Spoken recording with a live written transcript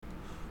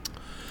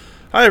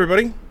Hi,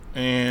 everybody,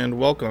 and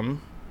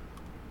welcome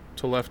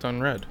to Left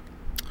Unread.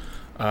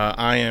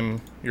 I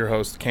am your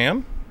host,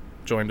 Cam,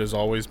 joined as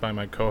always by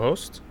my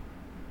co-host.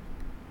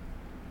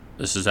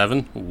 This is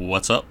Evan.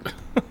 What's up?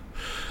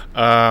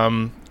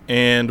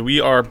 And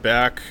we are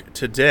back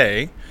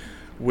today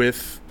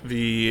with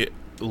the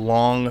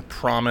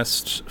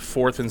long-promised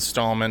fourth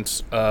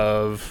installment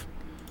of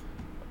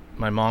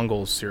my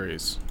Mongols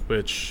series,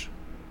 which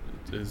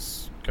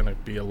is going to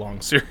be a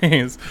long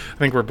series. I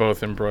think we're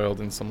both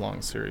embroiled in some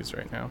long series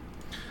right now.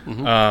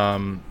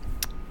 Mm-hmm.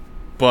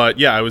 But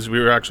yeah, we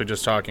were actually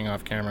just talking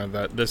off camera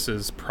that this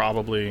is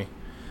probably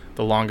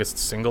the longest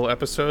single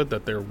episode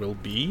that there will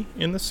be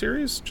in the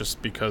series,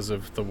 just because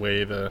of the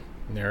way the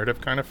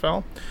narrative kind of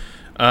fell.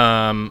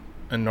 And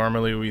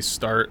normally we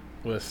start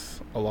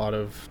with a lot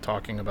of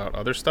talking about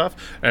other stuff,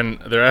 and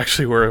there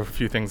actually were a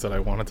few things that I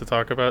wanted to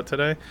talk about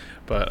today,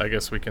 but I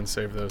guess we can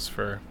save those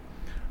for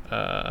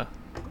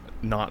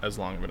not as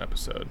long of an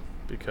episode,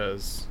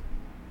 because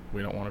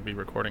we don't want to be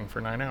recording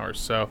for 9 hours.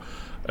 So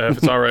if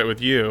it's all right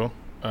with you,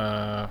 you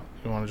want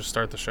to just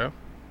start the show?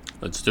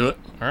 Let's do it.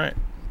 All right.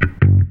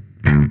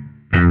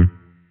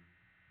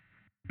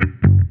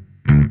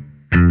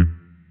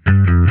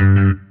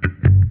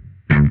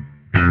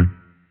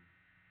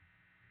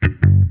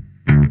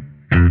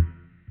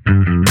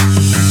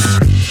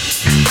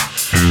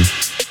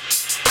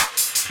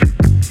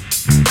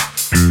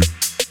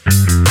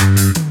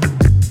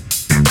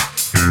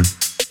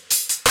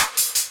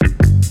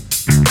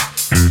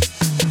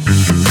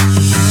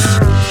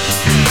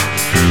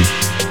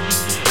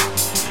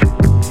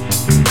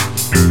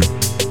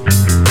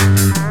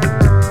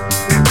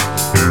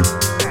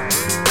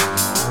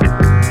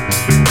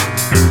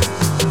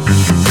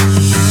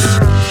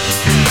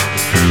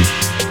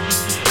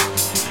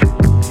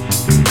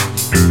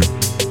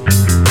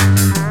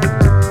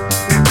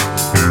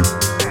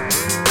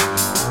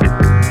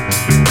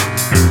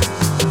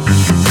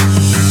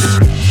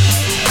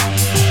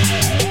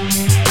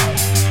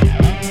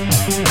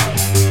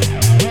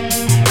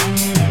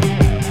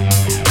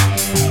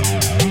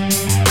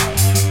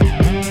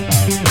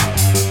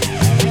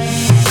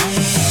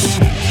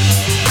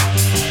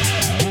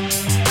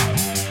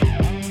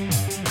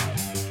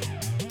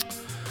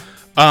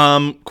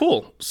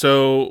 Cool.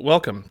 So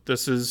welcome.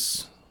 This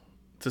is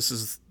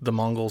the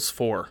Mongols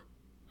 4.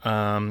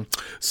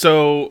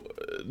 So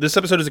this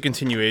episode is a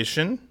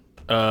continuation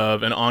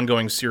of an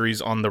ongoing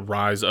series on the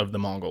rise of the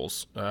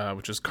Mongols,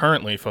 which is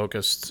currently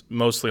focused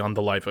mostly on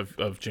the life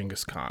of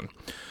Genghis Khan.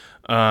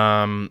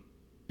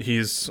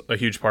 He's a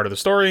huge part of the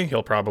story.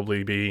 He'll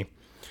probably be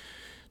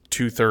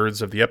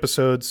 2/3 of the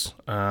episodes.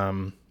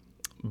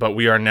 But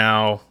we are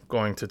now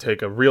going to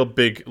take a real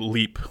big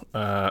leap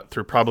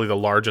through probably the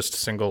largest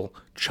single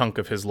chunk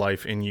of his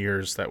life in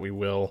years that we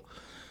will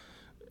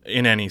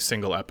in any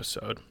single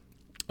episode.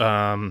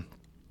 So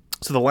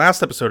the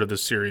last episode of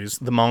this series,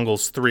 The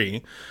Mongols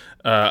 3,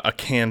 a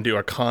can-do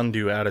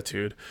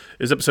attitude,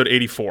 is episode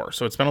 84.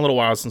 So it's been a little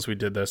while since we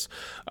did this.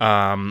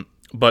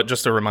 But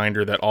just a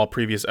reminder that all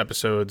previous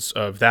episodes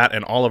of that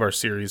and all of our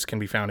series can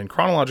be found in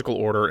chronological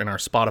order in our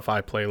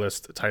Spotify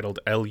playlist titled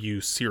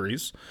LU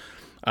Series.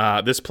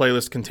 This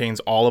playlist contains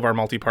all of our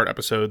multi-part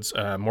episodes,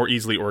 more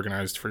easily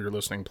organized for your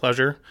listening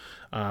pleasure,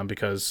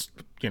 because,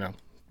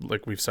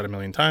 like we've said a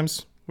million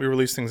times, we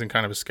release things in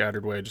kind of a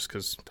scattered way just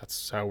because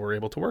that's how we're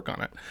able to work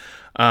on it.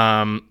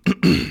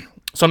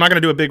 So I'm not going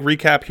to do a big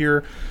recap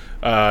here.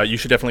 You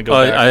should definitely go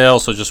back. I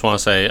also just want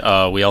to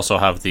say we also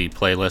have the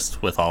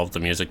playlist with all of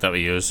the music that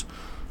we use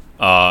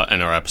in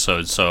our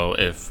episodes. So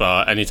if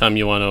anytime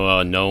you want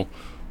to know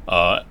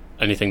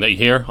anything that you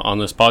hear on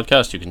this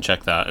podcast, you can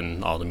check that,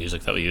 and all the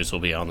music that we use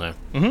will be on there.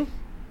 Mm-hmm.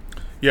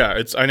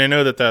 Yeah, and I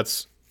know that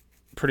that's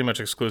pretty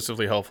much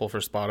exclusively helpful for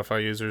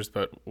Spotify users,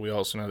 but we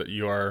also know that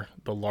you are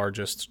the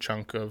largest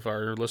chunk of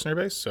our listener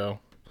base, so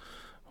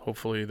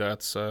hopefully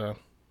that's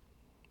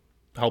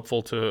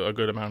helpful to a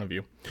good amount of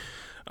you.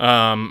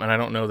 And I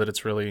don't know that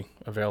it's really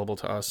available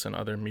to us in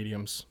other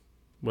mediums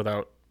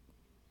without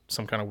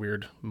some kind of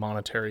weird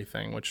monetary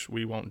thing, which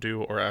we won't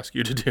do or ask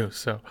you to do.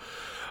 So,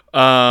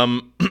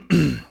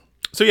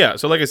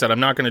 So like I said, I'm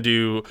not going to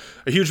do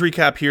a huge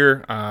recap here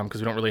because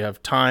we don't really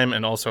have time,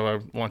 and also I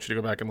want you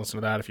to go back and listen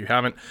to that if you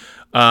haven't.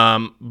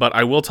 But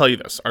I will tell you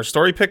this. Our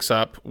story picks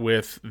up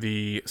with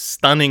the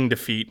stunning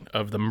defeat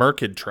of the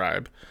Merkid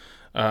tribe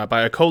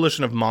by a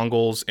coalition of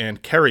Mongols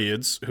and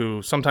Karaids,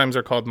 who sometimes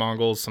are called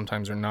Mongols,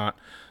 sometimes are not.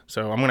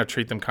 So I'm going to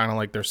treat them kind of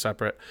like they're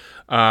separate.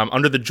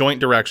 Under the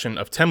joint direction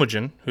of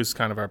Temujin, who's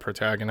kind of our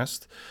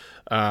protagonist.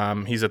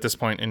 He's at this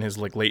point in his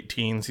late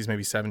teens. He's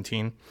maybe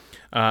 17.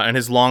 And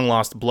his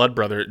long-lost blood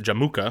brother,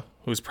 Jamuka,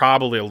 who's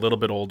probably a little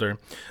bit older.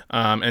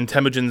 And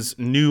Temujin's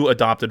new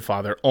adopted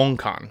father,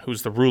 Onkan,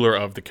 who's the ruler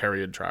of the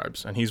Karaid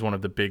tribes. And he's one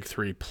of the big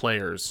three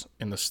players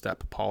in the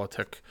steppe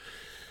politic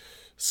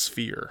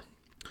sphere.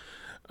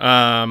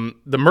 The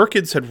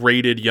Merkids had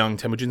raided young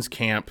Temujin's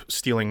camp,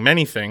 stealing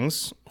many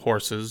things,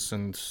 horses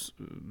and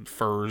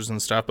furs and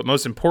stuff. But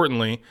most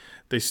importantly,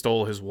 they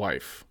stole his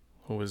wife,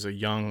 who was a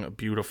young,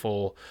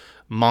 beautiful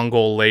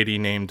Mongol lady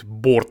named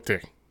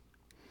Borte.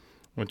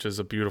 which is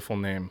a beautiful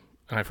name.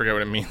 And I forget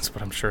what it means,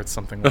 but I'm sure it's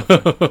something like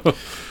that.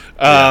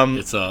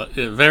 It's a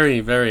very,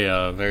 very,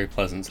 very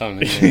pleasant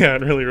sounding name. Yeah,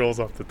 it really rolls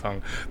off the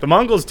tongue. The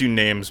Mongols do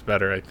names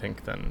better, I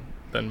think, than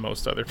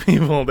most other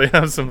people. They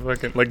have some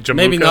fucking, like, Jamuka.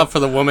 Maybe not for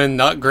the women,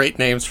 not great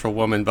names for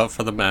women, but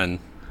for the men.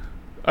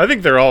 I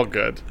think they're all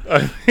good.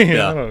 I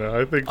don't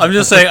know. I'm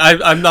just saying,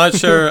 I'm not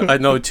sure I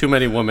know too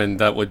many women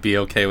that would be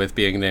okay with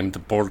being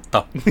named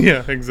Borta.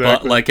 Yeah,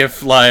 exactly. But, like,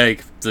 if,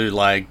 like, they're,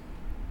 like,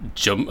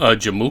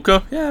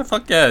 Jamuka? Yeah,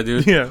 fuck yeah,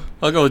 dude. Yeah.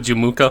 I'll go with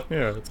Jamuka.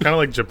 Yeah, it's kind of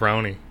like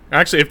Jabroni.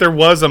 Actually, if there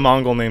was a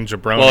Mongol named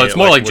Jabroni... Well, it's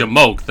more like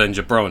Jamok than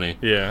Jabroni.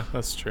 Yeah,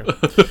 that's true.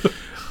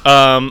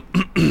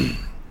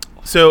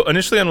 So,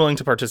 initially unwilling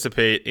to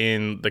participate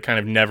in the kind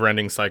of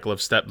never-ending cycle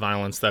of steppe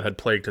violence that had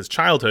plagued his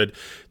childhood,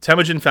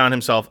 Temujin found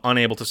himself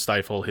unable to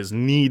stifle his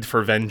need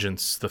for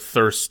vengeance, the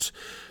thirst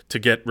to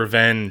get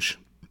revenge.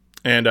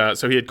 And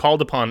so he had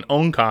called upon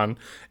Onkan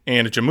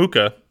and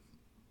Jamuka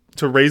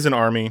to raise an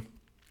army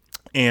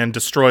and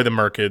destroy the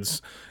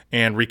Merkids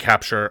and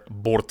recapture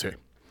Borte.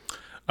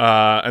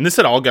 And this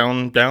had all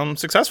gone down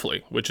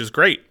successfully, which is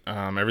great.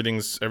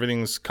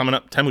 Everything's coming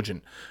up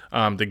Temujin.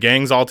 The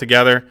gang's all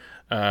together.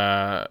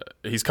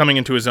 He's coming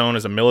into his own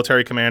as a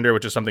military commander,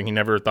 which is something he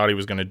never thought he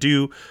was going to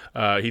do.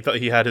 He thought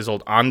he had his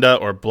old Anda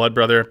or blood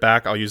brother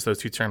back. I'll use those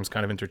two terms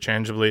kind of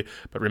interchangeably,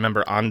 but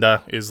remember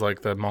Anda is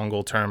like the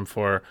Mongol term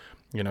for,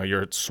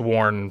 your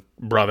sworn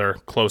brother,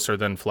 closer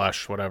than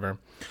flesh, whatever.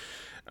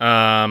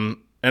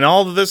 And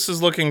all of this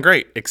is looking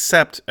great,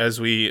 except,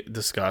 as we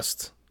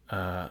discussed,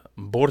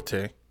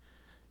 Borte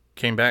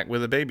came back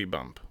with a baby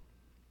bump.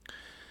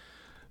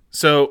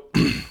 So,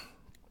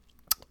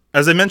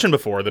 as I mentioned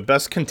before, the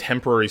best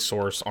contemporary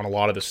source on a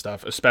lot of this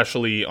stuff,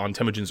 especially on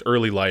Temujin's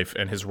early life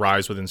and his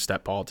rise within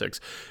steppe politics,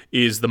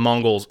 is the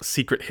Mongols'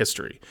 Secret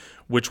History,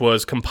 which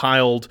was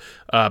compiled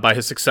by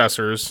his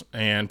successors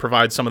and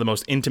provides some of the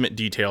most intimate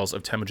details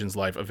of Temujin's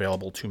life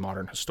available to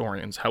modern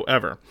historians.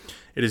 However,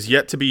 it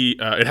has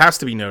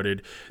to be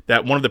noted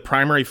that one of the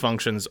primary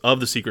functions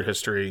of the Secret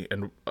History,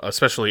 and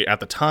especially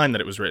at the time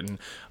that it was written,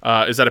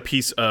 is that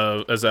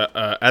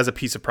as a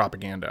piece of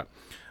propaganda.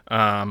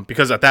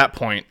 Because at that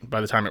point,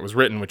 by the time it was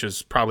written, which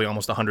is probably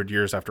almost 100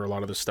 years after a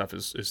lot of this stuff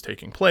is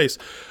taking place,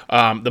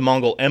 the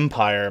Mongol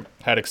Empire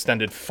had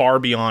extended far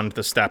beyond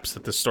the steppes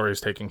that this story is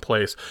taking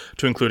place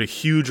to include a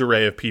huge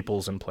array of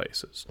peoples and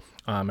places.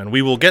 And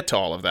we will get to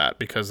all of that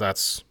because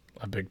that's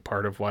a big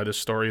part of why this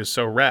story is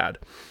so rad.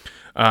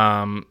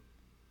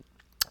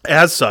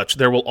 As such,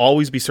 there will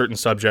always be certain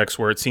subjects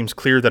where it seems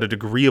clear that a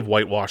degree of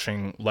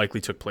whitewashing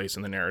likely took place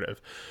in the narrative.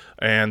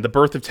 And the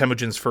birth of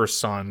Temujin's first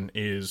son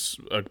is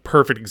a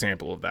perfect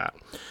example of that.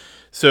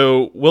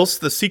 So, whilst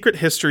the Secret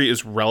History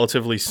is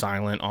relatively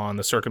silent on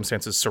the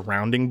circumstances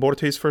surrounding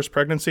Borte's first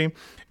pregnancy,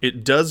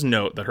 it does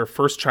note that her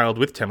first child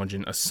with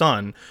Temujin, a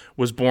son,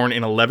 was born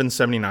in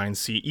 1179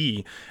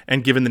 CE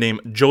and given the name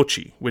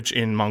Jochi, which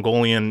in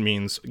Mongolian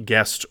means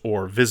guest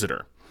or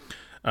visitor.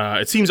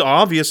 It seems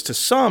obvious to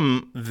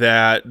some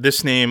that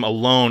this name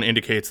alone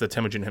indicates that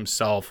Temujin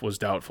himself was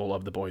doubtful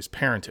of the boy's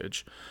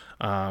parentage.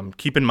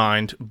 Keep in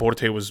mind,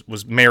 Borte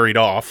was married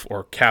off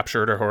or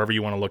captured, or however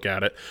you want to look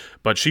at it,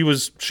 but she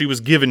was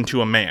given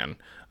to a man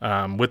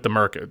with the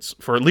Merkids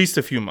for at least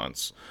a few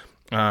months.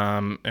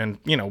 And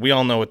we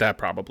all know what that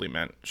probably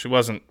meant. She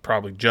wasn't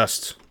probably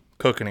just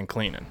cooking and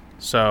cleaning.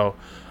 So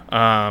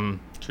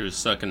she was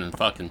sucking and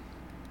fucking.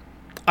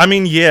 I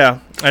mean, yeah,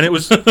 and it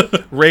was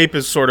rape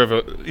is sort of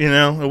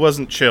it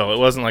wasn't chill. It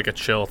wasn't like a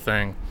chill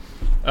thing.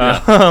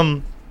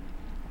 Yeah.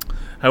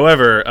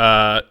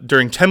 However,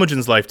 during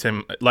Temujin's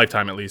lifetime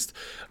at least,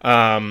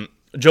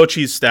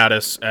 Jochi's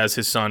status as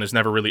his son is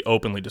never really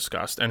openly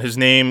discussed, and his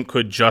name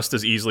could just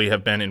as easily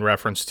have been in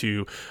reference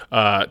to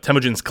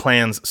Temujin's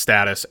clan's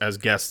status as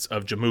guests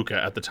of Jamuka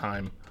at the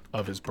time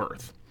of his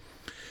birth.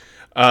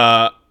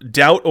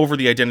 Doubt over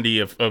the identity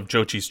of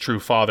Jochi's true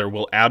father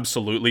will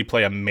absolutely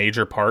play a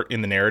major part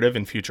in the narrative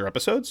in future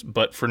episodes,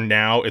 but for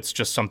now, it's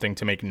just something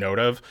to make note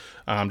of.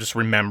 Just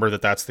remember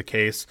that that's the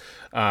case,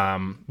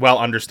 while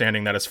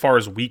understanding that as far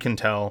as we can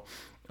tell,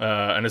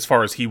 and as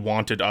far as he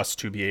wanted us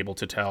to be able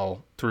to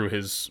tell through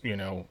his,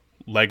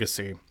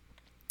 legacy,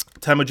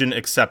 Temujin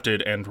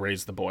accepted and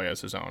raised the boy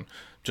as his own.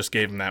 Just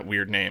gave him that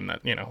weird name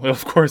that,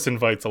 of course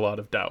invites a lot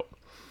of doubt.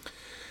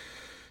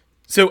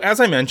 So, as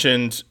I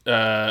mentioned,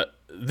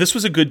 this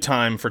was a good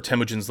time for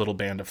Temujin's little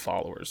band of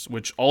followers,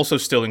 which also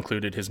still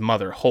included his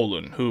mother,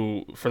 Holun,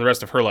 who, for the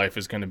rest of her life,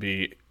 is going to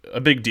be a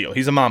big deal.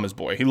 He's a mama's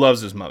boy. He loves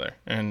his mother,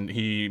 and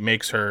he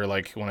makes her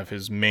like one of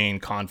his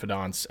main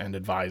confidants and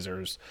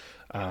advisors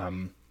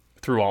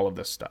through all of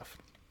this stuff.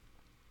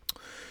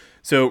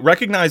 So,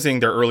 recognizing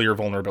their earlier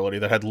vulnerability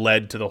that had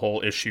led to the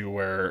whole issue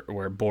where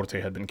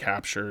Borte had been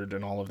captured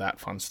and all of that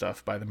fun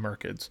stuff by the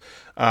Merkids,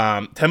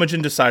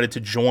 Temujin decided to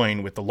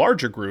join with the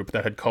larger group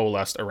that had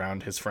coalesced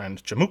around his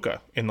friend Jamuka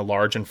in the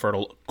large and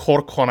fertile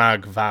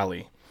Korkonag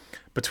Valley,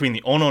 between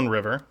the Onon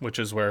River, which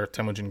is where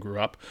Temujin grew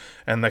up,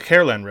 and the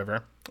Kerlen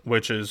River,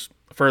 which is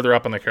further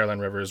up on the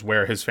Kerlen River, is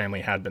where his family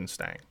had been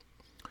staying.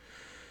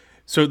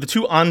 So the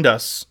two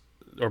Andas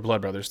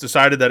blood brothers,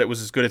 decided that it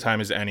was as good a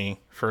time as any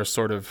for a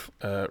sort of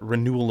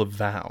renewal of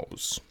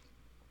vows.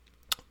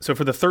 So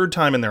for the third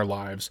time in their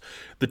lives,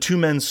 the two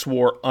men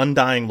swore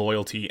undying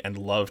loyalty and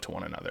love to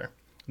one another.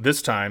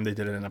 This time, they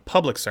did it in a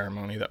public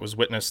ceremony that was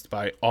witnessed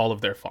by all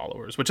of their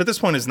followers, which at this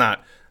point is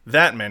not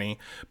that many,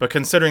 but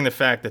considering the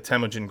fact that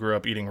Temujin grew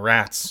up eating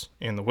rats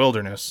in the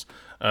wilderness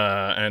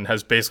and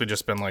has basically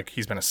just been like,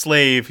 he's been a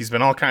slave, he's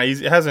been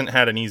he hasn't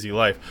had an easy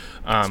life.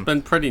 It's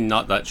been pretty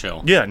not that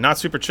chill. Yeah, not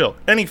super chill.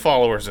 Any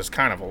followers is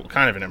kind of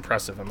an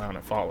impressive amount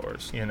of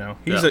followers. You know,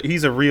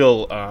 he's a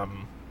real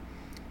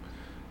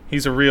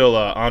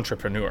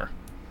entrepreneur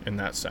in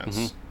that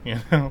sense. You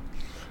know.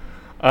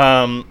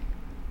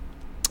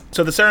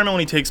 So the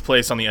ceremony takes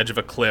place on the edge of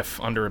a cliff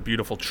under a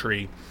beautiful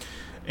tree,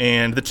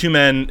 and the two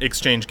men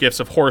exchange gifts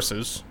of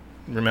horses.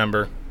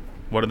 Remember,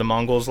 what are the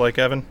Mongols like,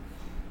 Evan?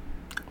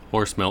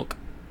 Horse milk.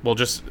 Well,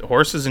 just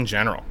horses in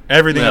general.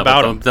 Everything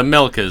about them. The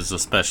milk is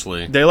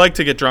especially. They like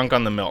to get drunk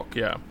on the milk,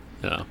 yeah.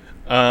 Yeah.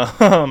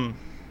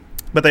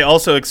 But they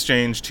also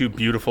exchange two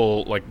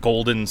beautiful, like,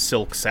 golden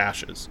silk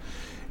sashes.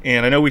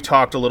 And I know we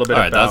talked a little bit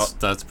about...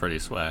 that's pretty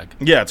swag.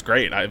 Yeah, it's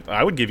great.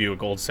 I would give you a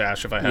gold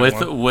sash if I had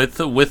one.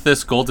 With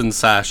this golden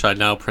sash, I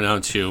now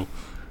pronounce you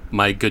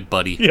my good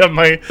buddy. Yeah,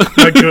 my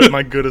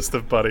goodest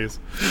of buddies.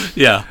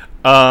 Yeah.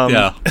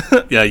 Yeah.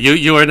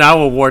 You are now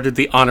awarded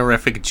the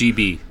honorific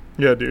GB.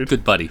 Yeah, dude.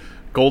 Good buddy.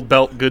 Gold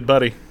belt, good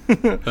buddy.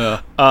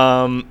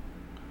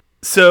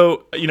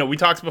 So, you know, we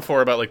talked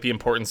before about like the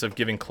importance of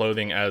giving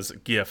clothing as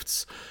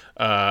gifts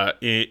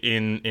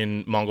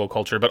in Mongol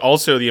culture, but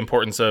also the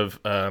importance of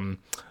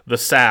the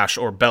sash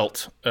or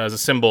belt as a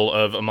symbol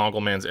of a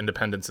Mongol man's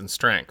independence and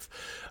strength.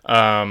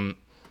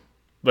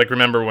 Like,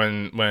 remember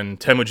when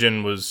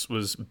Temujin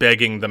was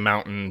begging the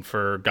mountain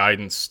for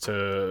guidance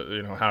to,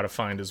 you know, how to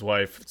find his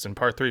wife. It's in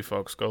part 3,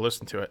 folks. Go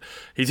listen to it.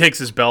 He takes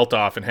his belt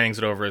off and hangs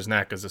it over his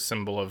neck as a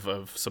symbol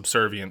of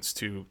subservience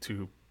to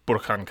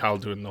Burkhan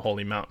Khaldun, the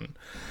holy mountain.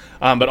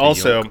 But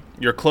also,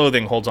 your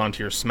clothing holds on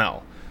to your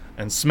smell.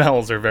 And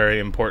smells are very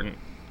important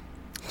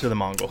to the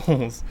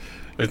Mongols.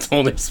 It's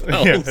only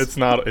smells. Yeah, it's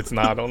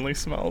not only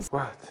smells.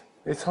 What?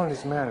 It's only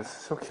smells.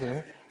 It's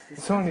okay.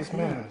 It's only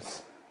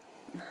smells.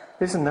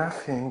 It's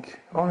nothing.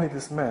 Only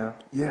the smell.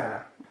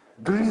 Yeah.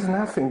 There is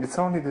nothing. It's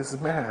only the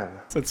smell.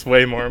 It's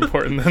way more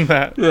important than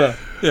that. Yeah.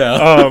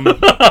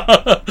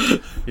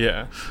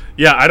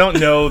 Yeah. I don't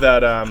know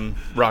that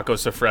Rocco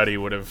Siffredi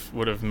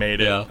would have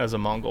made it as a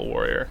Mongol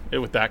warrior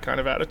with that kind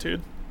of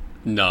attitude.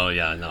 No.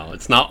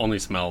 It's not only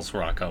smells,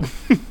 Rocco.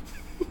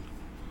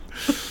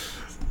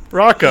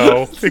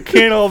 Rocco, it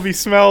can't all be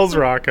smells,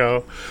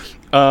 Rocco.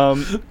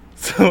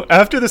 So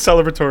after the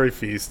celebratory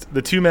feast,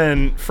 the two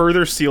men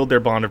further sealed their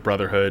bond of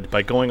brotherhood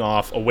by going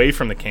off away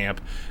from the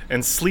camp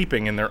and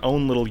sleeping in their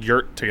own little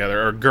yurt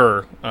together, or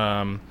gur,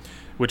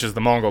 which is the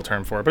Mongol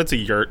term for it, but it's a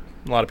yurt.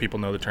 A lot of people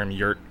know the term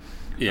yurt.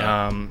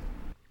 Yeah.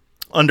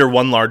 Under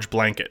one large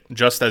blanket,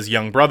 just as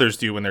young brothers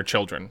do when they're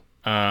children.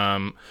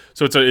 So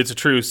it's a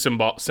true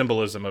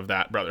symbolism of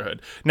that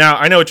brotherhood. Now,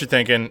 I know what you're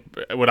thinking,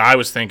 what I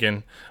was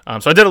thinking.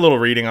 So I did a little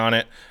reading on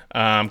it,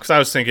 because I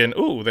was thinking,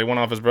 ooh, they went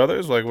off as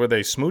brothers. Like, were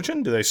they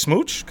smooching? Do they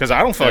smooch? Because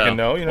I don't fucking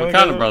know. You know, what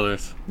kind of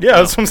brothers? Yeah,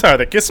 that's what I'm saying. Are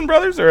they kissing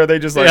brothers, or are they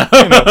just like,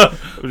 you know,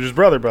 just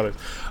brothers?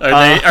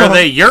 Are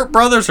they yurt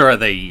brothers, or are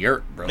they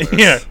yurt brothers?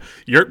 Yeah,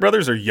 yurt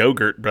brothers or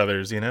yogurt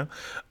brothers, you know?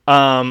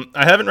 I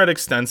haven't read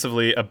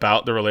extensively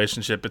about the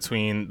relationship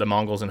between the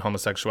Mongols and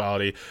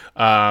homosexuality,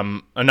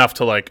 enough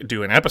to like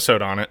do an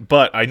episode on it,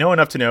 but I know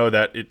enough to know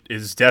that it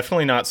is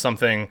definitely not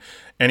something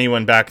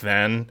anyone back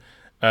then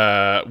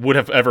would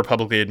have ever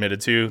publicly admitted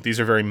to. These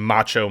are very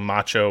macho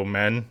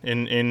men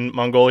in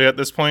Mongolia at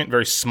this point.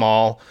 Very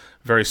small,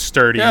 very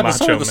sturdy macho men. Yeah, but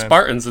some of the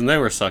Spartans, and they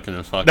were sucking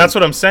and fucking. That's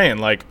what I'm saying.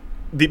 Like,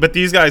 but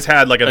these guys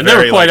had like and they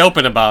were quite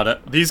open about it.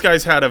 These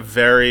guys had a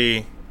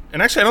very...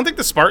 And actually, I don't think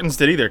the Spartans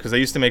did either, because they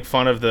used to make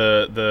fun of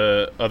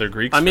the other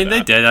Greeks. I mean,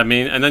 they did. I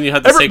mean, and then you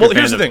had the sacred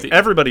here's the thing.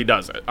 Everybody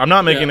does it. I'm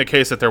not making the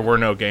case that there were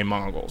no gay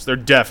Mongols. There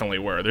definitely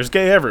were. There's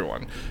gay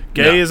everyone.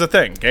 Gay is a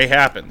thing. Gay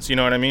happens. You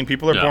know what I mean?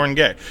 People are born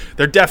gay.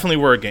 There definitely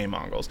were gay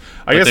Mongols.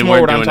 I guess more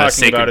what I'm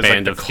talking about is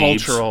like the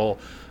cultural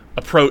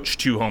approach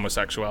to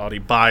homosexuality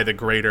by the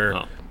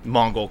greater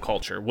Mongol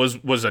culture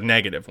was a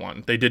negative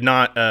one. They did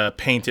not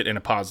paint it in a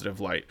positive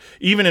light.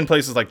 Even in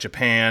places like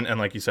Japan and,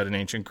 like you said, in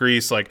ancient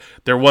Greece, like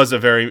there was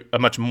a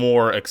much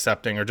more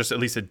accepting, or just at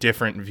least a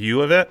different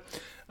view of it.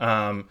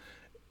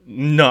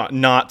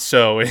 Not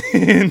so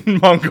in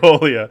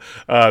Mongolia.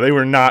 They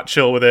were not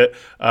chill with it.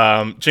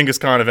 Genghis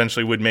Khan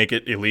eventually would make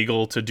it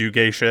illegal to do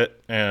gay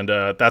shit, and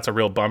that's a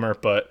real bummer.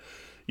 But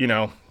you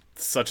know,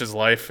 such is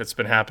life. It's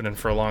been happening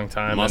for a long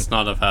time. Must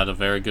not have had a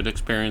very good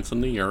experience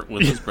in the yurt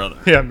with his brother.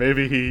 Yeah,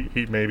 maybe he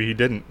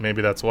didn't.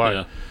 Maybe that's why.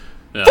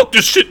 Yeah. Fuck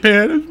this shit,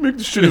 man. Let's make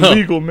this shit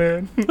illegal,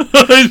 man.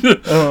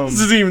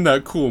 This isn't even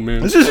that cool,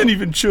 man. This isn't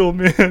even chill,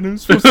 man.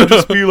 It's supposed to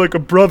just be like a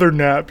brother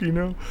nap, you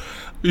know?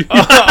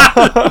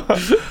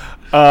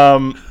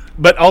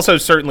 But also,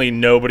 certainly,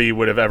 nobody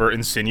would have ever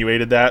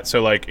insinuated that.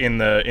 So, like in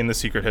the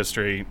secret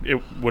history, it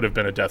would have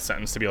been a death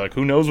sentence to be like,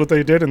 "Who knows what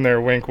they did in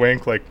there?" Wink,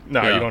 wink. Like,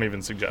 no, you don't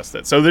even suggest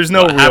it. So there's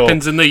no what real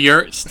happens in the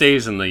yurt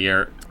stays in the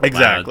yurt.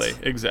 Exactly, lads.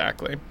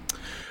 exactly.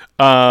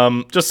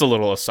 Just a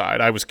little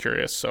aside. I was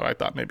curious, so I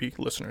thought maybe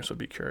listeners would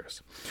be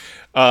curious.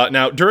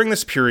 Now, during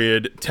this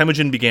period,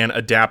 Temujin began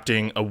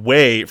adapting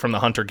away from the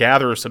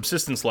hunter-gatherer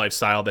subsistence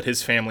lifestyle that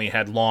his family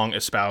had long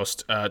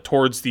espoused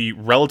towards the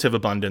relative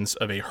abundance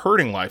of a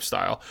herding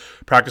lifestyle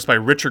practiced by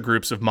richer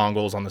groups of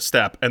Mongols on the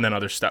steppe and then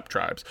other steppe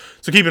tribes.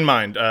 So keep in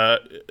mind,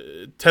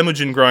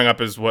 Temujin growing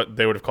up is what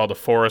they would have called a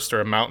forest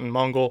or a mountain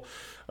Mongol.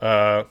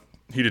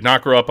 He did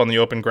not grow up on the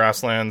open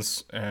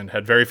grasslands and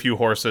had very few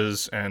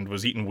horses and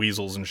was eating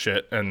weasels and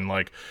shit. And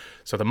like,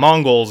 so the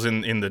Mongols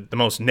in the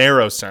most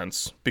narrow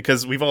sense,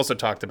 because we've also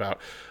talked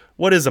about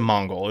what is a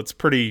Mongol? It's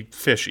pretty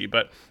fishy,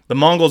 but the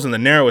Mongols in the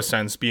narrowest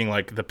sense being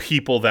like the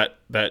people that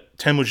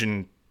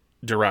Temujin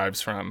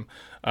derives from,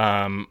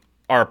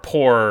 are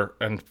poor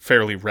and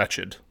fairly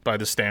wretched by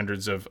the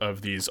standards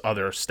of these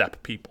other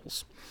steppe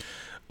peoples.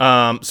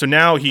 So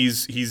now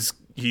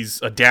he's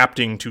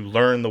adapting to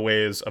learn the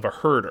ways of a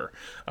herder.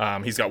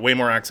 He's got way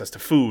more access to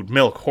food,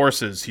 milk,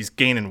 horses. He's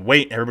gaining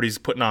weight. Everybody's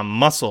putting on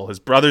muscle. His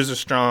brothers are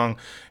strong.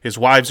 His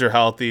wives are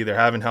healthy. They're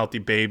having healthy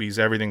babies.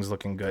 Everything's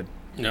looking good.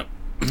 Yep.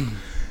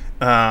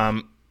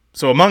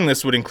 So among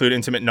this would include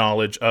intimate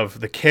knowledge of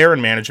the care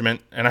and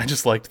management, and I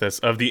just liked this,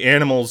 of the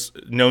animals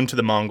known to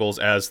the Mongols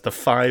as the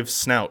five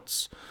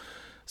snouts.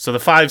 So the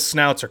five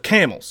snouts are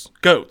camels,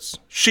 goats,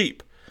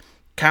 sheep,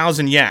 cows,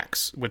 and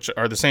yaks, which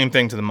are the same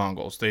thing to the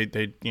Mongols. They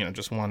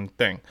just one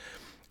thing.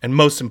 And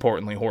most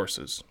importantly,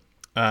 horses.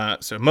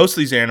 So most of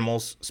these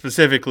animals,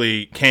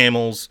 specifically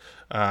camels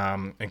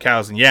and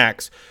cows and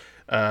yaks,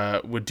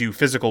 would do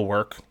physical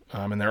work,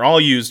 and they're all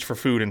used for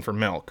food and for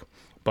milk.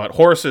 But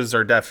horses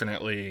are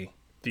definitely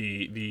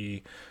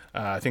the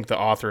I think the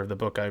author of the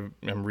book I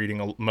am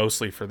reading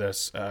mostly for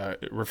this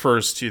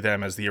refers to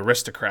them as the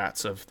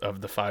aristocrats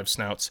of the five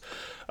snouts,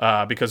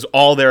 because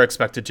all they're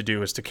expected to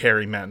do is to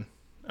carry men.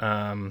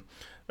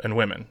 And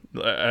women.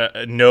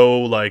 No,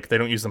 like, they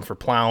don't use them for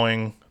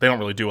plowing. They don't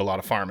really do a lot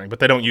of farming, but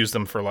they don't use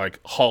them for, like,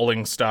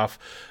 hauling stuff.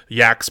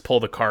 Yaks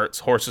pull the carts.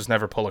 Horses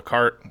never pull a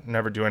cart.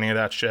 Never do any of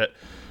that shit.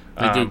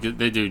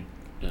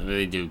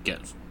 They do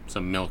get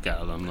some milk out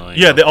of them, though.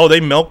 Yeah, they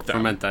milk them.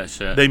 Ferment that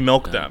shit. They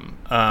milk them.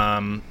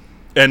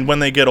 And when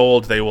they get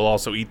old, they will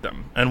also eat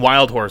them. And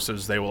wild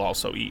horses, they will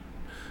also eat.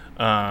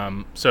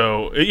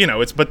 So,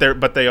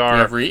 but they are...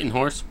 You ever eaten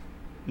horse?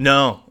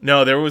 No.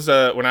 There was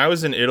when I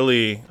was in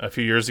Italy a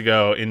few years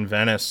ago in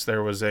Venice,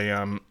 there was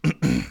a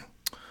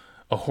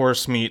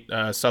horse meat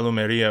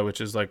salumeria,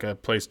 which is like a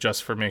place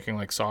just for making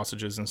like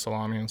sausages and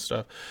salami and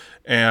stuff,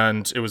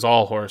 and it was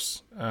all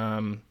horse.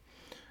 And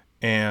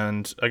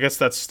I guess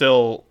that's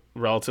still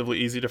relatively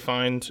easy to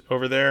find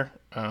over there.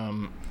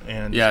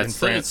 And yeah, in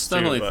France it's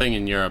definitely too, a thing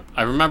in Europe.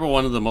 I remember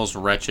one of the most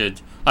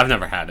wretched. I've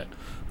never had it,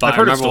 but I've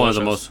heard I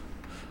remember it's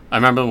I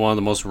remember one of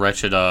the most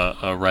wretched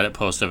Reddit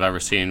posts I've ever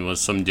seen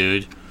was some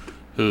dude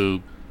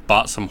who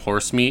bought some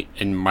horse meat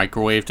and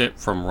microwaved it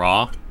from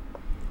raw,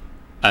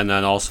 and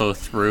then also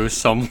threw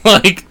some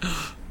like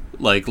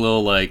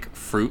little like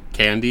fruit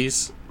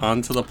candies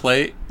onto the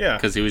plate. Yeah,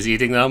 because he was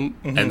eating them,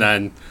 and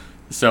then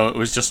so it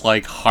was just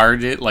like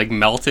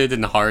melted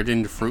and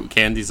hardened fruit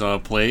candies on a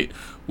plate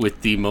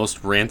with the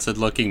most rancid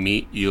looking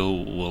meat you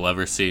will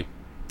ever see,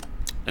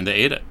 and they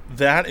ate it.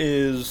 That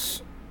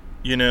is,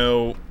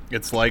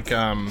 it's like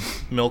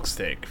milk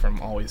steak from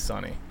Always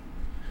Sunny.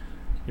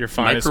 Your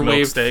finest milk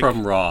Microwaved steak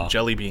from raw.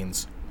 jelly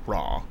beans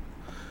raw.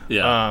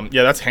 Yeah.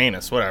 Yeah, that's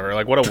heinous. Whatever.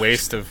 Like, what a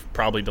waste of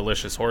probably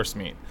delicious horse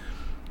meat.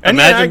 And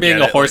imagine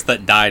being a horse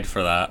that died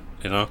for that.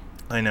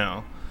 I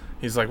know.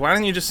 He's like, why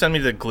didn't you just send me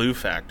to the glue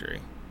factory?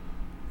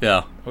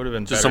 Yeah. Would have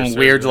been just better some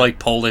weird served. like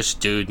Polish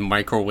dude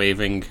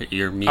microwaving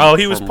your meat. Oh,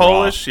 he was from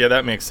Polish. raw. Yeah,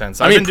 that makes sense.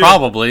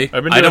 Probably.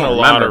 I've been I doing don't a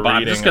lot remember, of but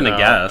reading I'm just gonna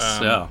about, guess.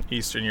 Yeah.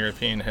 Eastern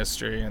European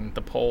history, and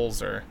the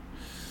Poles are.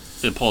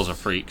 The Poles are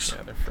freaks.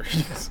 Yeah, they're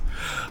freaks.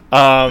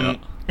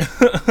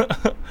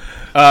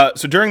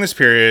 So during this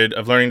period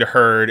of learning to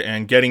herd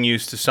and getting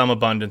used to some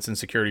abundance and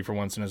security for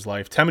once in his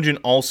life, Temujin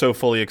also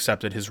fully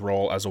accepted his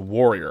role as a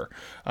warrior,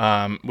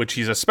 which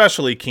he's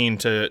especially keen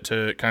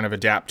to kind of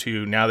adapt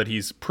to now that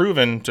he's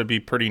proven to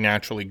be pretty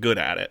naturally good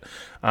at it.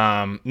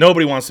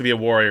 Nobody wants to be a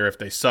warrior if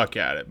they suck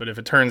at it, but if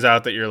it turns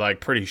out that you're like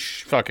pretty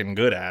fucking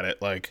good at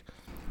it, like...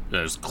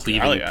 There's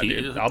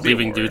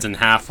cleaving dudes in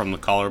half from the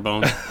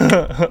collarbone.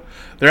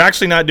 They're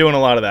actually not doing a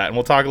lot of that, and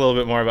we'll talk a little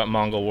bit more about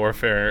Mongol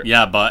warfare.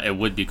 Yeah, but it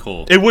would be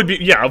cool. It would be,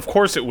 yeah, of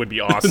course it would be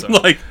awesome.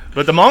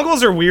 But the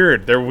Mongols are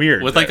weird. They're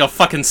weird. With like a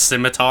fucking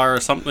scimitar or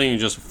something, you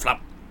just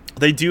flap.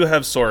 They do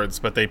have swords,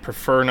 but they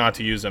prefer not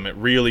to use them. It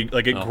really,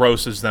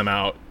 grosses them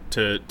out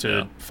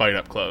to fight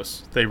up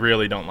close. They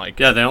really don't like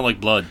it. Yeah, they don't like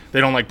blood.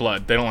 They don't like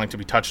blood. They don't like to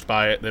be touched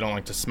by it. They don't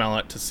like to smell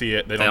it, to see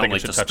it. They don't think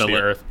like it should to touch the spill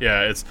it. earth.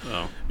 Yeah,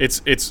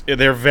 it's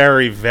they're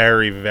very,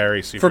 very,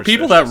 very superstitious. For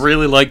people that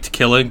really liked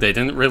killing, they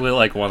didn't really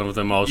like one of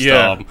the most.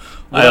 Yeah.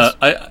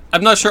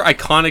 I'm not sure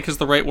iconic is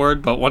the right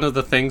word, but one of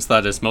the things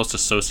that is most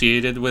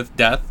associated with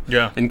death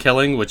and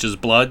killing, which is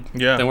blood.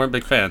 Yeah. They weren't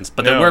big fans,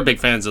 but they were big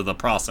fans of the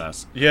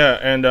process. Yeah,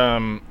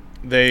 and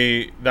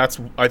that's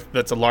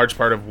a large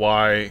part of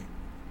why.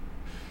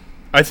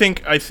 I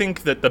think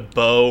that the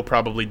bow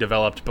probably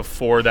developed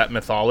before that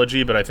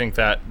mythology, but I think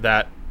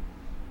that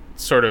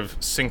sort of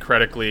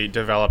syncretically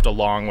developed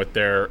along with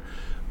their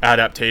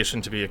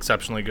adaptation to be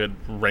exceptionally good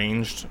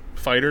ranged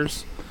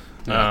fighters.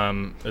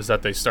 Is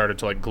that they started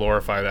to like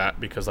glorify that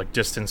because like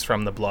distance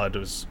from the blood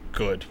was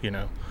good, you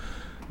know.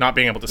 Not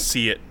being able to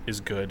see it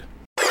is good.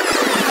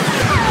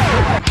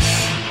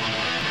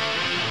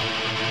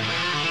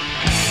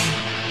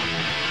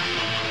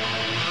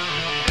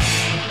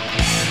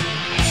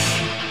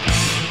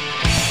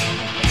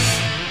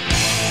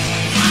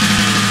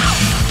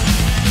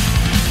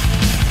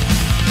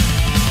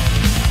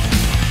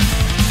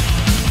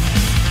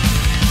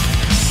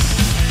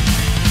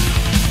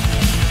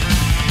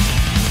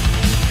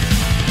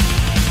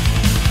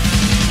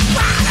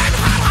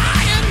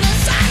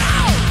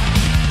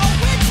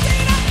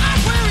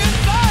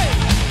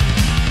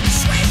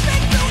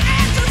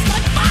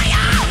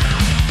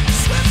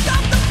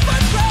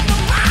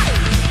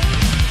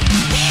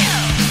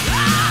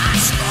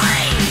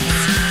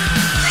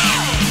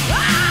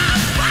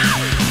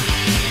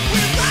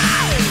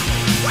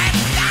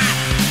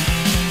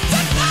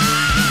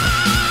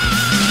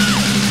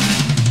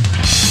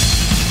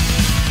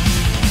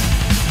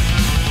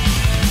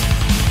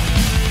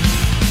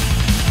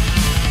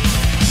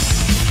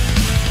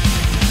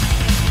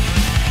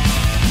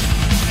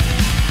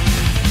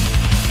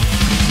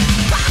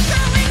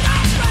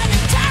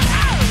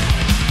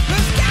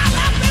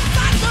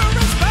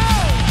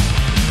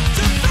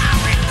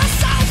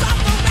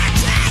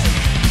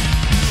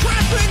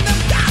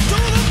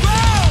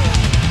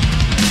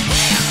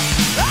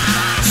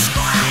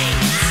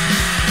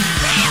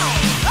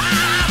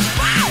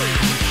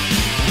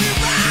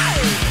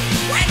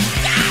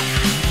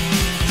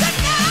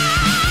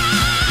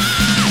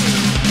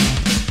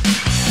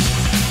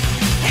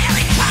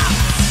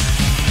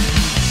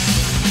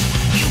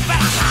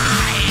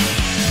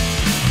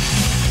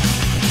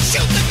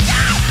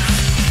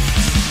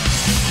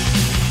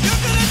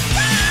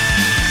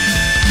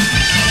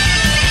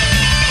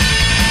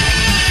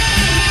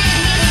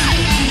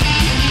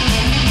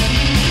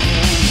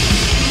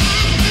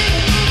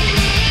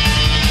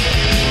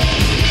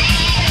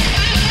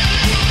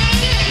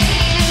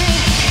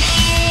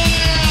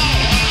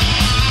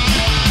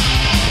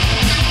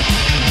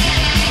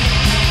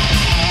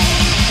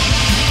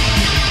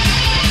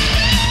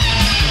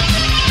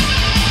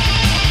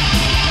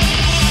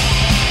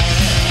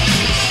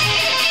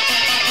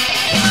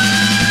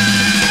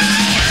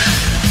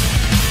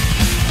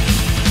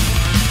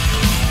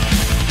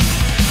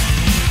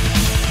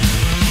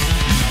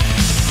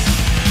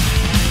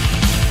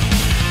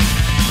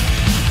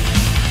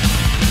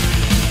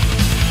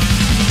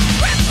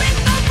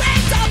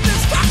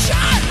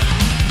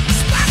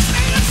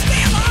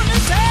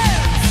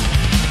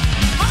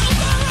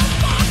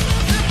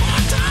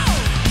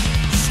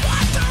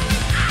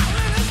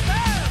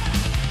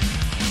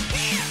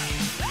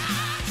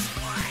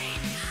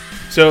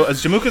 So,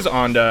 as Jamuka's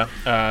Onda,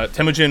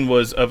 Temujin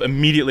was of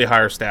immediately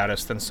higher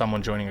status than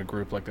someone joining a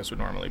group like this would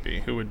normally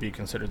be, who would be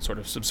considered sort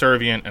of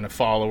subservient and a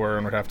follower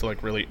and would have to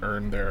like really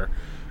earn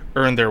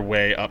their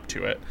way up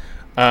to it,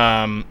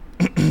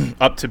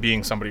 up to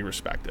being somebody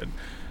respected.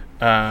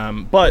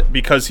 But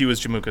because he was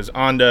Jamuka's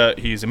Onda,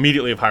 he's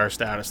immediately of higher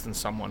status than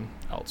someone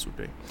else would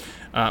be.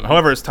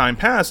 However, as time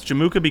passed,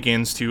 Jamuka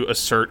begins to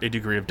assert a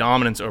degree of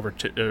dominance over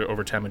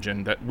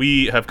Temujin that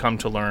we have come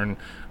to learn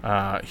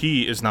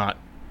he is not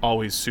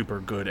always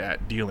super good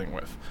at dealing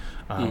with.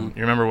 You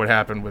remember what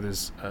happened with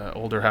his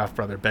older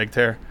half-brother,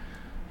 Begter?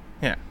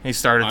 Yeah, he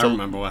started I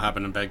remember what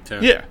happened to Begter.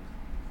 Yeah.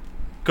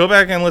 Go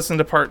back and listen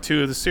to part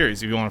 2 of the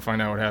series if you want to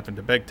find out what happened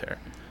to Begter.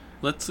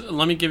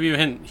 Let me give you a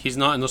hint. He's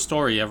not in the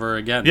story ever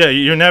again. Yeah,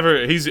 you're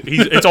never... He's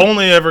it's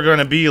only ever going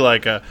to be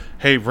like a,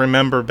 hey,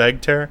 remember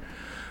Begter?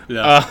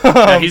 Yeah.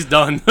 Yeah, he's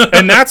done.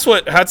 And that's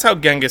how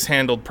Genghis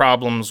handled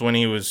problems when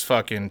he was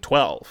fucking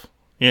 12.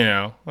 You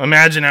know?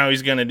 Imagine how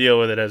he's going to deal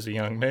with it as a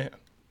young man.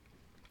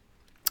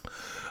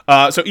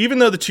 So even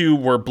though the two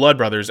were blood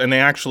brothers, and they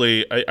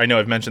actually, I know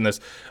I've mentioned this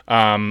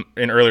in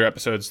earlier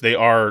episodes, they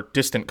are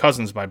distant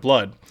cousins by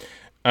blood,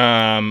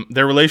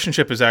 their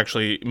relationship is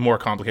actually more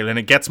complicated, and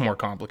it gets more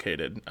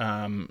complicated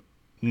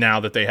now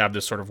that they have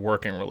this sort of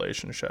working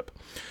relationship.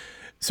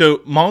 So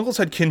Mongols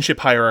had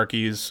kinship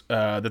hierarchies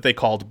that they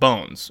called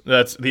bones.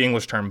 That's the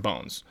English term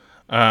bones.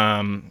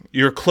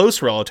 Your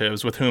close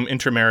relatives with whom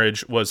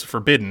intermarriage was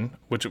forbidden,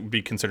 which would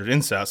be considered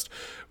incest,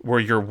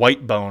 were your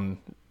white bone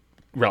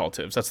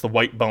relatives. That's the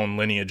white bone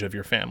lineage of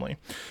your family.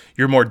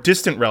 Your more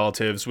distant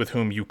relatives with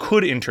whom you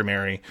could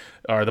intermarry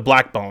are the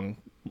black bone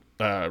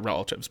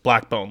relatives,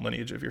 black bone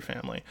lineage of your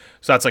family.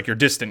 So that's like your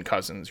distant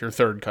cousins, your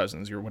third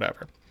cousins, your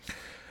whatever.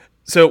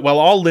 So while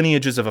all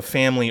lineages of a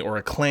family or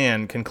a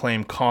clan can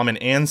claim common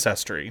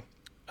ancestry,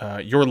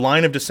 your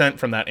line of descent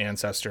from that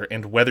ancestor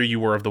and whether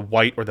you were of the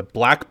white or the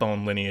black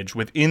bone lineage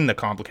within the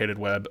complicated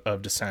web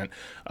of descent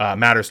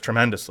matters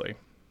tremendously.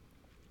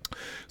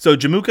 So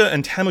Jamuka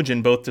and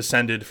Temujin both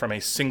descended from a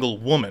single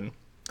woman,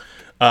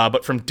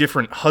 but from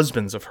different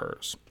husbands of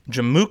hers.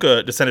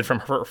 Jamuka descended from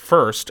her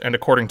first, and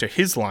according to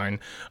his line,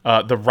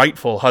 the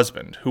rightful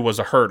husband, who was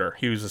a herder.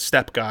 He was a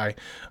steppe guy,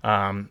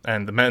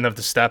 and the men of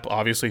the steppe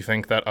obviously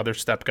think that other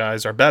steppe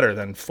guys are better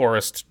than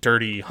forest,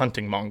 dirty,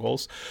 hunting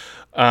Mongols.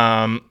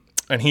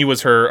 And he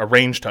was her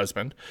arranged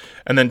husband.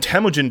 And then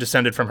Temujin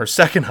descended from her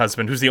second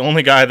husband, who's the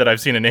only guy that I've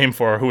seen a name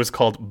for, who was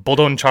called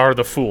Bodonchar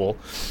the Fool.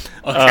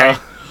 Okay.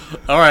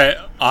 All right.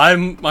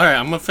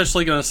 I'm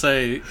officially gonna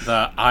say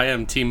that I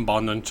am Team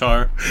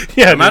Bondanchar.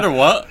 Yeah. No matter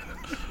what,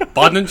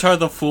 Bondanchar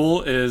the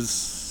Fool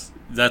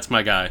that's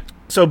my guy.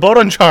 So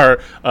Bodonchar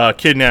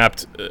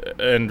kidnapped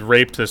and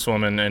raped this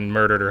woman and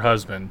murdered her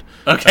husband.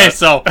 Okay,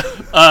 so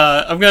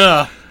I'm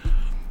gonna.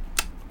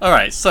 All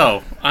right,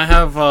 so I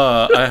have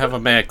a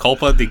mea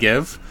culpa to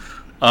give.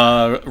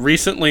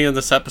 Recently in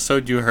this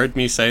episode, you heard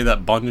me say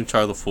that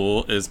Bondanchar the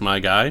Fool is my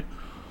guy.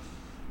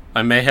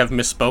 I may have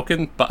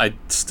misspoken, but I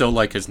still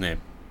like his name.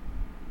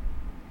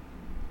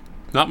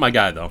 Not my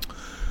guy though.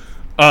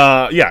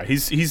 Yeah,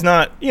 he's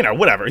not,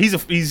 whatever. He's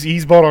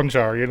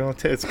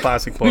Bodonchar, it's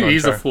classic Bodonchar.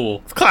 He's a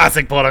fool. It's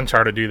classic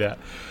Bodonchar to do that.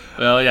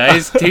 Well, yeah,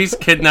 he's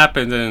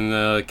kidnapping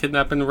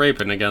and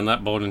raping again.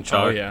 That Bodonchar.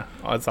 Oh yeah,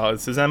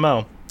 it's his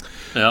MO.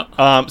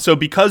 Yeah. So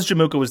because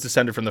Jamuka was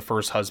descended from the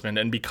first husband,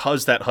 and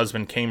because that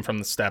husband came from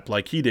the steppe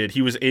like he did,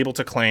 he was able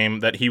to claim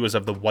that he was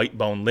of the white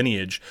bone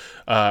lineage,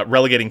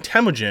 relegating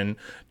Temujin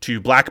to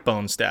black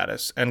bone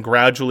status and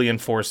gradually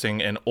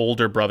enforcing an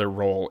older brother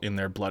role in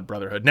their blood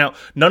brotherhood. Now,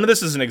 none of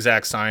this is an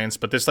exact science,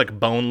 but this like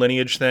bone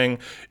lineage thing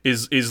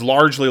is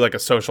largely like a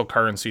social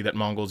currency that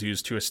Mongols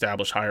use to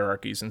establish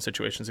hierarchies in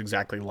situations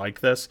exactly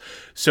like this.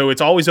 So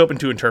it's always open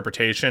to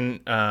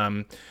interpretation.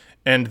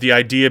 And the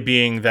idea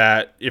being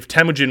that if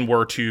Temujin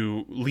were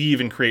to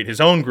leave and create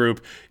his own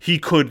group, he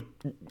could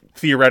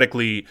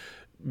theoretically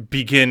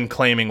begin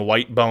claiming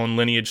white bone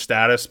lineage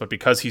status, but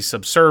because he's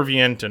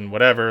subservient and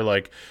whatever,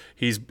 like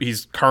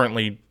he's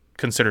currently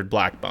considered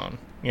black bone,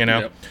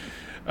 Yep.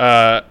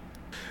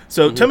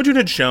 Temujin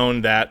had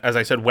shown that, as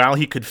I said, while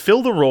he could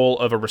fill the role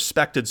of a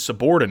respected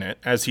subordinate,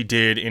 as he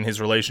did in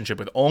his relationship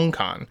with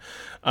Ongkan,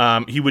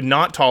 he would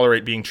not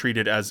tolerate being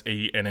treated as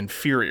an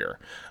inferior.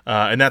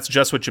 And that's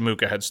just what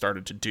Jamuka had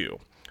started to do.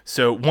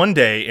 So one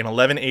day in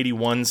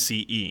 1181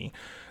 CE,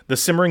 the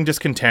simmering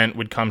discontent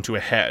would come to a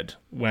head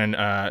when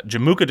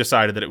Jamuka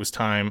decided that it was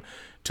time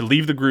to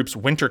leave the group's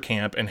winter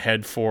camp and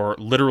head for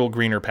literal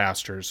greener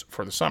pastures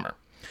for the summer.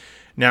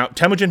 Now,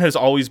 Temujin has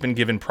always been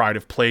given pride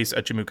of place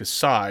at Jamuka's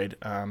side,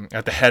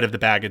 at the head of the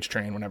baggage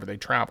train whenever they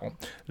travel.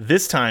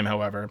 This time,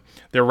 however,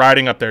 they're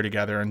riding up there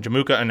together, and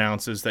Jamuka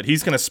announces that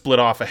he's going to split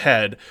off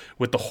ahead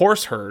with the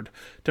horse herd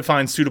to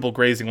find suitable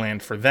grazing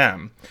land for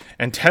them,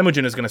 and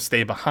Temujin is going to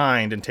stay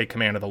behind and take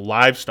command of the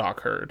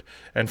livestock herd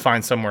and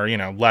find somewhere,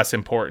 less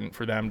important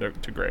for them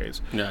to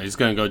graze. Yeah, he's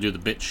going to go do the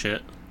bitch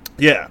shit.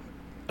 Yeah.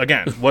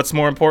 Again, what's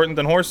more important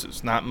than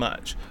horses? Not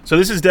much. So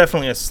this is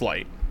definitely a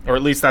slight. Or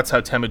at least that's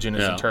how Temujin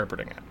is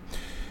interpreting it.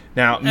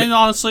 Now, and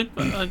honestly,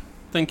 I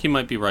think he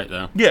might be right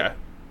there.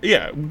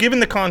 Yeah.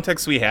 Given the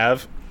context we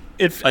have,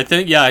 I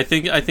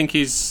think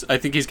he's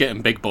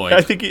getting big boy.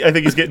 I think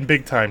he's getting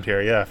big timed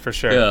here. Yeah, for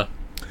sure.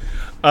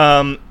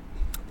 Yeah.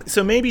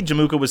 So maybe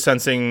Jamuka was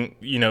sensing,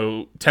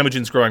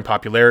 Temujin's growing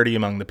popularity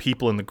among the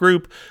people in the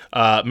group.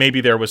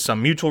 Maybe there was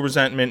some mutual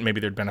resentment.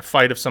 Maybe there'd been a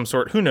fight of some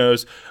sort. Who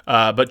knows?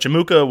 But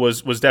Jamuka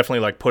was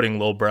definitely like putting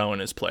Lil Bro in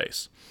his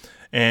place.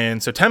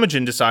 And so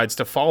Temujin decides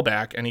to fall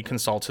back, and he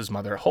consults his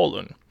mother,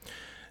 Holun.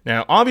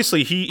 Now,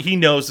 obviously, he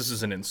knows this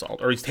is an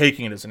insult, or he's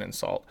taking it as an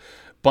insult.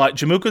 But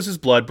Jamuka's his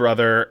blood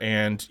brother,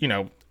 and,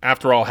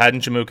 after all,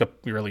 hadn't Jamuka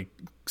really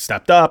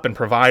stepped up and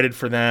provided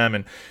for them?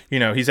 And,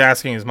 he's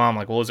asking his mom,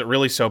 like, well, is it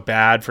really so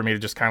bad for me to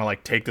just kind of,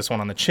 like, take this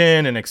one on the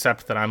chin and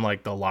accept that I'm,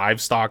 like, the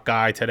livestock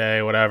guy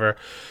today, whatever?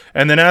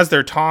 And then as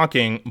they're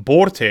talking,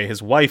 Borte,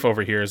 his wife,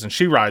 overhears, and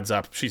she rides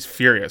up. She's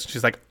furious.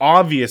 She's like,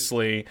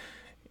 obviously,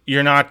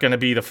 you're not going to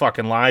be the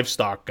fucking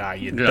livestock guy,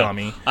 you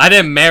dummy. I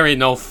didn't marry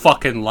no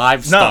fucking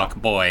livestock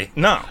boy.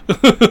 No.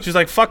 She's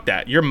like, fuck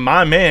that. You're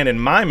my man,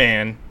 and my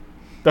man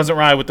doesn't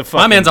ride with the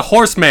fucking... My man's a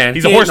horseman.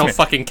 He's a horseman. No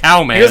fucking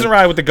cow man. He doesn't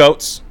ride with the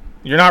goats.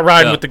 You're not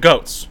riding with the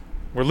goats.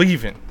 We're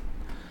leaving.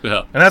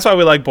 Yeah. And that's why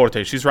we like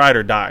Borte. She's ride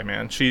or die,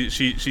 man. She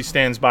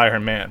stands by her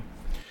man.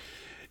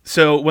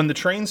 So when the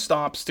train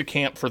stops to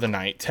camp for the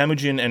night,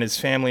 Temujin and his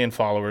family and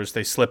followers,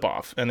 they slip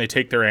off, and they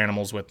take their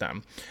animals with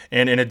them.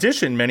 And in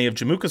addition, many of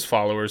Jamuka's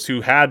followers,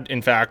 who had,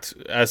 in fact,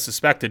 as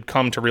suspected,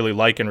 come to really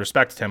like and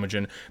respect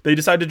Temujin, they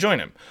decide to join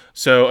him.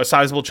 So a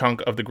sizable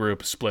chunk of the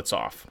group splits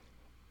off.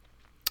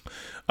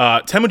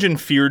 Temujin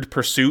feared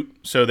pursuit,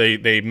 so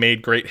they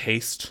made great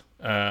haste,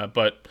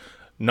 but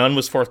none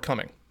was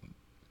forthcoming.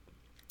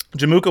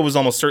 Jamuka was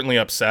almost certainly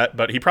upset,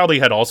 but he probably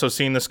had also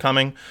seen this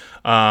coming,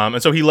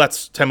 and so he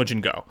lets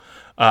Temujin go.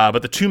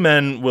 But the two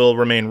men will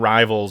remain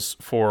rivals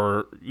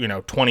for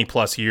 20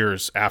 plus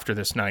years after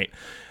this night,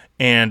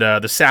 and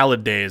the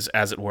salad days,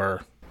 as it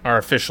were, are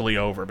officially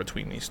over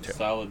between these two.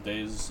 Salad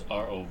days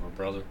are over,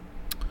 brother.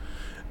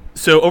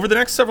 So over the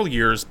next several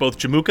years, both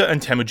Jamuka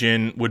and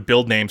Temujin would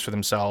build names for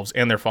themselves,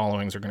 and their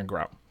followings are going to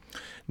grow.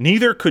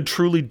 Neither could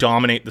truly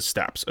dominate the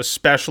steppes,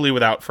 especially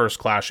without first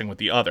clashing with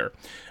the other.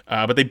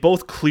 But they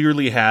both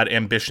clearly had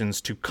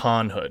ambitions to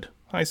khanhood.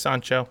 Hi,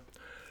 Sancho.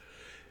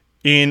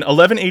 In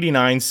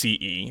 1189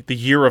 CE, the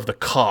year of the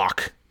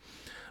cock,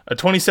 a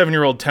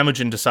 27-year-old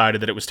Temujin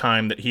decided that it was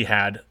time that he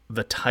had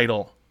the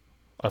title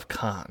of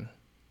Khan.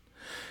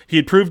 He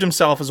had proved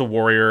himself as a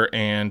warrior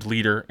and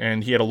leader,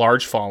 and he had a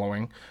large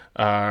following,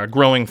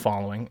 growing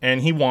following,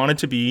 and he wanted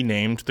to be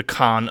named the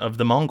Khan of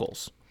the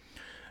Mongols.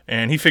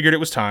 And he figured it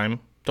was time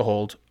to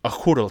hold a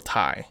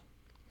Kurultai.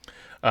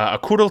 A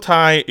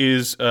Kurultai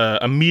is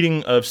a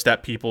meeting of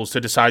steppe peoples to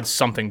decide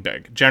something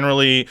big.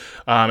 Generally,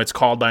 it's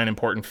called by an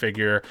important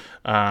figure,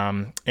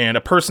 and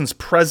a person's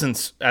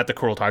presence at the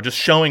Kurultai, just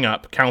showing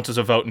up, counts as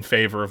a vote in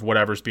favor of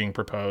whatever's being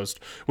proposed,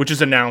 which is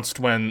announced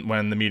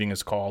when the meeting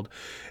is called.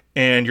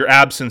 And your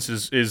absence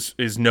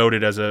is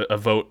noted as a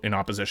vote in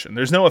opposition.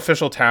 There's no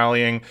official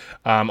tallying.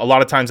 A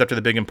lot of times after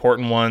the big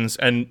important ones,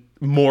 and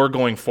more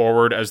going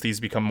forward as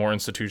these become more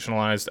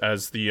institutionalized,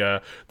 as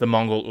the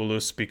Mongol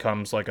Ulus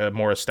becomes like a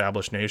more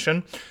established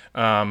nation,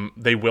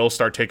 they will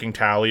start taking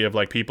tally of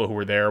like people who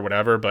were there or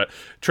whatever. But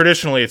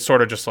traditionally, it's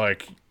sort of just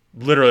like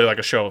literally like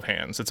a show of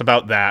hands. It's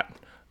about that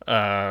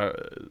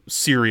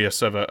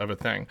serious of a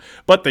thing.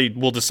 But they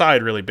will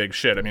decide really big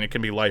shit. I mean, it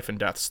can be life and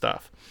death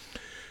stuff.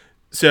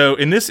 So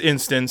in this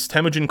instance,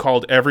 Temujin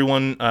called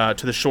everyone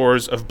to the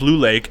shores of Blue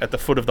Lake at the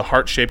foot of the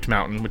heart-shaped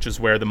mountain, which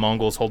is where the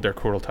Mongols hold their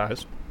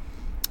Kurultais,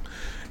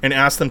 and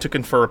asked them to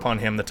confer upon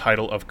him the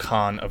title of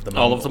Khan of the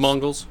Mongols. All of the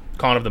Mongols?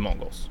 Khan of the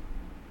Mongols.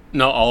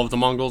 No, all of the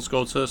Mongols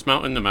go to this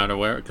mountain, no matter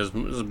where, because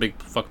it's a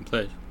big fucking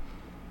place.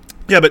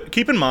 Yeah, but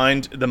keep in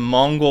mind, the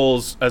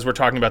Mongols, as we're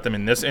talking about them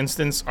in this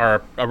instance,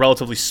 are a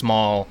relatively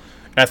small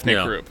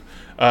ethnic group.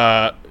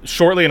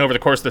 Shortly and over the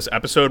course of this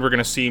episode, we're going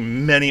to see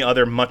many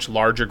other much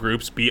larger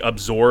groups be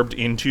absorbed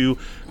into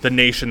the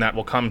nation that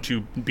will come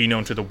to be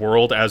known to the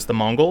world as the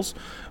Mongols,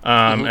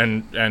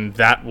 and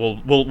that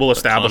will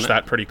establish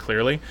that pretty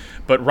clearly.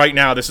 But right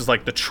now, this is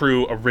like the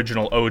true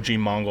original OG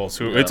Mongols.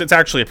 Who it's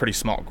actually a pretty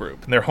small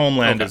group, and their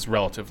homeland is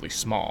relatively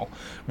small.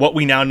 What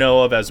we now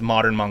know of as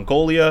modern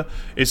Mongolia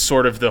is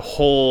sort of the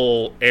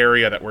whole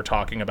area that we're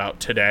talking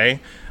about today,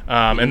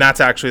 and that's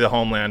actually the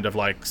homeland of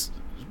like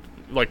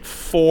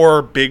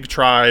 4 big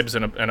tribes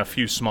and a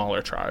few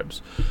smaller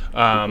tribes,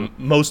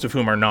 most of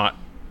whom are not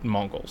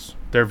Mongols.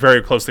 They're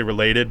very closely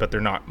related, but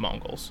they're not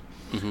Mongols.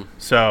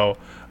 So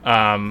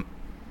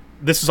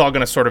this is all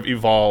going to sort of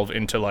evolve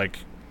into like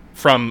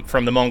from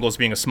the Mongols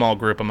being a small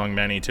group among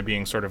many to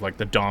being sort of like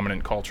the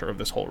dominant culture of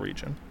this whole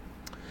region.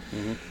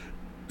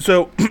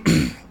 So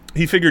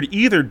he figured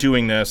either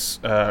doing this,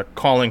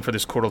 calling for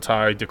this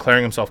Kurultai,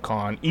 declaring himself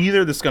Khan,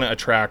 either this is going to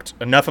attract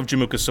enough of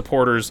Jamuka's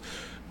supporters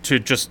to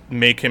just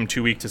make him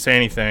too weak to say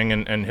anything,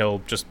 and he'll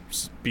just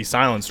be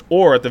silenced,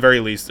 or at the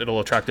very least, it'll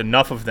attract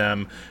enough of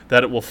them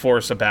that it will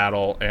force a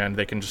battle, and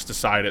they can just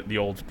decide it the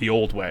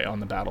old way on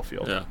the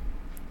battlefield. Yeah,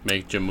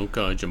 make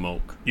Jamuka a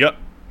Jamoke. Yep.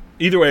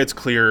 Either way, it's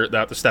clear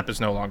that the steppe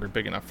is no longer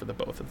big enough for the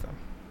both of them.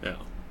 Yeah.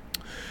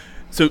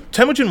 So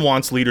Temujin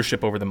wants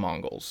leadership over the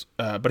Mongols,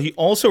 but he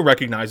also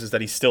recognizes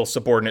that he's still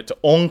subordinate to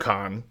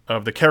Ongkhan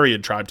of the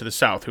Karyid tribe to the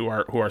south, who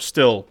are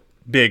still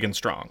big and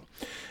strong.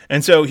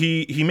 And so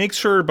he makes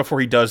sure before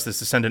he does this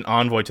to send an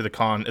envoy to the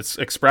Khan. It's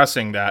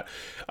expressing that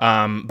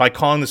by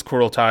calling this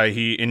Kurultai,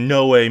 he in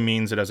no way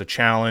means it as a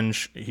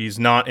challenge. He's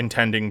not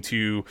intending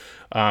to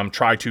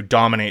try to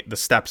dominate the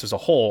steppes as a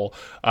whole.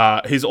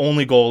 His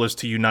only goal is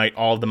to unite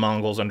all of the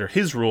Mongols under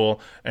his rule,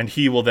 and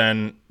he will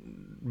then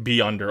be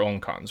under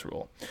Ongkhan's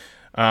rule.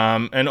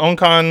 And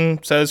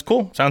Ongkhan says,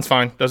 cool, sounds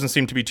fine. Doesn't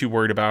seem to be too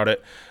worried about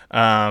it.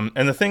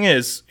 And the thing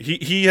is,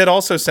 he had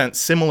also sent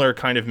similar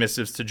kind of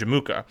missives to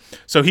Jamuka.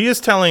 So he is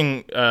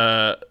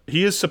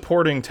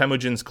supporting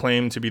Temujin's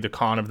claim to be the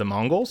Khan of the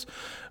Mongols,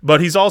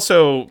 but he's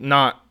also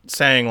not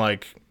saying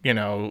like,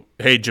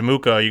 hey,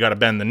 Jamuka, you got to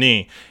bend the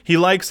knee. He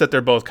likes that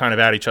they're both kind of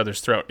at each other's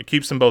throat. It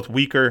keeps them both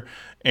weaker,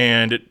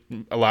 and it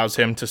allows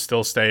him to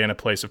still stay in a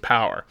place of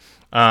power.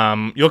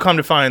 You'll come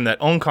to find that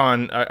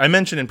Ongkhan, I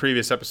mentioned in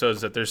previous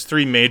episodes that there's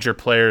 3 major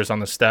players on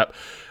the steppe.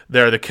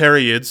 There are the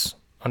Karyids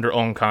under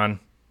Ongkhan.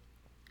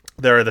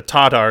 There are the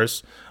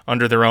Tatars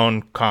under their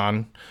own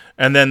Khan.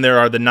 And then there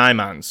are the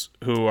Naimans,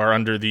 who are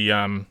under the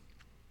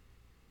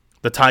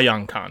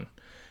Taiyang Khan.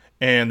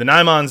 And the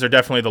Naimans are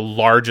definitely the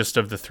largest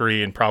of the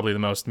 3 and probably the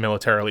most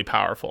militarily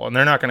powerful. And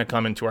they're not going to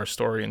come into our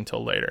story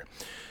until later.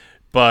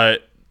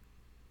 But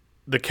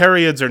the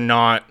Karyids are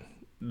not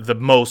the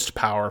most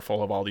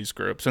powerful of all these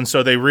groups. And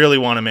so they really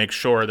want to make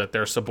sure that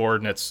their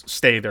subordinates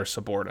stay their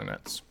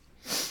subordinates.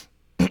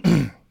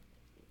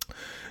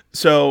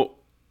 So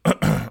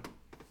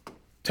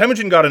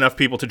Temujin got enough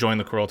people to join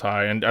the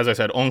Kurultai, and as I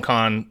said, Ong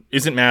Khan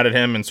isn't mad at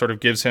him and sort of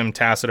gives him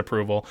tacit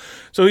approval.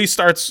 So he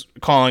starts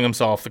calling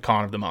himself the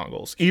Khan of the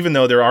Mongols, even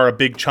though there are a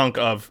big chunk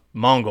of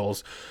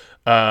Mongols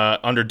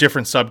under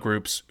different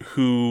subgroups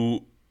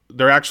who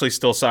they're actually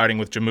still siding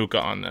with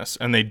Jamuka on this,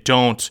 and they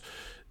don't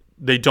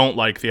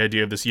like the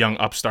idea of this young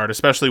upstart,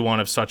 especially one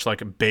of such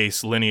like a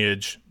base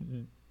lineage,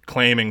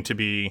 claiming to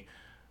be,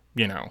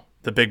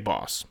 the big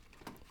boss.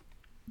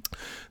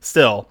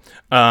 Still,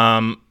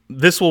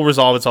 this will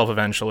resolve itself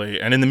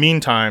eventually, and in the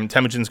meantime,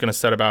 Temujin's going to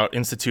set about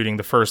instituting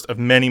the first of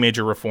many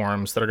major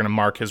reforms that are going to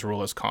mark his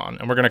rule as Khan,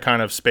 and we're going to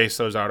kind of space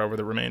those out over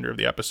the remainder of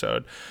the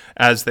episode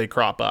as they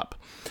crop up.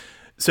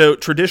 So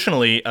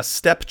traditionally, a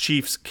steppe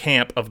chief's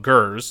camp of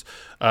Gurs,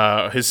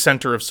 his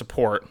center of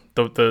support,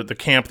 the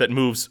camp that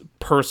moves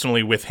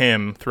personally with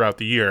him throughout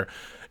the year,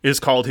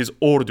 is called his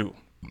ordu,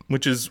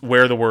 which is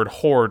where the word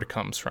horde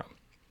comes from.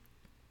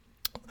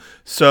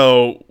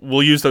 So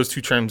we'll use those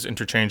two terms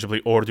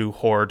interchangeably, ordu,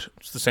 horde.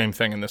 It's the same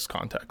thing in this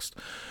context.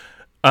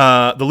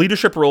 The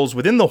leadership roles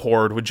within the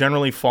horde would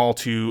generally fall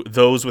to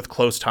those with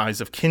close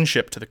ties of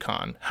kinship to the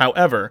Khan.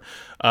 However,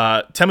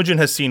 Temujin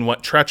has seen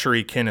what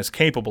treachery kin is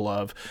capable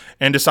of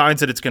and decides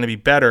that it's going to be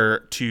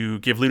better to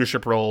give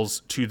leadership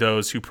roles to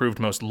those who proved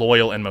most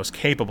loyal and most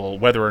capable,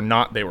 whether or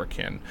not they were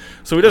kin.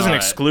 So he doesn't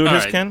exclude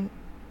his kin.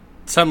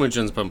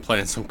 Temujin's been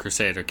playing some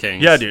Crusader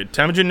Kings. Yeah, dude.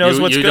 Temujin knows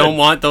what's good. You don't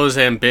want those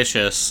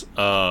ambitious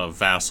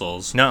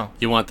vassals. No.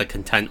 You want the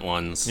content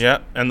ones. Yeah,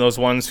 and those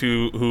ones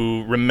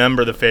who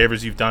remember the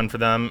favors you've done for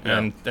them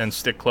and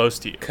stick close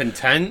to you.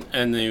 Content,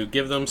 and you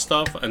give them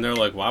stuff, and they're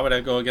like, why would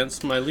I go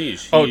against my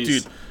liege?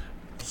 Dude.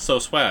 So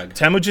swag.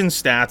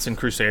 Temujin's stats in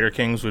Crusader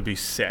Kings would be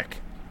sick.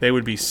 They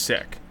would be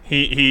sick.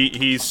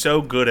 He's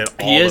so good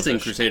at all. He is in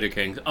Crusader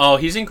Kings. Oh,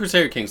 he's in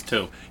Crusader Kings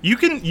too. He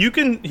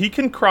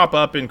can crop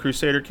up in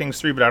Crusader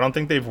Kings 3, but I don't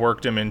think they've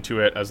worked him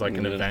into it as like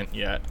an event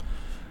yet.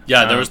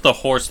 Yeah, there was the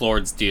Horse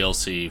Lords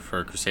DLC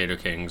for Crusader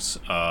Kings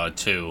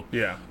 2.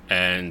 Yeah.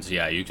 And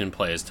yeah, you can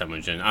play as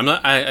Temujin.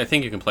 I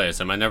think you can play as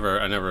him. I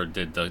never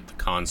did the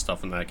con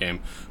stuff in that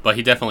game, but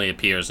he definitely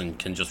appears and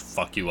can just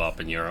fuck you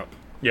up in Europe.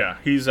 Yeah,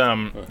 he's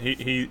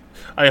he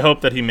I hope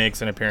that he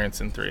makes an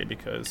appearance in 3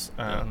 because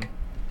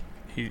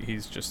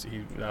he's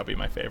that'll be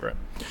my favorite.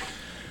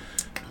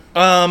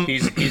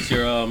 He's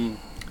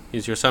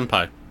your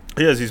senpai.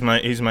 He is. He's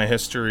my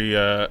history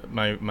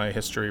my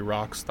history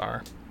rock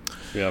star.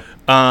 Yep.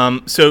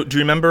 So do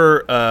you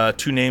remember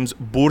two names,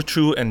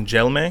 Burchu and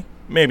Jelme?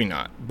 Maybe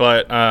not,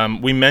 but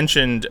we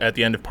mentioned at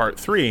the end of part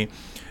 3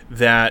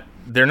 that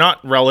they're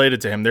not related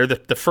to him. They're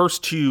the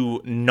first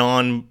two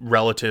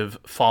non-relative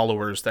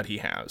followers that he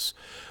has.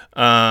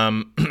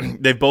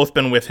 They've both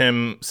been with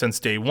him since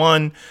day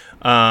one,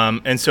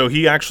 and so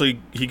he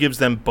gives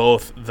them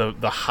both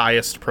the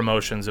highest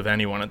promotions of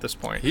anyone at this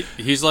point.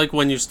 He's like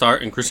when you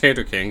start in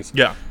Crusader Kings,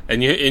 yeah,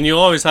 and you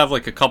always have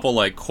like a couple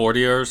like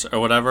courtiers or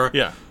whatever,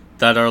 yeah,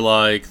 that are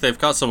like they've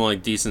got some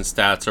like decent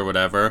stats or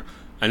whatever,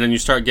 and then you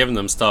start giving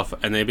them stuff,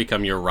 and they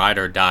become your ride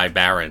or die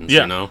barons.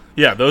 Yeah. You know,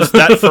 yeah,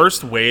 that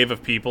first wave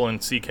of people in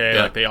CK,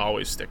 like they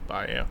always stick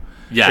by you.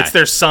 Yeah, it's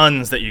their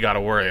sons that you got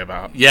to worry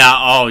about. Yeah,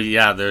 oh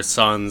yeah, their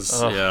sons.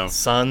 Oh, yeah,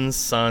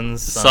 sons.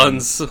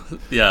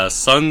 Yeah,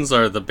 sons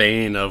are the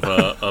bane of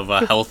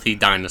a healthy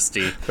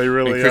dynasty. They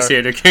really are.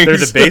 Crusader Kings. They're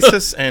the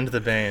basis and the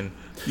bane.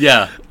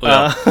 Yeah.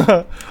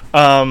 The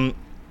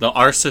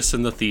Arsis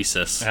and the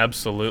Thesis.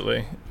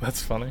 Absolutely,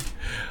 that's funny.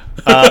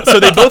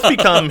 So they both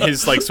become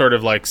his sort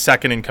of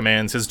second in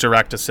commands, his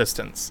direct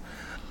assistants.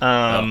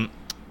 And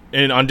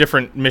on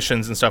different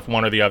missions and stuff,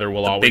 one or the other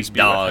will always be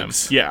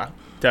dogs. with him. Yeah.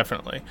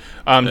 Definitely.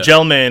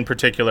 Jelme in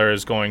particular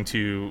is going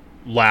to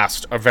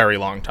last a very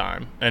long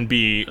time and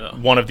be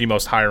one of the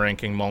most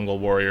high-ranking Mongol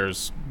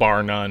warriors,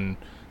 bar none,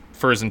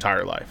 for his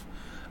entire life.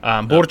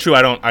 Burchu,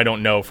 I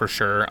don't know for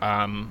sure.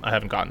 I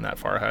haven't gotten that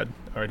far ahead,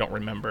 or I don't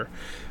remember.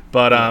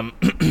 But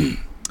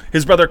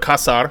his brother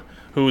Kasar,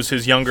 who's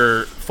his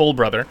younger full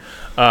brother,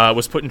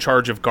 was put in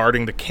charge of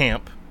guarding the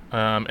camp.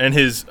 And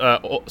his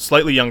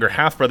slightly younger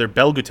half-brother,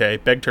 Belgute,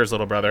 Begter's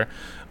little brother,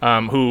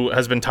 who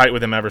has been tight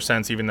with him ever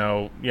since, even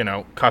though,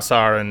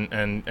 Kasar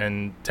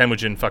and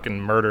Temujin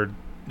fucking murdered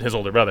his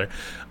older brother.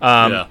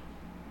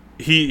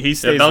 He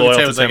stays loyal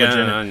to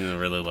Temujin. I didn't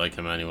really like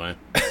him anyway.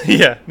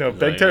 Yeah, no,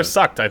 Begter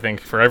sucked, I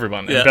think, for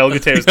everyone. And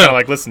Belgute was kind of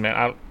like, listen, man,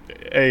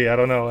 I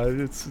don't know.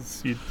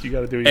 It's you got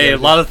to do what you Hey, gotta a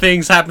do. lot of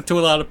things happen to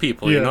a lot of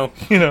people, you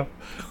know?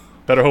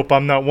 Better hope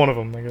I'm not one of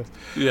them, I guess.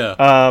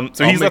 Yeah.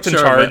 So he's left in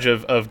charge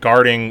of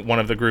guarding one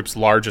of the group's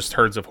largest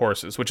herds of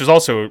horses, which is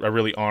also a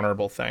really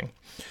honorable thing.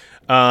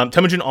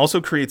 Temujin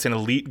also creates an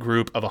elite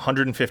group of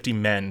 150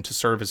 men to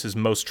serve as his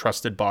most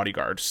trusted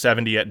bodyguard,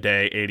 70 at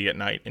day, 80 at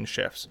night in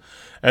shifts.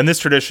 And this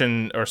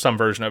tradition, or some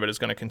version of it, is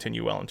going to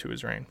continue well into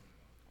his reign.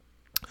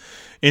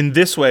 In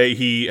this way,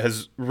 he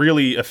has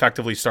really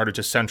effectively started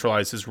to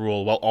centralize his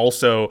rule while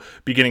also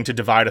beginning to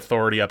divide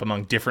authority up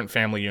among different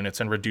family units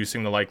and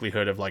reducing the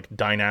likelihood of like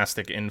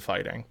dynastic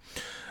infighting.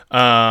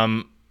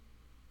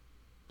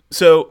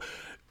 So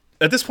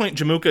at this point,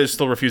 Jamuka is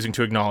still refusing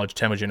to acknowledge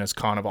Temujin as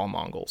Khan of all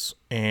Mongols,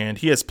 and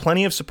he has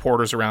plenty of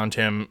supporters around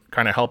him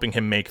kind of helping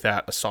him make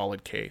that a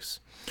solid case.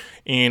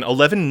 In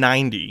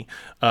 1190,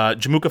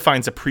 Jamuka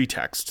finds a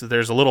pretext.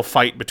 There's a little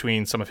fight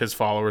between some of his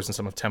followers and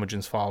some of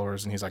Temujin's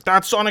followers, and he's like,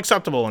 that's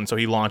unacceptable, and so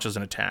he launches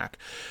an attack.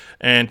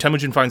 And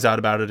Temujin finds out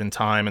about it in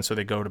time, and so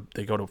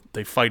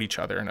they fight each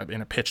other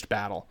in a pitched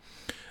battle.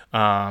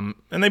 And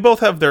they both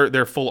have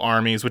their full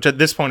armies, which at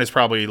this point is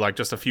probably like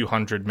just a few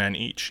hundred men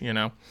each, you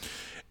know?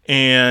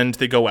 And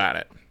they go at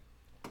it.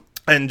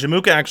 And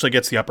Jamuka actually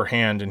gets the upper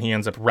hand, and he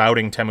ends up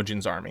routing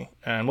Temujin's army.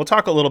 And we'll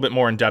talk a little bit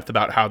more in depth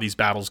about how these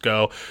battles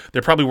go.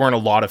 There probably weren't a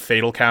lot of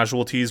fatal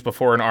casualties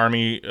before an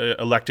army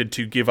elected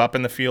to give up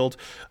in the field.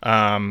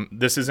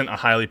 This isn't a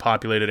highly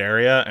populated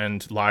area,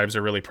 and lives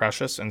are really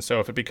precious. And so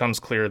if it becomes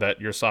clear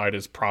that your side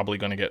is probably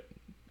going to get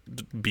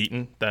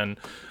beaten, then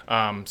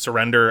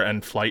surrender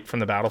and flight from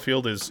the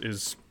battlefield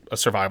is a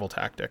survival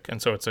tactic.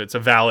 And so it's a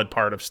valid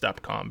part of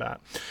steppe combat.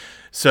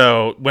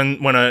 So when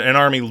an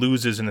army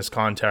loses in this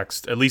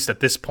context, at least at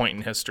this point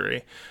in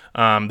history,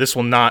 this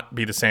will not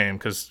be the same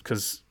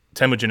because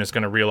Temujin is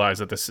going to realize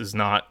that this is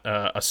not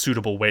a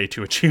suitable way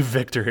to achieve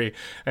victory,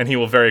 and he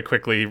will very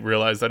quickly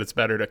realize that it's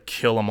better to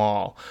kill them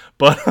all.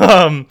 But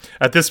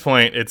at this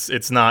point,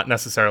 it's not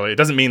necessarily. It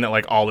doesn't mean that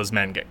like all his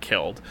men get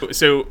killed.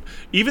 So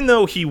even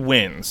though he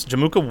wins,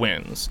 Jamuka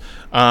wins,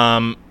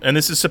 and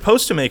this is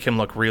supposed to make him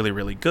look really,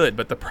 really good.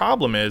 But the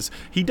problem is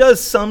he does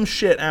some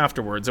shit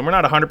afterwards, and we're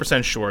not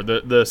 100% sure.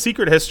 The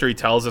secret history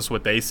tells us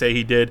what they say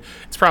he did.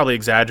 It's probably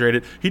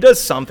exaggerated. He does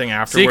something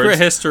afterwards. Secret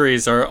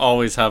histories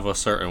always have a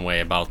certain way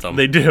about them.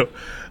 They do.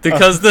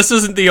 Because this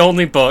isn't the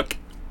only book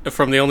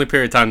from the only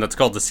period of time that's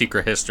called The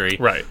Secret History.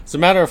 Right. As a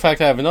matter of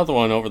fact, I have another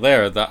one over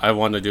there that I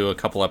want to do a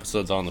couple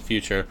episodes on in the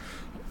future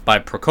by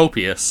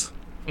Procopius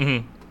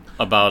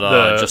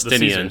about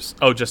Justinian.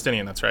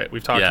 Justinian, that's right.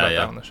 We've talked about that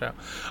on the show.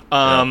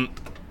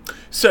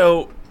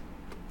 So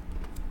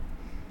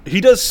he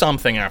does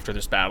something after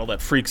this battle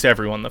that freaks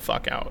everyone the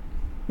fuck out.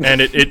 And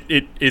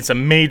it's a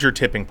major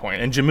tipping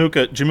point. And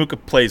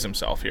Jamuka plays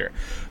himself here.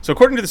 So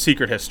according to the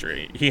secret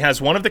history, he has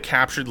one of the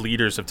captured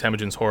leaders of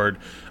Temujin's horde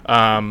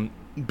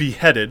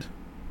beheaded,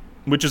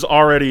 which is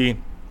already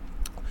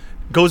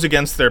goes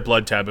against their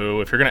blood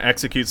taboo. If you're going to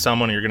execute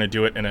someone, you're going to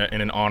do it in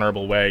an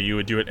honorable way. You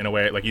would do it in a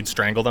way like you'd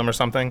strangle them or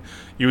something.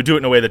 You would do it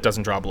in a way that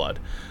doesn't draw blood.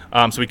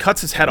 So he cuts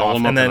his head off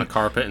him and up then on the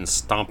carpet and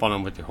stomp on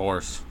him with your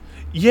horse.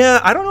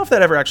 Yeah, I don't know if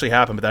that ever actually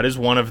happened, but that is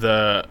one of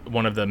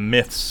the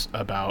myths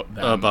about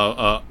them.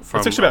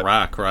 From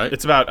Iraq, right?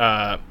 It's about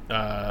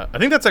I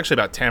think that's actually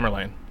about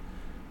Tamerlane.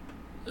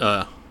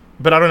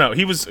 But I don't know.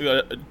 He was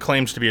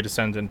claimed to be a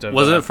descendant of.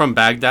 Wasn't it from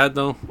Baghdad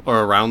though,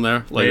 or around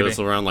there? Like maybe. It was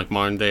around like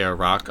modern day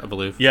Iraq, I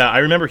believe. Yeah, I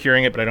remember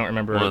hearing it, but I don't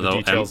remember one of the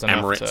details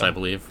enough Emirates, I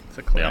believe.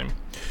 To claim.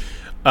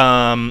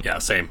 Yeah.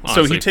 Same.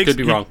 Honestly. So he takes could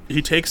be wrong.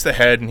 He takes the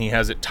head and he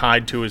has it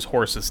tied to his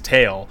horse's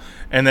tail,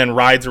 and then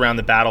rides around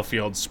the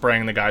battlefield,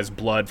 spraying the guy's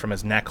blood from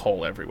his neck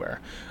hole everywhere.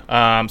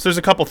 So there's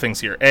a couple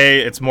things here. A,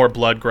 it's more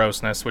blood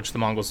grossness, which the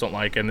Mongols don't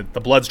like, and the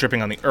blood's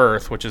dripping on the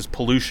earth, which is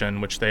pollution,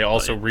 which they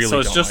also really. So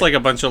it's don't just like a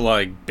bunch of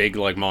like big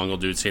like Mongol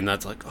dudes saying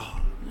that's like, oh.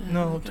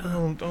 No,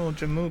 don't,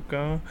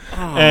 Jamuka.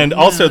 And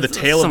also the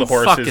tail of the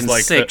horse is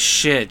like sick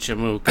shit,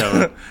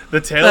 Jamuka. The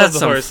tail of the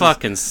horse. That's some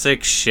fucking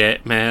sick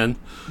shit, man.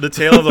 The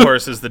tail of the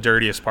horse is the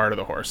dirtiest part of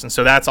the horse, and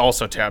so that's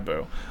also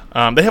taboo.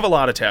 They have a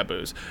lot of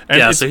taboos.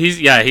 And so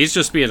he's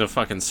just being a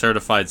fucking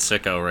certified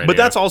sicko right But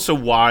here. that's also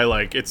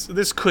why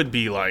this could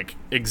be like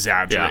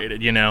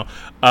exaggerated, you know.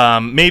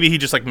 Maybe he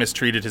just like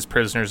mistreated his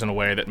prisoners in a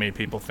way that made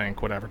people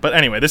think whatever. But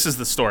anyway, this is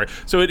the story.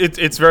 So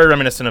it's very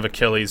reminiscent of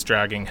Achilles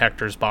dragging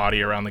Hector's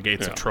body around the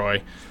gates of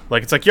Troy.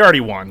 Like it's like you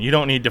already won. You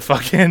don't need to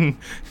fucking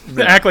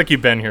act like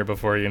you've been here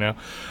before, you know.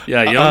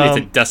 Yeah, you don't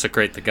need to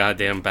desecrate the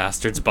goddamn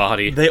bastard's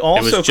body. They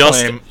also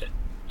claim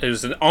it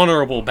was an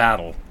honorable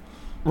battle.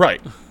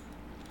 Right.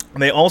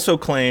 They also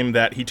claim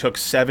that he took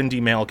 70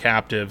 male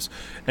captives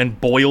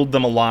and boiled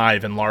them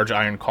alive in large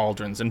iron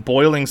cauldrons. And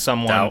boiling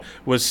someone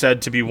was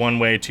said to be one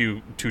way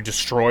to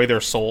destroy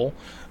their soul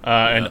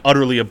and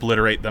utterly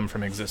obliterate them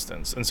from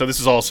existence. And so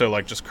this is also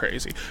like just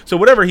crazy. So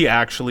whatever he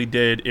actually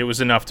did, it was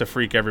enough to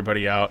freak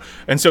everybody out.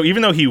 And so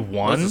even though he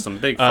won, those are some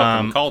big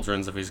fucking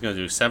cauldrons if he's going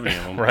to do 70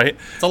 of them. Right?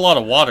 It's a lot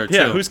of water too.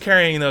 Yeah, who's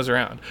carrying those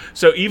around?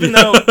 So even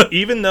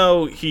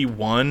though he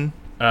won,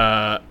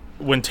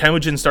 when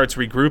Temujin starts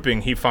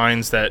regrouping, he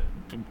finds that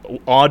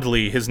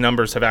oddly his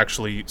numbers have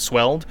actually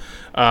swelled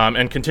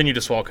and continue to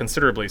swell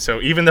considerably.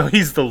 So even though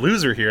he's the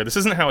loser here, this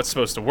isn't how it's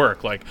supposed to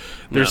work. Like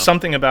there's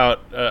something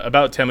about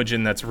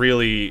Temujin that's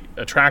really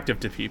attractive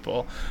to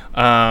people,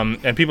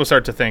 and people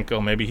start to think, oh,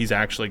 maybe he's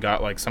actually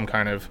got like some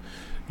kind of,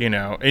 you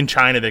know, in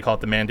China they call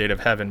it the mandate of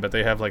heaven, but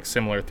they have like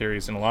similar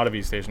theories in a lot of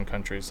East Asian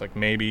countries. Like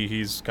maybe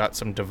he's got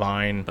some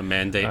divine the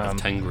mandate of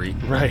Tengri,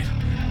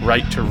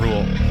 right to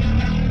rule.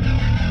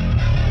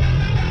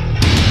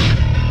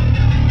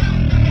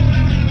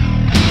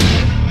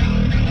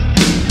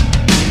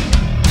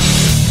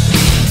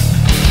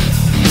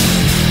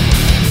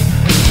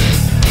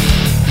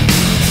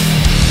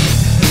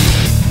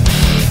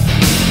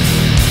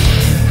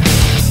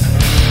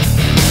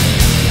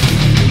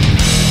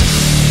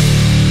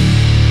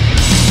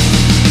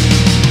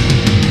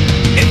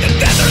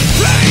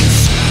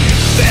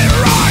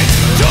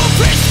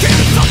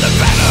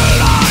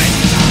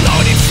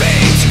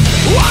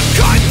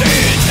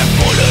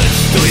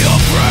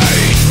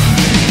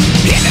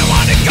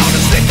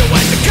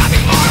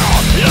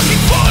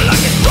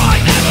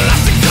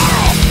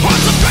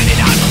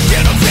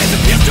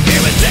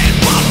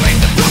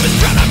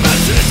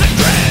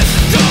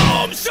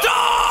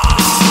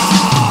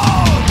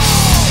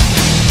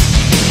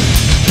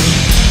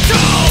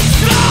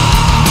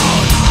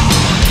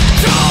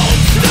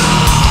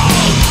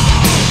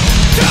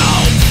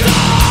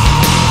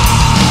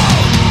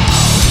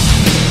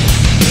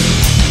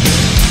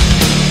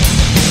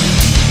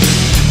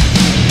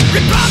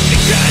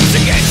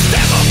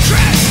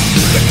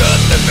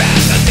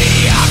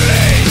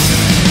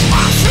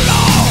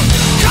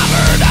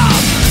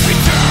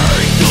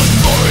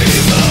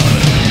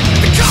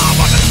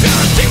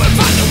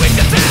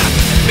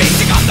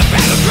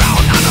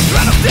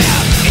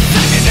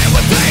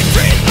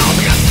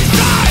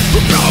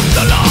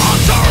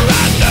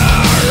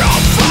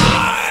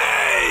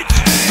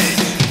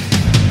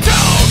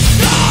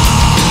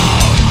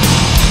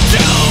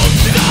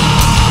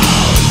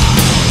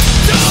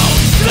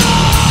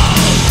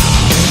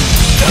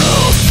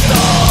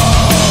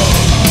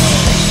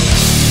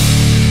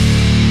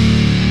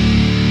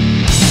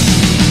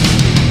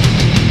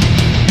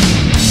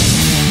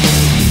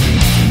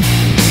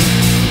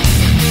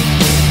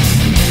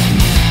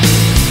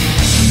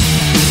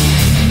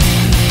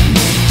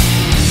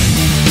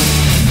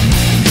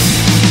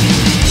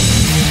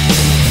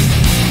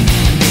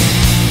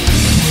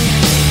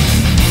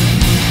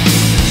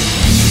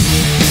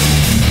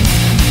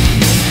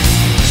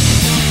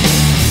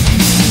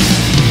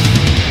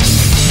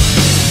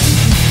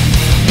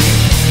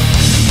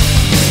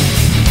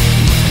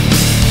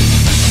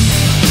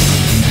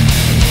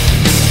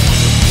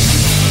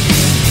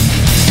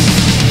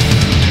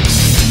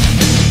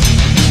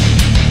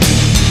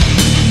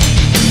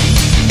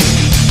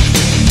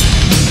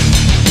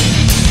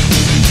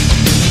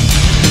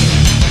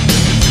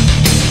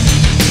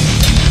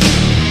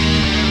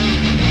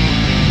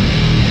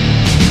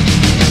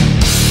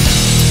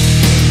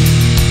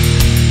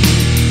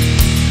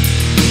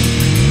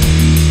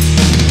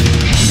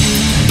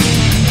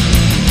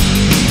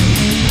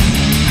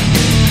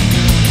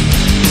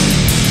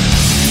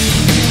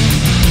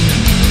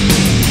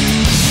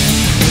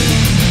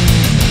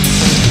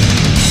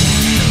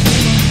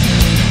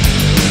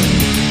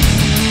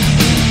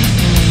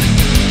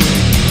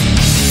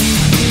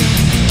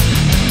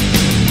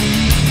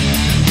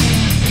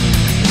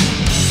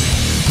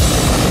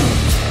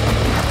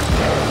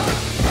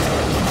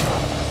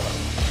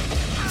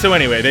 So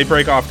anyway, they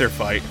break off their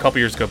fight. A couple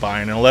years go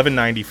by, and in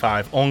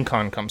 1195, Ong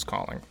Khan comes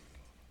calling.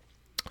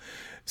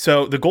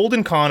 So the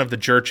Golden Khan of the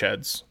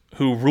Jurcheds,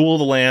 who rule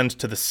the land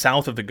to the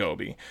south of the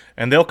Gobi,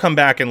 and they'll come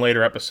back in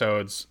later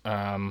episodes,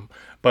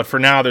 but for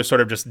now they're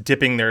sort of just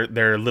dipping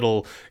their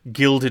little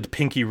gilded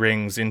pinky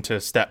rings into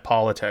steppe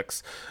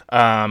politics.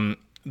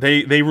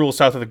 They rule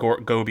south of the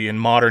Gobi in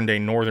modern-day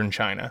northern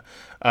China.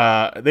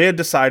 They had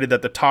decided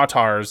that the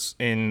Tatars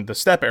in the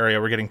steppe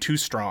area were getting too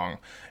strong,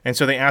 and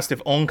so they asked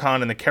if Ong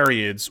Khan and the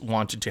Karyids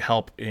wanted to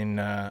help in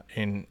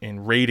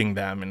raiding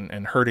them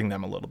and hurting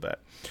them a little bit.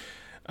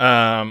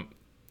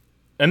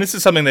 And this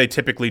is something they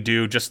typically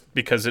do just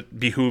because it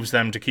behooves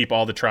them to keep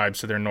all the tribes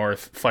to their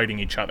north fighting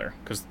each other.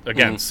 Because,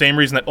 again, same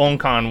reason that Ong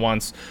Khan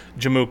wants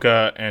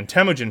Jamuka and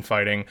Temujin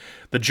fighting.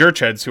 The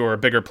Jurcheds, who are a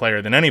bigger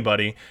player than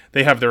anybody,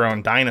 they have their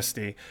own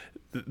dynasty.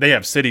 They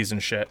have cities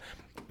and shit.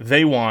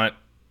 They want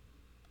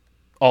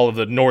all of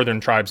the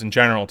northern tribes in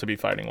general to be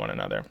fighting one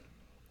another.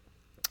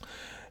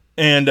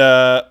 And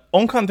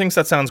Ong Khan thinks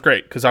that sounds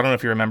great, because I don't know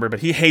if you remember, but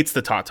he hates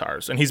the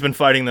Tatars, and he's been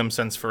fighting them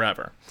since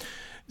forever.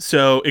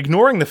 So,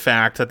 ignoring the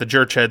fact that the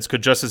Jurcheds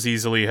could just as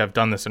easily have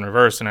done this in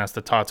reverse and asked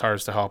the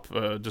Tatars to help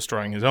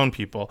destroying his own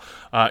people,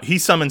 he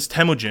summons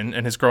Temujin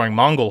and his growing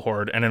Mongol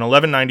horde, and in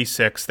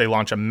 1196 they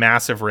launch a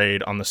massive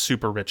raid on the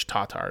super-rich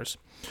Tatars.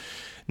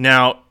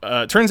 Now,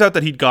 it turns out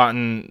that he'd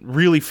gotten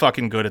really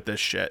fucking good at this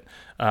shit.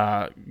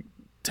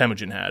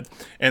 Temujin had.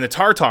 And the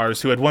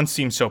Tartars, who had once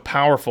seemed so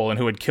powerful and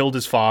who had killed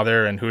his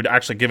father and who had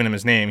actually given him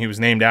his name, he was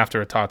named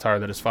after a Tatar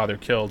that his father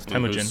killed,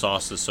 Temujin. Whose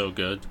sauce is so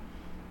good.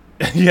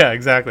 Yeah,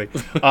 exactly.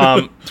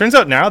 Turns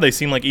out now they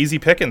seem like easy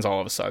pickings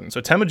all of a sudden.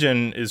 So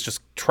Temujin is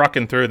just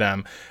trucking through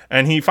them,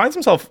 and he finds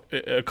himself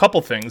a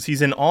couple things.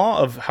 He's in awe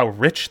of how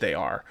rich they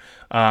are,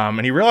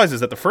 and he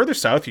realizes that the further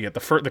south you get,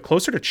 the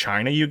closer to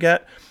China you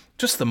get,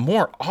 just the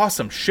more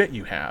awesome shit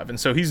you have. And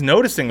so he's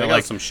noticing that,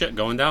 like, some shit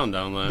going down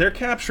there. They're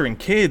capturing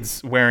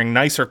kids wearing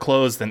nicer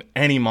clothes than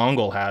any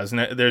Mongol has.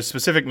 And there's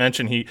specific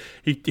mention.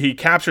 He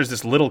captures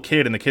this little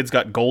kid, and the kid's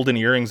got golden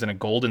earrings and a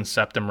golden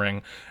septum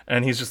ring.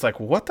 And he's just like,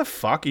 what the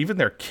fuck? Even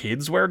their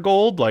kids wear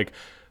gold? Like,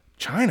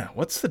 China,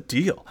 what's the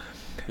deal?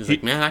 He's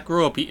like, man, I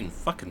grew up eating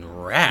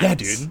fucking rats. Yeah,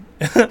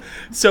 dude.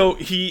 So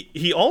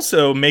he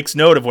also makes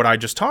note of what I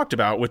just talked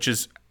about, which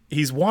is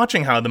he's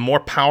watching how the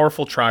more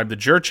powerful tribe, the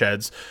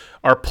Jurcheds,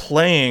 are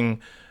playing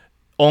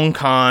Ong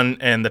Khan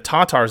and the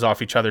Tatars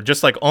off each other,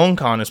 just like Ong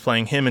Khan is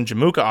playing him and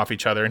Jamuka off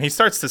each other. And he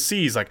starts to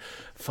see, he's like,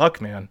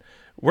 fuck, man,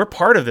 we're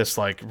part of this,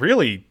 like,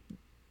 really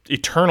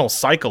eternal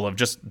cycle of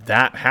just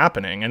that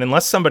happening. And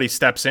unless somebody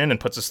steps in and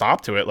puts a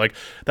stop to it, like,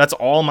 that's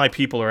all my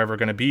people are ever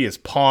going to be, is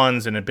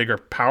pawns in a bigger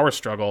power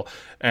struggle.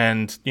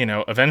 And, you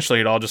know, eventually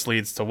it all just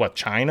leads to, what,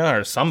 China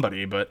or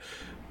somebody, but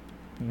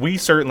we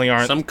certainly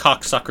aren't. Some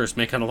cocksuckers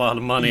making a lot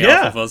of money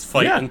off of us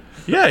fighting.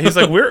 Yeah. He's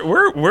like,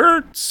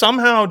 we're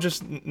somehow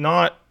just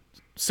not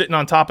sitting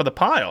on top of the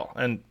pile,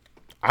 and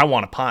I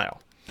want a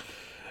pile.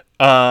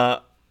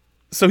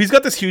 So he's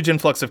got this huge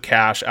influx of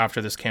cash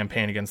after this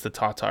campaign against the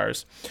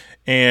Tatars,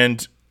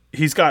 and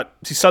he's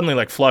suddenly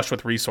like flush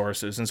with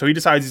resources, and so he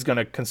decides he's going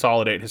to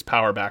consolidate his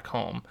power back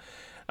home,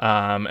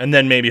 and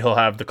then maybe he'll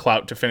have the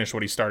clout to finish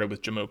what he started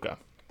with Jamuka.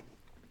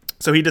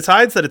 So he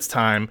decides that it's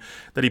time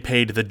that he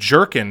paid the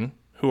Jurchen,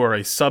 who are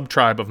a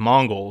sub-tribe of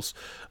Mongols,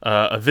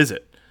 a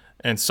visit,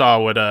 and Saw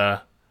would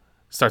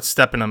start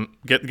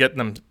getting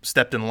them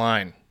stepped in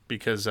line,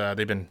 because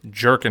they've been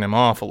jerking him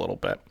off a little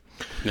bit.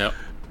 Yep.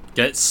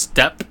 Get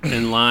step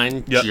in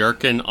line, yep.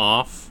 Jerking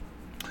off.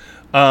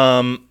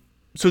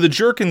 So the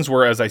Jurchens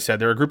were, as I said,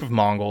 they're a group of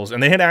Mongols,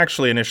 and they had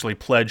actually initially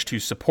pledged to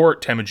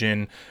support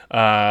Temujin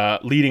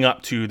leading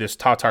up to this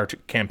Tatar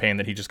campaign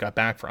that he just got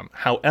back from.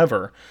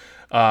 However,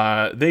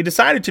 they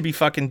decided to be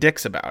fucking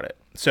dicks about it.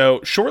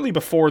 So shortly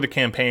before the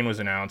campaign was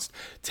announced,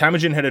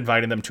 Temujin had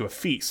invited them to a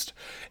feast.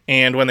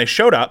 And when they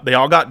showed up, they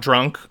all got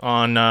drunk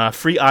on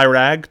free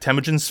Irag,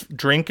 Temujin's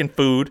drink and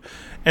food,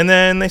 and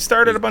then they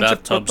started a bunch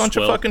of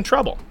fucking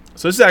trouble.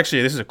 So this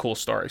is a cool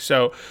story.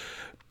 So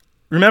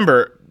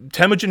remember,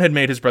 Temujin had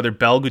made his brother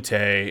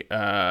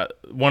Belgute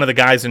one of the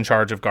guys in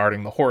charge of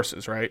guarding the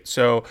horses, right?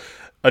 So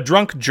a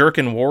drunk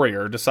Jurchen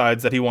warrior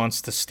decides that he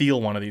wants to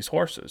steal one of these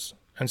horses.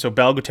 And so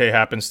Belgute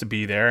happens to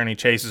be there, and he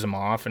chases him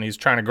off, and he's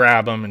trying to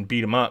grab him and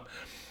beat him up.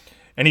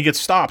 And he gets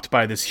stopped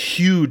by this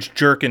huge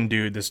Jurchen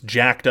dude, this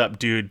jacked up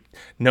dude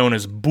known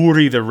as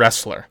Buri the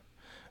Wrestler.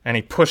 And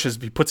he puts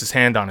his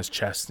hand on his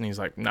chest, and he's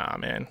like, nah,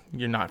 man,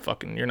 you're not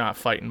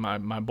fighting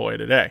my boy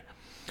today.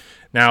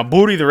 Now,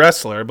 Buri the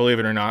Wrestler, believe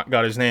it or not,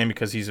 got his name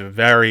because he's a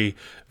very,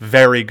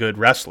 very good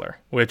wrestler,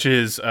 which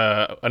is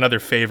another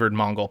favored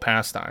Mongol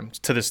pastime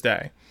to this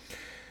day.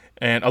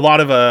 And a lot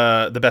of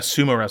the best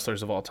sumo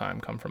wrestlers of all time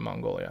come from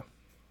Mongolia.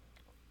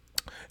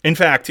 In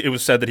fact, it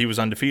was said that he was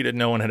undefeated.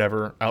 No one had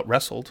ever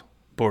out-wrestled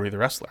Buri the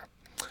Wrestler.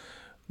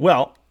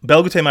 Well,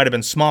 Belgute might have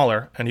been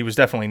smaller, and he was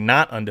definitely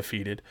not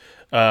undefeated.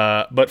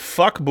 But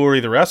fuck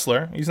Buri the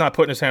Wrestler. He's not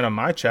putting his hand on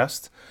my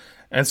chest.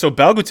 And so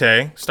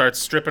Belgute starts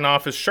stripping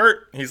off his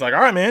shirt. He's like, all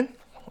right, man,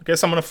 I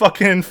guess I'm going to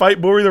fucking fight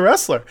Buri the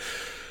Wrestler.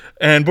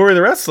 And Buri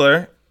the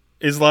Wrestler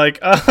is like,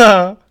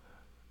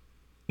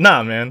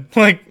 Nah, man.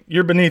 Like,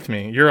 you're beneath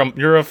me. You're a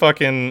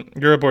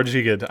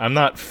Borjigid. I'm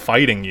not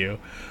fighting you.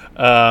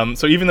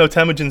 So even though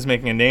Temujin's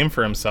making a name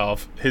for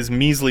himself, his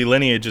measly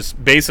lineage is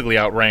basically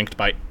outranked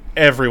by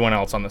everyone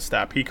else on the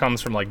steppe. He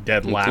comes from like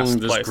dead last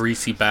this place.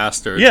 Greasy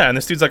bastard. Yeah, and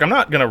this dude's like, I'm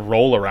not gonna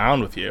roll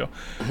around with you.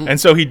 And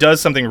so he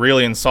does something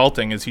really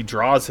insulting is he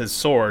draws his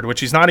sword, which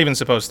he's not even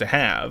supposed to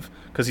have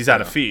because he's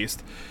at a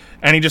feast.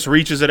 And he just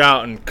reaches it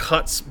out and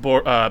cuts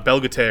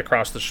Belgute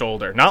across the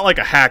shoulder. Not like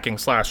a hacking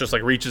slash, just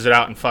like reaches it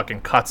out and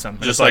fucking cuts him.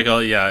 Just like, oh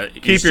yeah,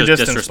 keep your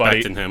distance,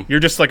 buddy. Him. You're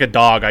just like a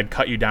dog. I'd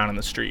cut you down in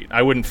the street.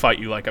 I wouldn't fight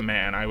you like a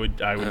man. I would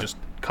just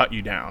cut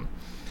you down.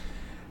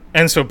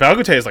 And so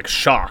Belgute is like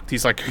shocked.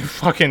 He's like,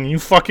 you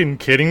fucking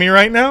kidding me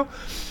right now?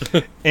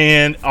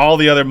 And all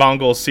the other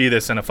Mongols see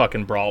this and a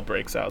fucking brawl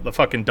breaks out. The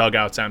fucking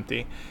dugout's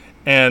empty.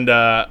 And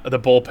the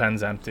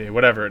bullpen's empty.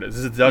 Whatever it is.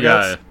 Is it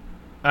dugouts? Yeah.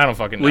 I don't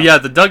fucking know. Well, yeah,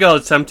 the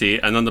dugout's empty,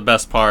 and then the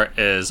best part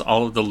is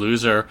all of the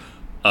loser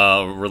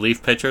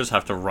relief pitchers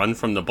have to run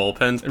from the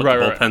bullpens, but the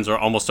bullpens are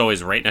almost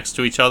always right next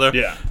to each other.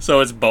 Yeah.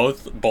 So it's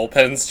both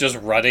bullpens just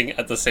running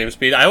at the same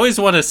speed. I always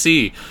want to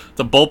see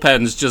the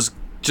bullpens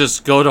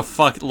just go to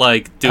fuck,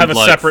 like, dude, have a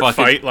like, separate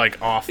fucking, fight,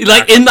 like, off.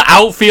 like, in the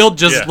outfield,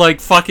 just, like,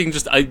 fucking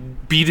just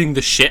beating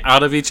the shit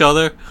out of each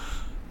other.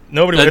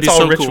 It's all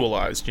so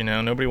ritualized, you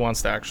know? Nobody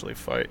wants to actually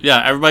fight.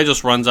 Yeah, everybody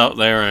just runs out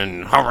there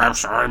and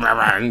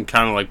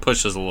kind of, like,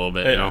 pushes a little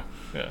bit, you know?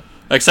 Yeah.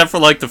 Except for,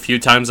 like, the few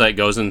times that it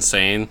goes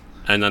insane.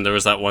 And then there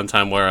was that one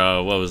time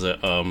where, what was it?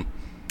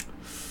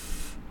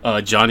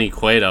 Johnny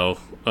Cueto,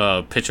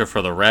 pitcher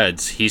for the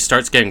Reds, he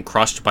starts getting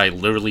crushed by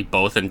literally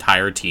both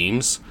entire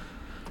teams.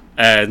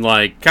 And,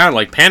 like, kind of,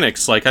 like,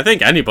 panics. Like, I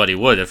think anybody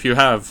would. If you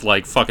have,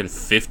 like, fucking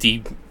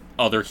 50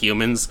 other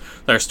humans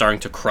that are starting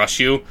to crush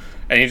you,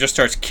 and he just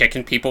starts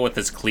kicking people with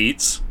his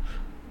cleats,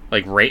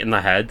 like, right in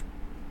the head.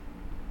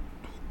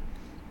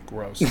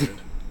 Gross, dude.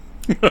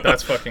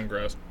 That's fucking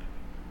gross.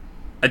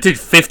 I did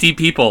 50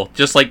 people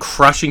just, like,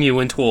 crushing you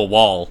into a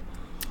wall.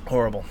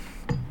 Horrible.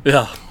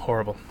 Yeah.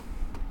 Horrible.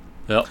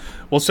 Yep.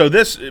 Well, so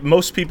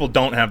most people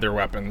don't have their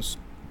weapons.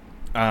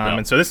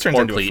 And so this turns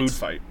into a food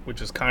fight,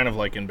 which is kind of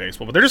like in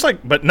baseball. But they're just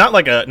like, but not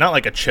like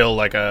a chill,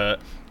 like a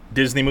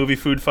Disney movie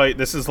food fight.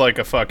 This is like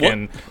a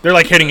fucking, they're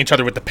like hitting each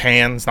other with the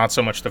pans, not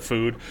so much the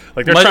food.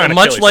 Like they're trying to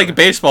much kill each like other.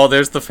 Baseball,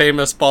 there's the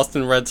famous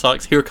Boston Red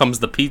Sox "Here Comes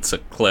the Pizza"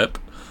 clip.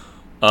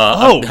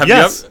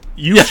 Yes.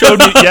 You showed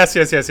me. Yes.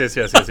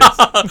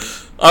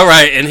 All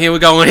right, and here we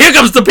go. Here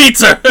comes the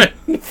pizza.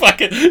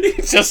 Fucking, you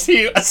just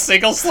see a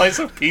single slice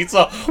of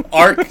pizza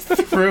arc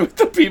through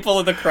the people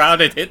in the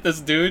crowd and hit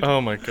this dude. Oh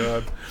my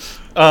god.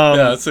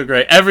 Yeah, it's so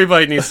great.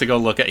 Everybody needs to go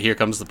look at "Here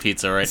Comes the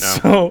Pizza" right now.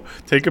 So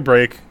take a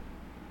break.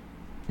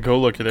 Go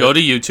look at it. Go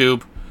to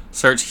YouTube,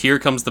 search "Here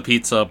Comes the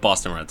Pizza"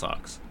 Boston Red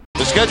Sox.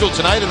 The schedule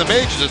tonight in the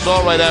majors, it's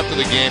all right after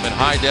the game in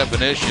high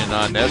definition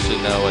on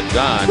Nessino and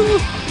Don.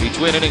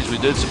 Between innings, we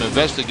did some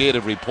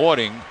investigative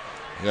reporting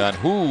on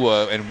who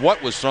and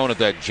what was thrown at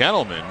that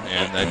gentleman,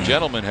 and that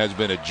gentleman has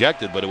been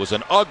ejected, but it was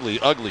an ugly,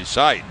 ugly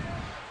sight.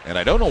 And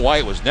I don't know why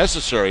it was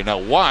necessary. Now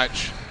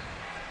watch.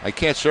 I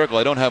can't circle.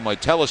 I don't have my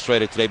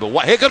telestrator today,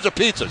 but here comes a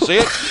pizza. See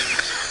it?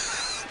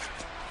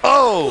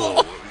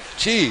 Oh,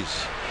 jeez.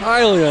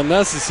 Highly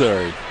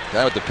unnecessary.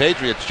 Guy with the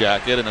Patriots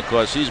jacket, and of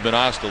course he's been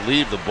asked to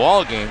leave the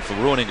ball game for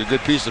ruining a good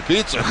piece of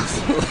pizza.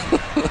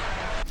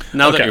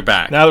 Now that you're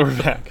back. Now that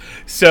we're back.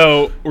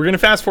 So we're going to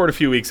fast forward a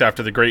few weeks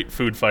after the great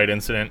food fight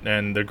incident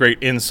and the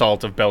great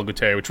insult of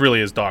Belgute, which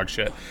really is dog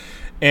shit.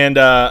 And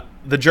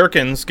the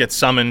Jerkins get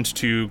summoned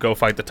to go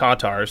fight the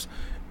Tatars,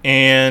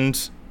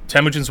 and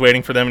Temujin's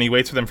waiting for them, and he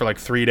waits for them for like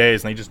 3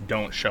 days, and they just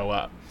don't show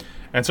up.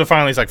 And so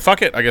finally he's like,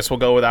 fuck it, I guess we'll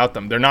go without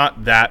them. They're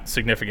not that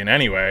significant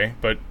anyway,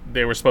 but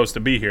they were supposed to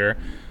be here.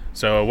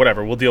 So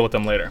whatever, we'll deal with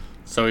them later.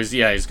 So he's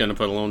going to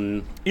put a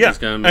little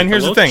he's and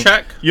here's the thing.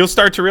 Check. You'll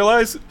start to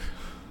realize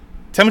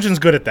Temujin's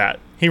good at that.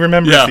 He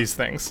remembers these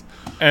things.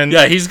 And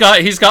yeah, he's got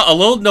a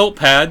little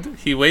notepad.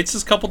 He waits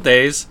his couple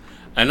days,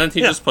 and then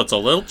he just puts a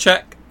little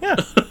check. Yeah,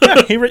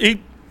 he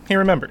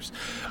remembers.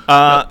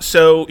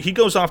 So he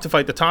goes off to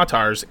fight the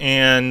Tatars,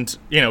 and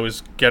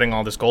is getting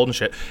all this gold and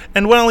shit.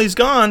 And while he's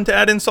gone, to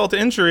add insult to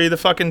injury, the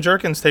fucking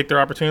Jerkins take their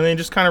opportunity and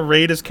just kind of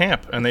raid his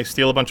camp, and they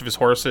steal a bunch of his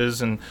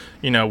horses and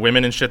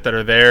women and shit that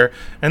are there.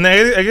 And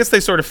I guess they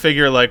sort of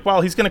figure like,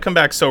 well, he's gonna come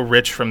back so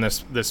rich from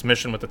this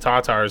mission with the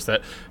Tatars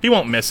that he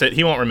won't miss it.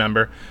 He won't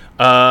remember.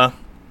 Well,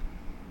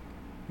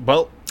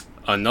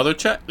 another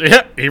check.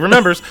 Yeah, he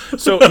remembers.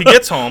 So he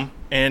gets home,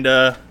 and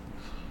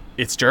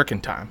it's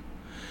Jerkin time.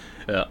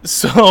 Yeah.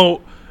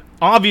 So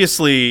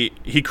obviously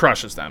he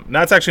crushes them.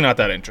 That's actually not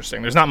that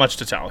interesting. There's not much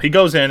to tell. He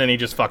goes in and he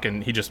just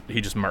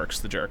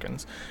murks the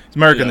Jerkins. He's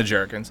murking the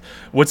Jerkins.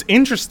 What's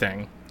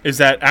interesting is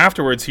that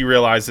afterwards he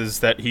realizes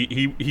that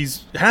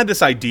he's had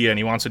this idea and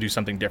he wants to do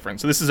something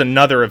different. So this is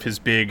another of his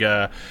big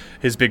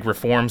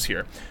reforms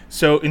here.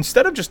 So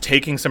instead of just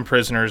taking some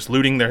prisoners,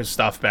 looting their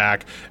stuff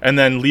back, and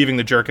then leaving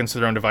the Jerkins to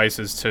their own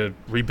devices to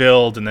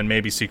rebuild and then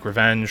maybe seek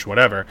revenge,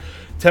 whatever,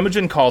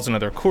 Temujin calls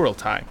another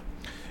Kurultai.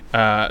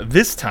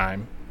 This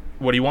time,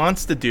 what he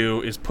wants to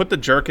do is put the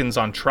Jerkins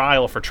on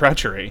trial for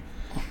treachery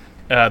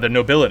the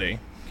nobility,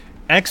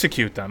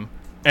 execute them,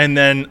 and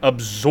then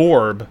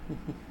absorb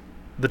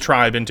the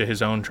tribe into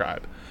his own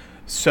tribe.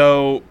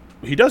 So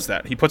he does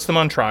that. He puts them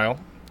on trial,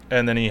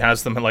 and then he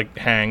has them like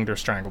hanged or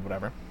strangled,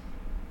 whatever.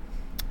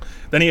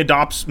 Then he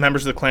adopts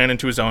members of the clan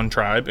into his own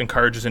tribe,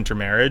 encourages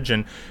intermarriage,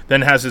 and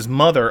then has his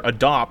mother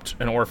adopt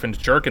an orphaned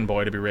Jurchen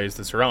boy to be raised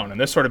as her own. And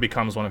this sort of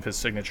becomes one of his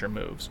signature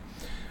moves.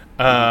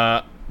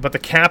 But the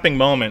capping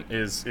moment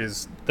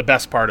is the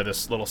best part of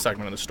this little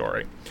segment of the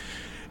story.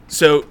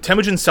 So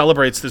Temujin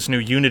celebrates this new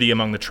unity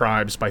among the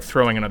tribes by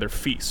throwing another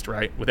feast,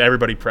 right? With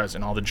everybody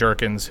present, all the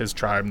Jurchens, his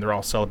tribe, and they're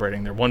all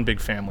celebrating. They're one big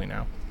family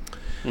now.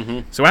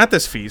 So at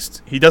this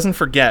feast, he doesn't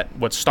forget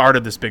what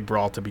started this big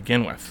brawl to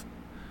begin with.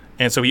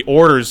 And so he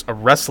orders a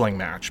wrestling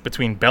match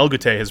between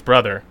Belgute, his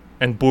brother,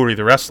 and Buri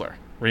the wrestler.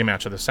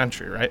 Rematch of the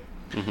century, right?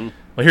 Well,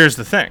 here's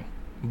the thing.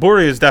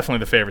 Buri is definitely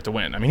the favorite to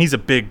win. I mean, he's a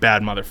big,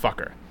 bad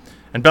motherfucker.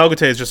 And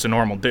Belgute is just a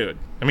normal dude.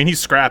 I mean, he's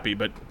scrappy,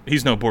 but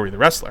he's no Buri the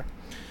wrestler.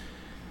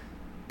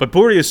 But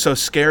Buri is so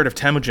scared of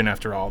Temujin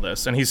after all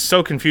this, and he's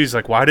so confused,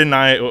 like, why didn't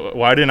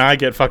I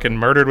get fucking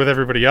murdered with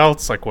everybody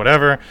else? Like,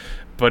 whatever.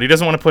 But he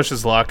doesn't want to push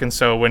his luck, and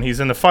so when he's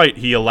in the fight,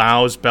 he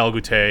allows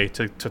Belgute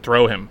to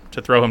throw him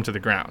to the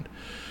ground.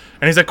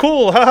 And he's like,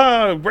 cool,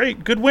 haha,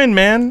 great, good win,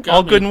 man.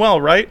 All good and well,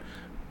 right?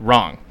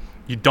 Wrong.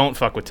 You don't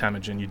fuck with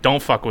Temujin. You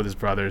don't fuck with his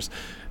brothers.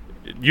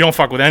 You don't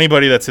fuck with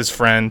anybody that's his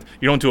friend.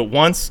 You don't do it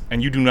once,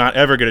 and you do not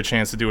ever get a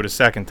chance to do it a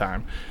second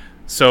time.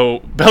 So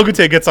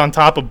Belgute gets on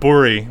top of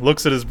Buri,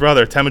 looks at his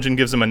brother. Temujin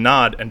gives him a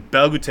nod, and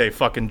Belgute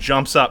fucking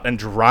jumps up and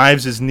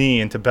drives his knee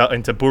into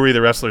Buri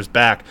the wrestler's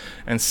back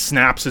and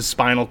snaps his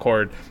spinal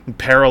cord and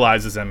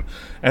paralyzes him.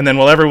 And then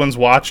while everyone's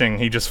watching,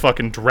 he just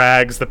fucking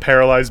drags the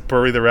paralyzed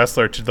Buri the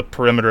wrestler to the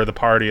perimeter of the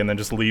party and then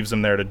just leaves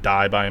him there to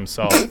die by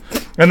himself.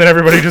 And then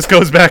everybody just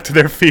goes back to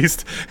their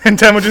feast. And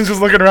Temujin's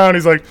just looking around.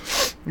 He's like,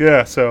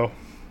 yeah, so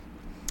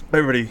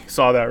everybody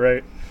saw that,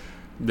 right?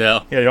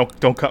 Yeah. Yeah,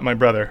 don't cut my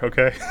brother,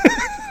 okay?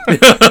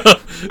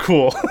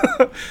 Cool.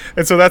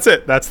 And so that's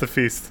it. That's the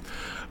feast.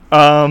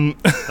 Yeah.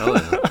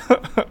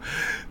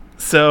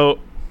 So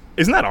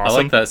isn't that awesome?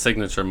 I like that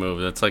signature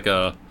move. It's like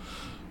a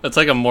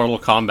Mortal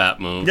Kombat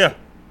move. Yeah.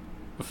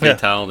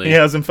 Fatality. Yeah.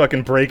 He has him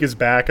fucking break his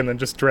back and then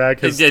just drag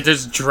his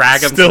just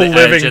drag him still to the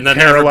living edge, and then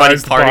everybody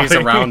paralyzed parties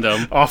body around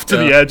him off to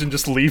the edge and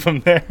just leave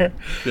him there.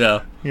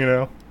 Yeah. You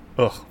know?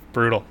 Ugh,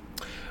 brutal.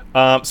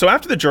 So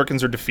after the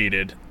Jurchens are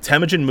defeated,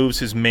 Temujin moves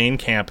his main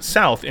camp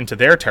south into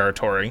their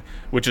territory,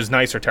 which is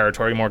nicer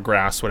territory, more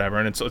grass, whatever,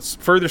 and it's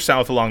further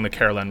south along the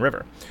Karelen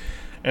River.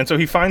 And so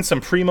he finds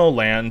some primo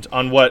land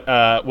on what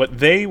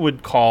they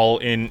would call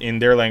in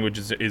their language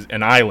is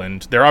an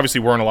island. There obviously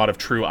weren't a lot of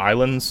true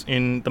islands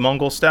in the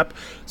Mongol steppe,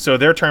 so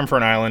their term for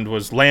an island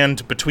was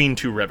land between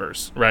two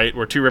rivers, right?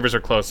 Where two rivers are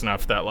close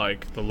enough that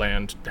like the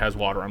land has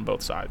water on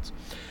both sides.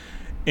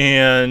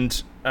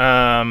 And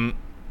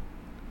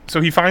so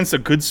he finds a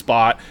good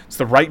spot. It's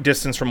the right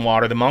distance from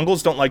water. The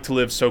Mongols don't like to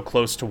live so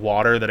close to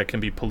water that it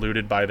can be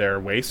polluted by their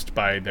waste,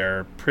 by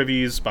their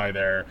privies, by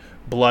their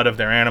blood of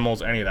their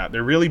animals, any of that.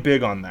 They're really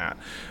big on that.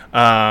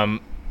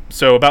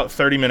 So about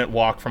 30-minute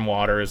walk from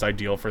water is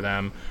ideal for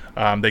them.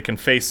 They can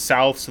face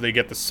south, so they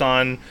get the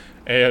sun,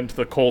 and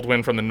the cold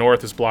wind from the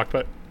north is blocked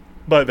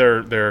by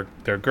their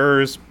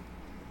gurs.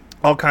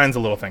 All kinds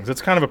of little things. It's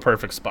kind of a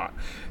perfect spot.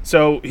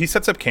 So he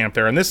sets up camp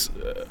there, and this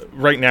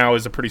right now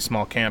is a pretty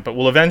small camp, but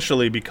will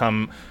eventually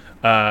become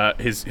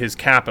his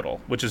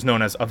capital, which is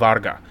known as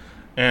Avarga,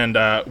 and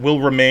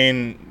will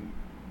remain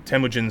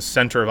Temujin's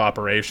center of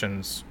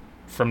operations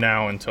from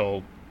now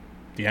until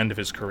the end of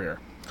his career.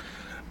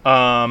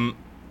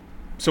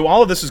 So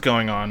all of this is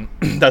going on.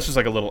 That's just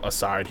like a little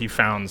aside. He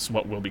founds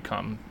what will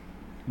become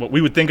what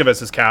we would think of as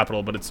his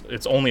capital, but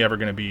it's only ever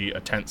going to be a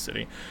tent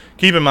city.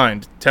 Keep in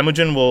mind,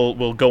 Temujin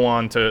will go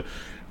on to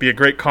be a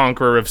great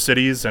conqueror of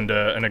cities and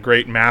a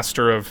great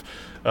master of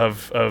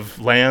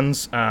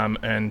lands,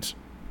 and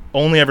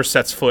only ever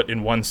sets foot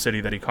in one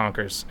city that he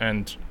conquers,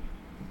 and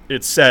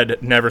it's said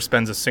never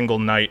spends a single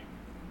night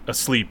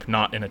asleep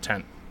not in a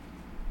tent.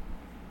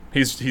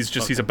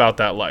 He's about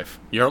that life.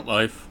 Your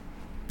life.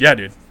 Yeah,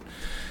 dude.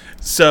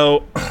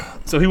 So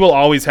he will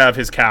always have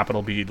his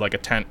capital be like a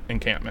tent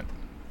encampment.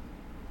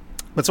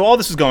 But so all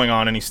this is going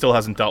on, and he still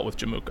hasn't dealt with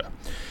Jamuka.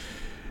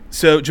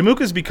 So Jamuka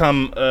has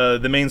become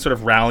the main sort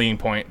of rallying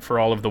point for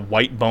all of the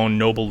white-bone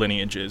noble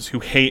lineages who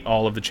hate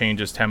all of the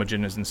changes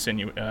Temujin is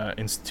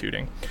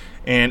instituting.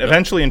 And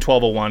eventually in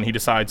 1201, he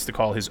decides to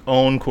call his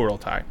own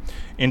Kurultai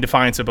in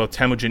defiance of both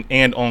Temujin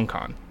and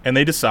Ongkan. And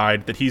they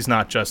decide that he's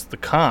not just the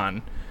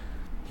Khan,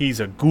 he's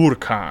a Gur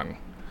Khan.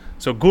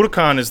 So Gur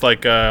Khan is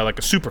like a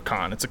super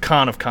Khan. It's a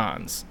Khan of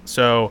Khans.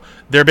 So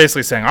they're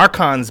basically saying our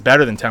Khan's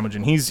better than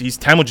Temujin. He's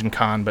Temujin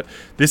Khan, but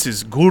this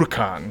is Gur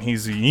Khan.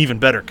 He's an even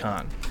better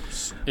Khan.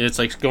 It's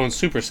like going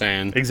Super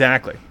Saiyan.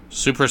 Exactly.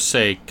 Super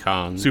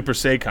Saiyan. Super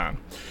Saiyan.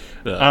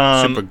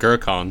 Super Gur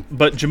Khan.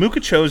 But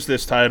Jamuka chose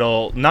this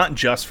title not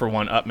just for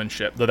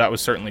one-upmanship, though that was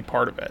certainly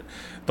part of it.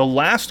 The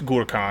last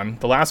Gur Khan,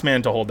 the last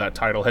man to hold that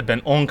title, had been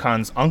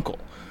Ongkan's uncle,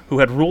 who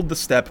had ruled the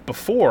steppe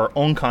before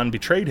Ongkan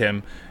betrayed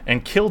him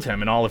and killed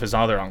him and all of his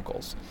other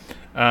uncles.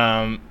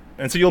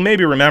 And so you'll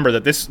maybe remember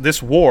that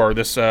this war,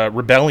 this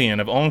rebellion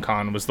of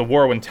Onkan, was the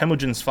war when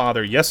Temujin's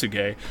father,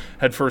 Yesuge,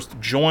 had first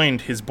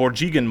joined his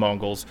Borjigan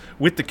Mongols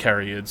with the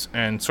Karyids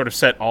and sort of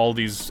set all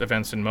these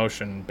events in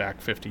motion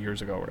back 50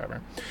 years ago or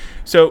whatever.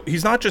 So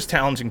he's not just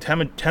challenging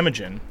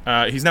Temujin,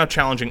 he's now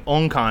challenging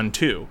Onkan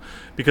too.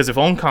 Because if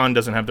Onkan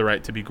doesn't have the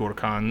right to be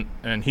Gurkhan,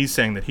 and he's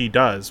saying that he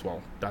does,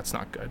 well, that's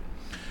not good.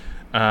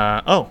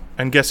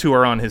 And guess who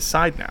are on his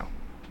side now?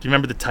 Do you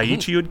remember the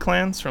Taichiyud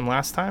clans from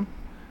last time?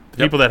 The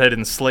people that had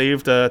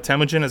enslaved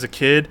Temujin as a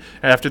kid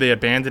after they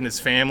abandoned his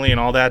family and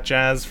all that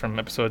jazz from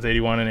episodes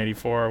 81 and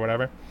 84 or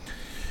whatever.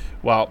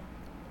 Well,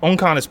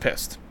 Onkan is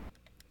pissed.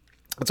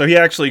 So he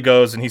actually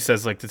goes and he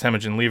says, like, to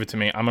Temujin, leave it to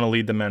me. I'm going to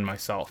lead the men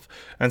myself.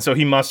 And so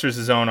he musters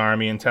his own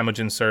army, and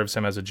Temujin serves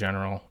him as a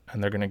general,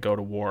 and they're going to go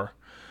to war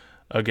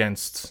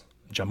against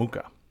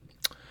Jamuka.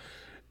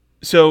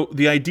 So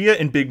the idea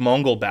in big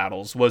Mongol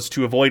battles was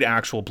to avoid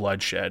actual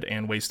bloodshed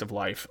and waste of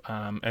life,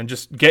 and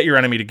just get your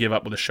enemy to give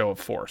up with a show of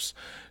force.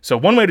 So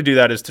one way to do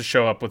that is to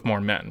show up with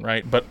more men,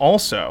 right? But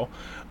also,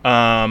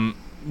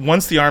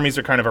 once the armies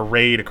are kind of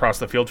arrayed across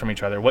the field from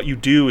each other, what you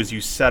do is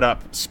you set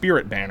up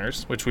spirit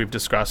banners, which we've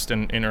discussed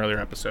in earlier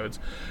episodes,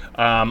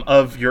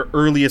 of your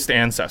earliest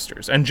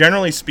ancestors. And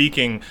generally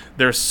speaking,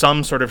 there's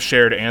some sort of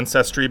shared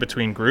ancestry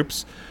between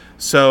groups.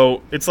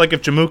 So it's like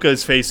if Jamuka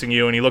is facing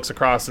you and he looks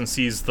across and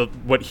sees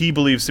what he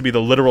believes to be the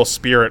literal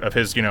spirit of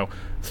his,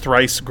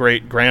 thrice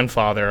great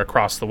grandfather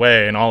across the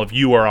way, and all of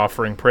you are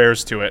offering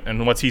prayers to it.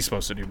 And what's he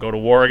supposed to do? Go to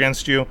war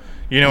against you?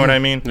 You know what I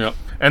mean? Yep.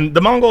 And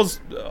the Mongols,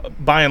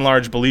 by and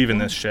large, believe in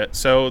this shit.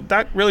 So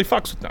that really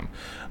fucks with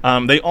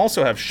them. They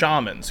also have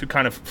shamans who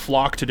kind of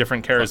flock to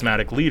different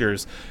charismatic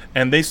leaders,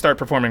 and they start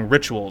performing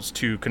rituals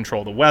to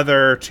control the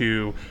weather,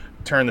 to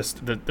turn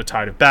the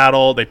tide of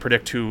battle. They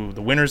predict who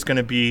the winner's going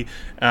to be.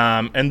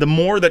 And the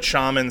more that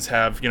shamans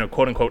have,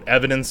 quote unquote,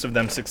 evidence of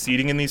them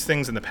succeeding in these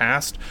things in the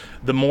past,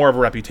 the more of a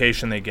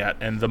reputation they get,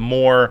 and the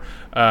more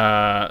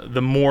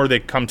they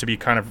come to be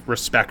kind of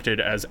respected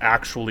as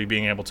actually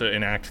being able to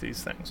enact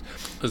these things.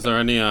 Is there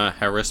any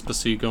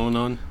haruspicy going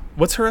on?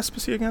 What's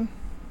haruspicy again?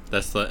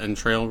 That's the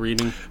entrail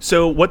reading.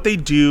 So what they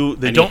do,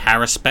 they don't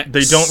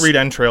read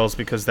entrails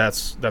because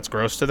that's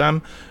gross to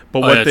them.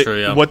 But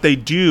what they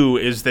do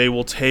is they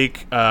will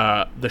take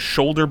the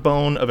shoulder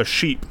bone of a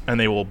sheep and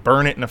they will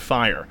burn it in a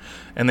fire,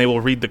 and they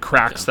will read the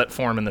cracks that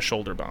form in the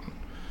shoulder bone.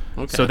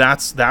 Okay. So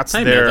that's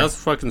hey, their. Man, that's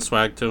fucking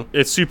swag too.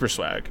 It's super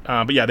swag.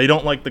 But yeah, they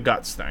don't like the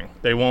guts thing.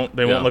 They won't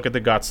look at the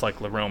guts like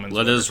the Romans.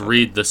 Let us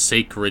read the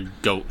sacred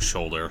goat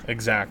shoulder.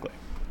 Exactly.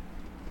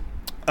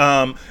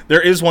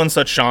 There is one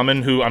such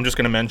shaman who I'm just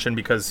going to mention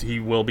because he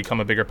will become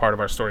a bigger part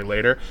of our story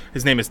later.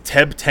 His name is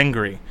Teb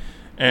Tengri.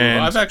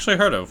 And I've actually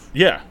heard of.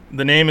 Yeah,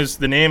 the name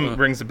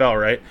rings a bell,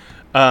 right?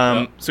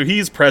 So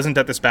he's present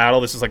at this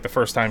battle. This is like the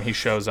first time he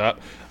shows up,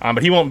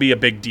 but he won't be a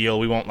big deal.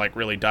 We won't like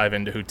really dive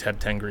into who Teb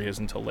Tengri is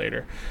until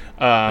later.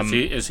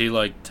 Is he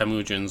like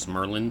Temujin's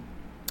Merlin?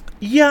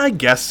 Yeah, I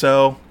guess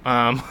so.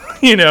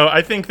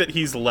 I think that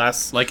he's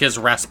less like his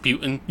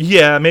Rasputin.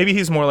 Yeah, maybe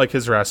he's more like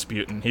his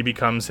Rasputin. He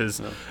becomes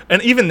his,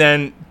 and even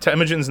then,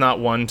 Temujin's not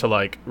one to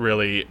like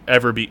really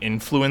ever be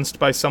influenced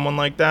by someone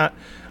like that.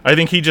 I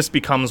think he just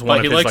becomes one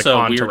of his like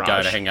entourage. Weird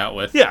guy to hang out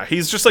with. Yeah,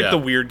 he's just like the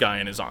weird guy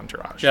in his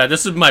entourage. Yeah,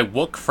 this is my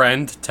Wook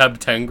friend Teb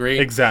Tengri.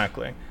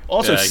 Exactly.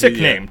 Also, sick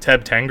name,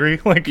 Teb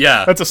Tengri.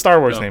 That's a Star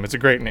Wars name. It's a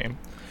great name.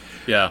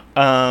 Yeah.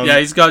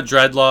 He's got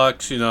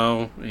dreadlocks,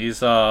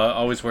 he's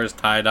always wears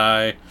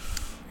tie-dye.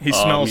 He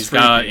smells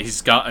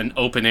he's got an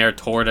open-air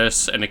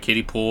tortoise and a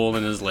kiddie pool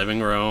in his living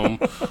room.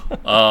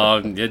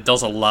 It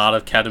does a lot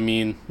of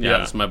ketamine. Yeah,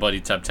 that's my buddy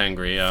Teb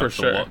Tengri. Yeah,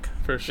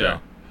 For sure.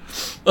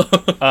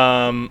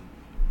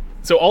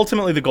 So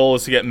ultimately the goal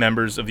is to get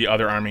members of the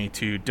other army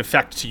to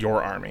defect to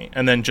your army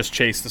and then just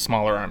chase the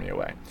smaller army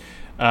away.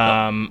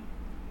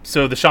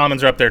 So the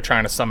shamans are up there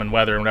trying to summon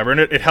weather and whatever, and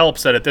it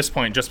helps that at this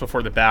point, just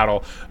before the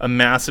battle, a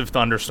massive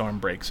thunderstorm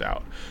breaks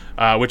out,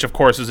 which of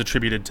course is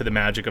attributed to the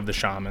magic of the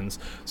shamans.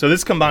 So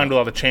this combined with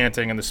all the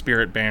chanting and the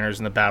spirit banners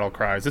and the battle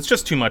cries, it's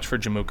just too much for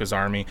Jamuka's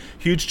army.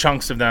 Huge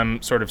chunks of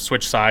them sort of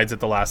switch sides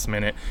at the last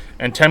minute,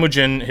 and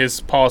Temujin,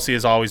 his policy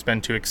has always been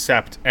to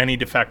accept any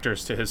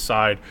defectors to his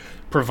side,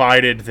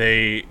 provided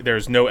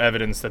there's no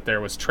evidence that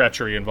there was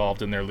treachery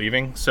involved in their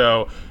leaving.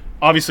 So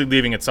obviously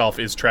leaving itself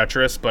is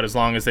treacherous, but as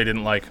long as they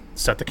didn't like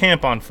set the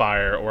camp on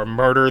fire or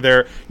murder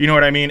their, you know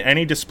what I mean?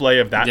 Any display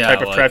of that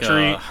type of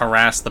treachery.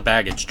 Harass the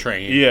baggage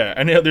train. Yeah,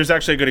 and there's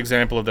actually a good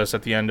example of this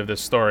at the end of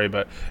this story,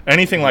 but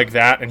anything like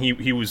that, and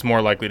he was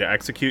more likely to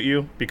execute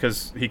you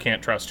because he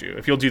can't trust you.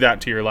 If you'll do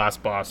that to your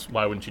last boss,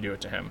 why wouldn't you do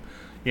it to him?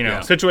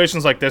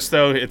 Situations like this,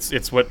 though,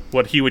 it's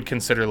what he would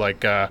consider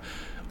like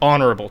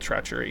honorable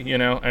treachery,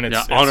 and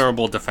it's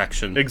honorable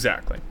defection.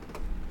 Exactly.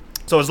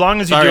 So as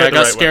long as you do it I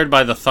got scared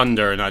by the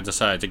thunder, and I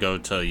decided to go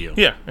to you.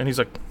 Yeah, and he's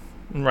like,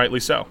 rightly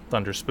so.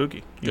 Thunder's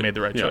spooky. You made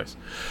the right choice.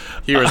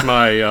 Here's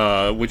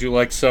my, would you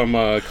like some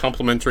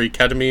complimentary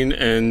ketamine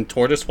and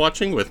tortoise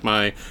watching with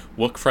my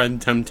Wook friend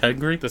Teb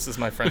Tengri? This is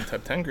my friend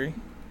Teb Tengri.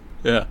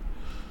 Yeah.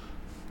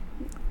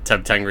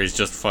 Teb Tengri's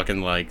just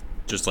fucking, like,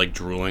 just like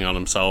drooling on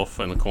himself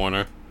in the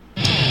corner.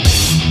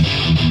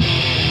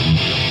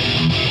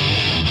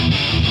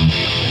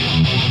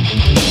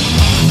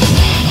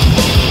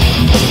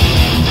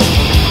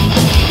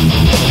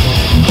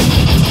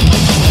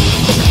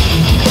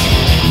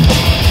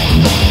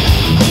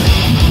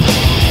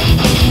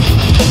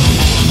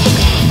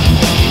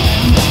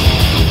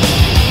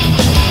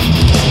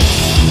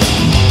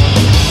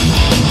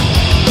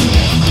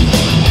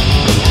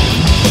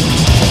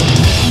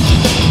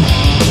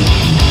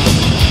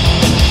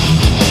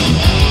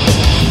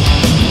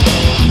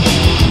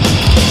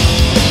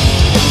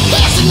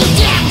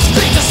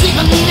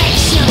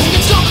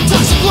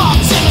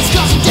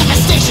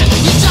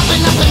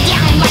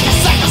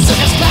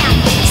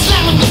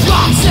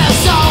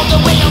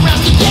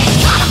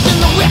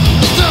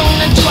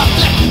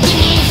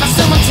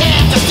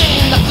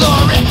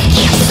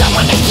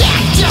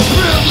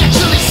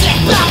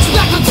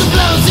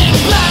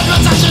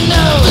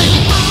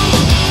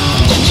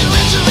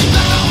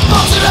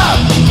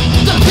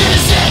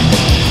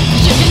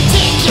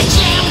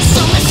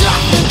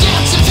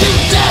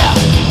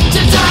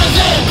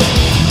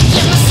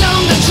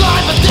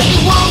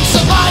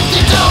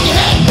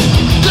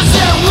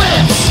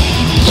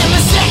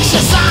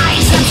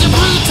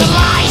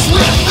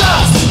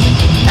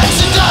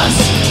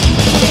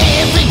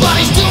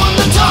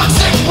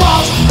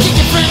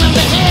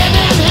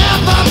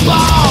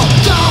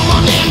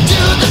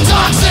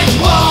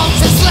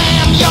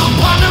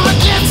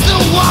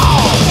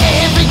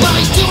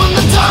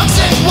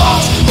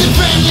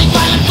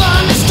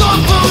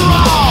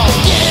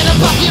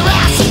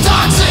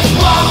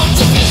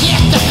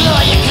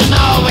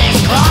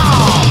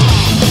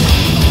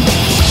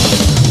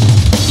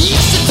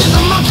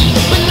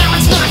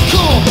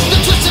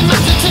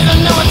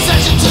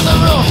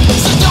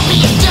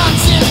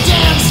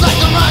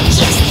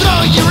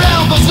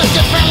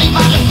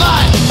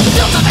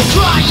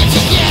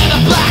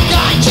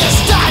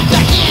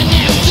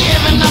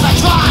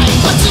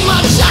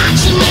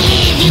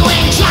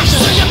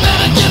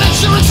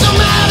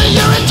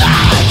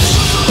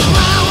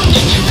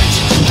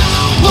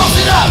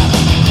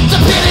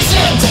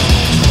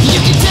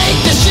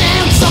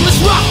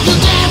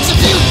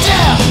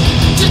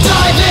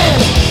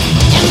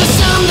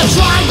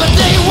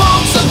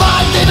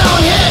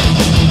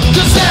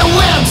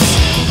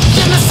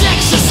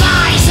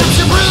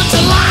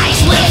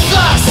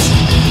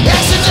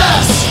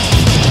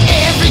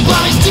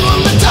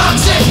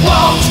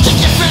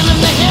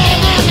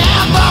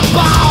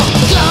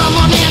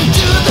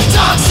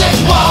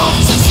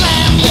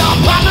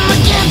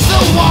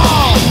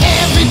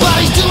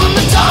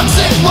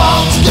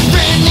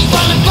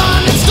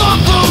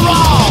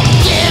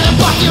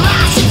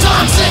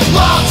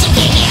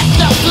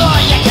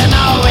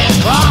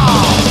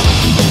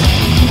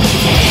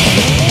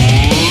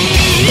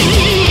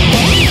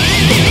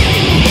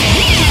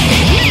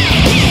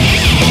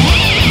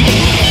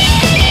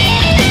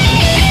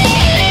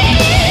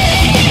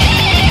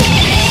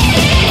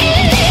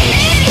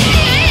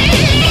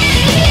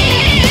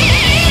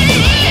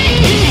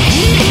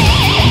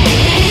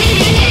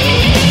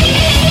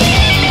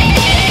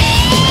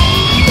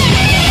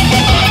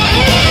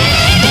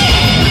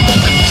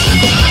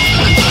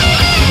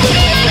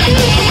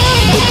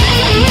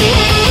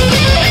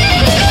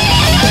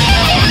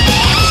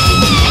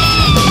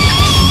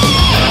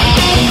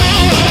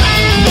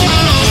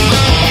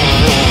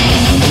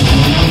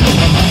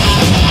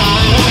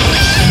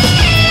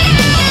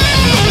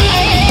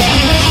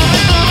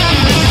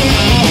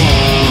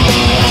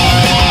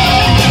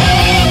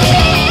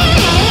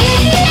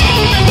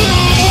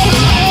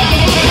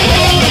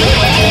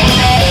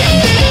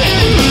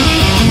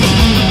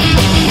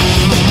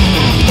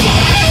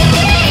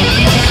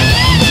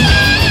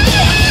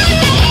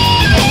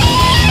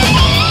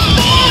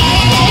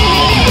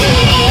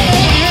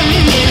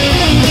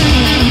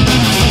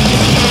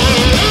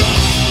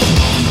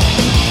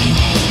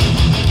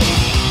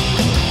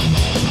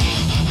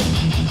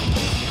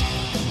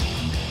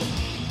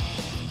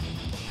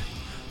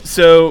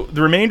 So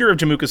the remainder of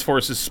Jamuka's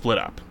forces split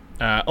up.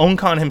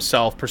 Onkan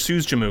himself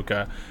pursues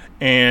Jamuka,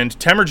 and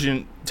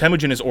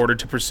Temujin is ordered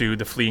to pursue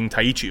the fleeing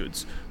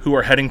Taichiuds, who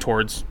are heading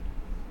towards,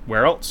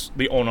 where else?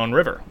 The Onon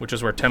River, which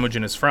is where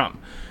Temujin is from.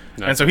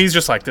 Nice. And so he's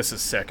just like, this is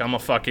sick. I'm going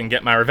to fucking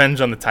get my revenge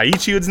on the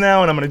Taichiuds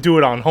now, and I'm going to do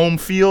it on home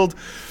field.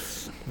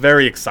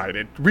 Very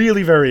excited.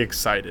 Really very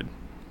excited.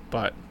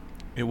 But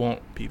it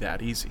won't be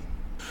that easy.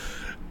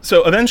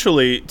 So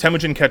eventually,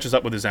 Temujin catches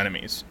up with his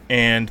enemies,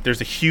 and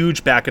there's a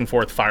huge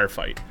back-and-forth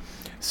firefight.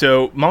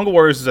 So Mongol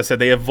warriors, as I said,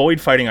 they avoid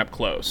fighting up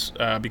close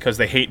because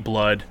they hate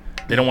blood.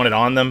 They don't want it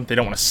on them. They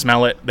don't want to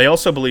smell it. They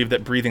also believe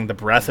that breathing the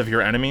breath of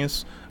your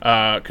enemies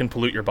can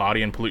pollute your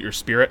body and pollute your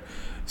spirit.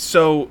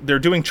 So they're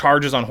doing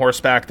charges on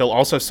horseback. They'll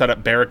also set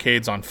up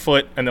barricades on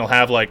foot, and they'll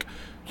have like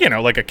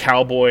a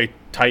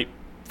cowboy-type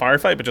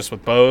firefight, but just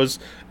with bows,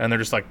 and they're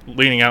just like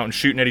leaning out and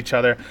shooting at each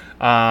other.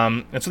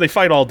 And so they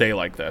fight all day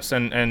like this,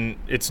 and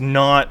it's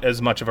not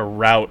as much of a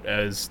rout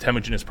as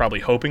Temujin is probably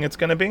hoping it's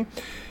going to be.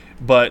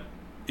 But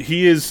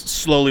he is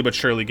slowly but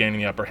surely gaining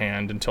the upper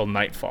hand until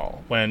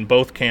nightfall, when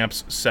both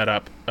camps set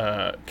up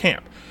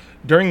camp.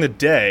 During the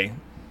day,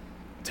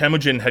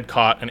 Temujin had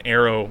caught an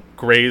arrow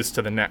grazed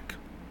to the neck,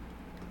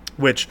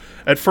 which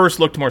at first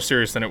looked more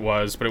serious than it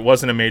was, but it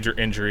wasn't a major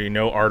injury.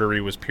 No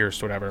artery was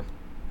pierced, whatever.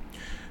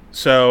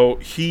 So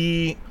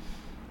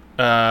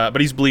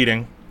but he's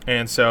bleeding,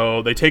 and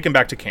so they take him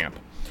back to camp.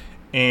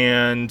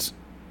 And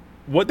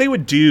what they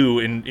would do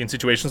in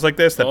situations like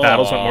this, that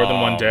battles went more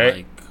than one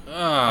day.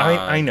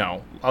 I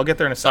know. I'll get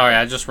there in a second. Sorry,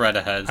 I just read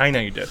ahead. I know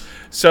you did.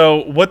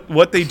 So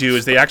what they do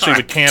is they actually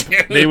would camp.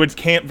 They would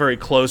camp very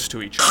close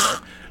to each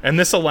other, and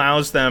this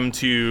allows them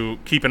to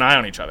keep an eye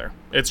on each other.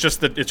 It's just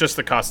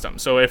the custom.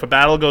 So if a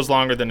battle goes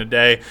longer than a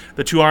day,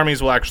 the two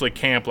armies will actually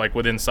camp like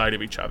within sight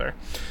of each other.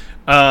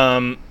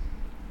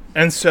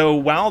 And so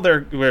while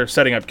they're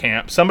setting up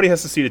camp, somebody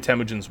has to see to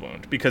Temujin's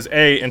wound, because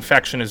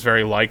infection is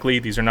very likely.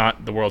 These are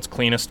not the world's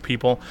cleanest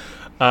people,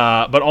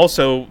 but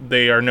also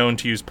they are known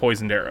to use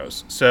poisoned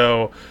arrows.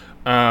 So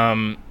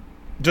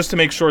just to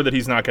make sure that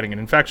he's not getting an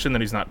infection,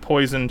 that he's not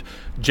poisoned,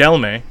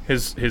 Jelme,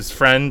 his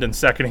friend and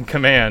second in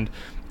command,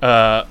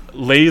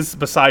 lays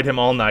beside him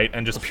all night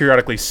and just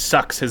periodically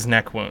sucks his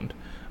neck wound,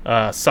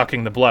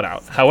 sucking the blood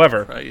out.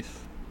 However,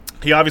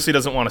 he obviously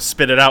doesn't want to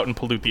spit it out and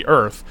pollute the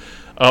earth,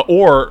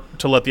 or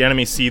to let the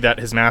enemy see that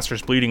his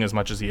master's bleeding as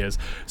much as he is.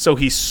 So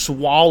he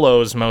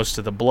swallows most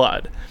of the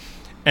blood.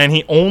 And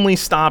he only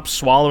stops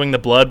swallowing the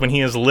blood when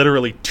he is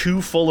literally too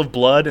full of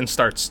blood and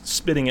starts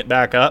spitting it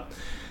back up.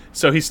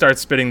 So he starts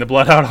spitting the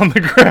blood out on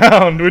the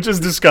ground, which is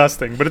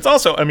disgusting. But it's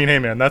also, I mean, hey,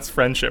 man, that's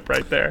friendship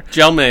right there.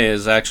 Jelme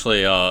is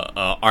actually a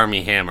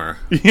Army Hammer.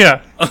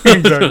 Yeah,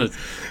 exactly.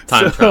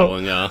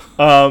 Traveling, yeah.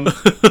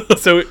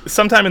 So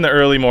sometime in the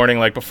early morning,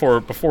 like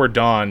before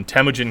dawn,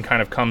 Temujin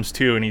kind of comes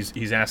to, and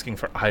he's asking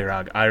for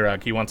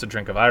Irag. He wants a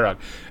drink of Irag.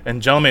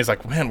 And Jelme's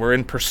like, man, we're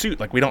in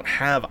pursuit. Like, we don't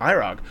have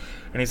Irag.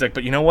 And he's like,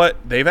 but you know what?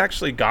 They've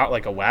actually got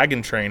like a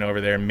wagon train over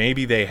there.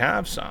 Maybe they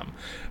have some.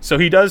 So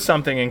he does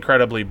something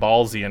incredibly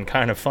ballsy and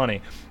kind of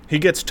funny. He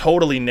gets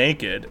totally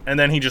naked, and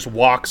then he just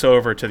walks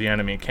over to the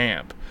enemy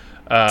camp.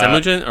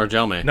 Temujin or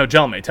Jelme? No,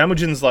 Jelme.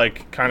 Temujin's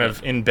like kind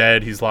of in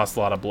bed. He's lost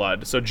a lot of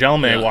blood. So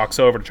Jelme walks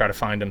over to try to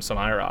find him some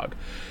Irag.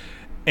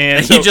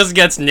 And so, he just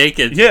gets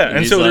naked. Yeah,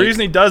 and so the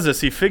reason he does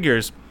this, he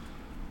figures,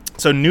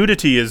 so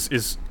nudity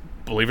is,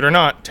 believe it or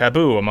not,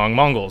 taboo among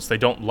Mongols. They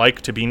don't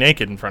like to be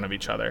naked in front of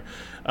each other.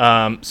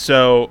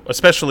 So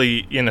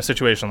especially in a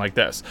situation like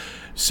this.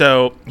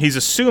 So he's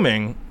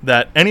assuming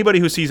that anybody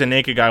who sees a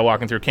naked guy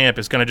walking through camp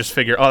is going to just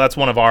figure, oh, that's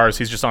one of ours.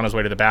 He's just on his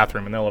way to the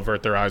bathroom, and they'll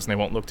avert their eyes and they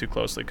won't look too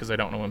closely because they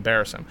don't want to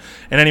embarrass him.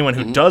 And anyone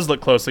who does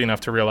look closely enough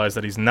to realize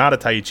that he's not a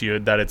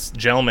Taichi, that it's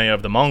Jelme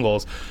of the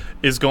Mongols,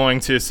 is going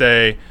to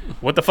say,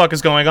 what the fuck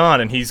is going on?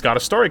 And he's got a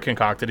story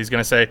concocted. He's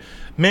going to say,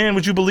 man,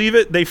 would you believe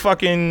it? They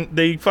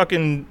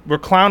fucking were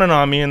clowning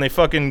on me, and they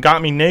fucking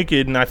got me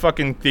naked, and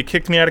they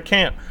kicked me out of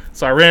camp.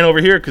 So I ran over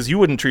here because you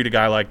wouldn't treat a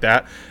guy like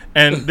that.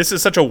 And this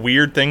is such a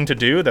weird thing to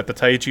do that the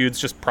Taichiuds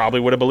just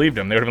probably would have believed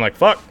him. They would have been like,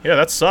 fuck, yeah,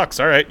 that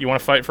sucks. All right, you want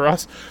to fight for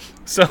us?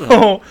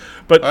 So,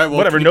 but all right, well,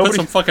 whatever. Can you put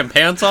some fucking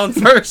pants on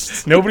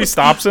first? Nobody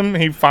stops him.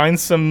 He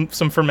finds some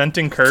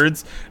fermenting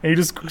curds, and he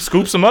just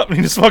scoops them up, and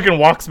he just fucking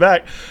walks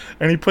back.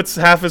 And he puts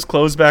half his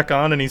clothes back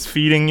on, and he's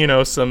feeding,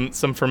 some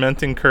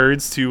fermenting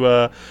curds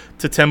to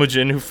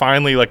Temujin, who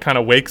finally like kind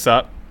of wakes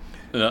up.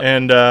 Yeah.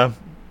 And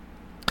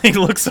he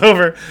looks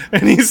over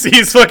and he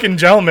sees fucking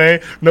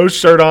Jelme, no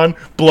shirt on,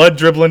 blood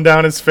dribbling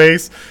down his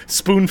face,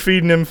 spoon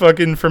feeding him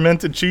fucking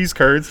fermented cheese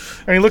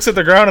curds. And he looks at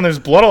the ground and there's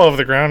blood all over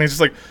the ground. He's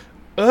just like,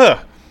 ugh.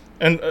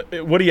 And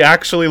what he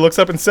actually looks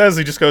up and says,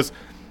 he just goes,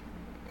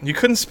 you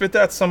couldn't spit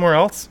that somewhere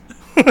else?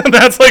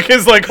 That's like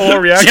his like whole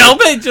reaction.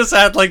 Jelme just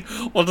had like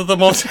one of the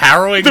most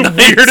harrowing the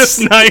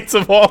weirdest nights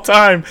of all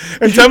time.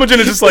 And Temujin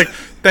is just like,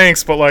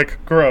 thanks, but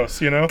like gross,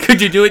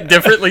 Could you do it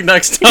differently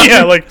next time?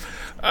 Yeah, like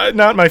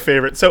not my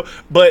favorite. So,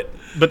 but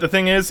the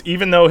thing is,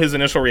 even though his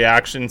initial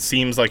reaction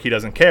seems like he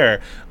doesn't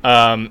care,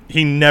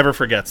 he never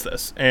forgets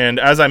this. And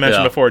as I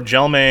mentioned before,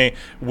 Jelme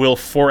will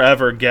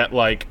forever get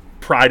like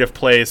pride of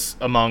place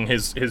among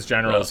his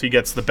generals. He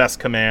gets the best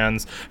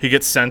commands. He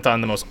gets sent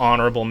on the most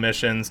honorable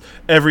missions.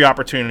 Every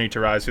opportunity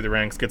to rise through the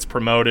ranks, gets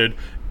promoted.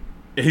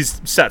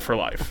 He's set for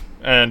life.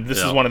 And this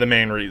is one of the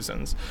main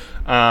reasons.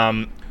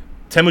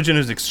 Temujin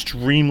is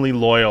extremely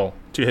loyal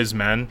to his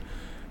men.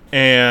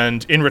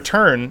 And in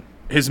return,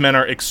 his men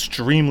are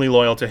extremely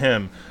loyal to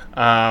him.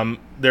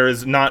 There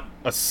is not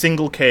a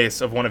single case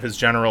of one of his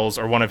generals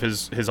or one of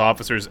his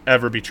officers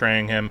ever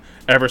betraying him,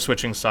 ever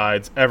switching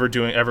sides, ever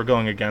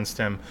going against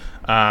him.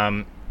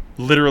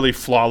 Literally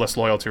flawless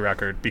loyalty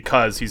record,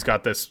 because he's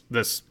got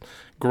this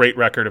great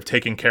record of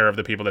taking care of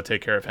the people that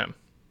take care of him.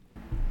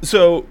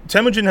 So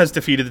Temujin has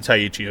defeated the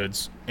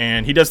Taichiuds,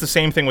 and he does the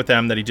same thing with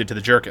them that he did to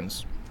the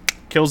Jurkins.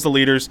 Kills the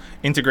leaders,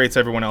 integrates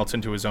everyone else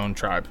into his own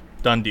tribe.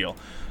 Done deal.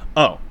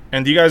 Oh,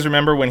 and do you guys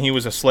remember when he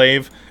was a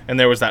slave and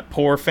there was that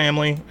poor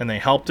family and they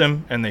helped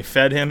him and they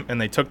fed him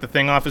and they took the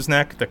thing off his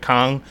neck, the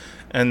kang,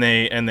 and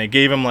they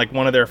gave him like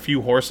one of their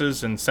few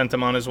horses and sent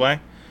him on his way?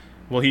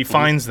 Well, he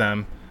finds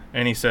them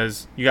And he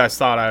says, you guys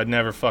thought I would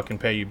never fucking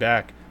pay you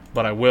back,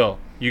 but I will.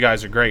 You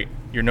guys are great.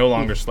 You're no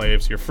longer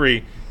slaves. You're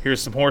free.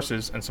 Here's some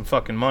horses and some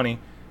fucking money.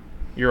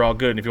 You're all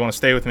good. And if you want to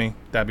stay with me,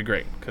 that'd be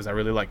great, because I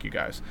really like you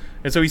guys.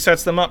 And so he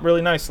sets them up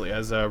really nicely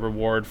as a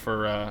reward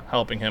for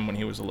helping him when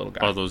he was a little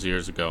guy. All those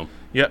years ago.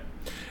 Yep.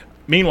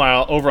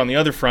 Meanwhile, over on the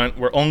other front,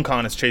 where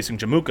Ongkan is chasing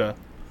Jamuka,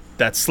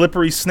 that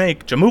slippery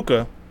snake,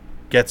 Jamuka,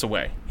 gets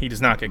away. He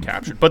does not get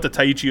captured. But the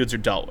Taichiuds are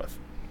dealt with.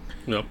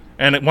 Yep.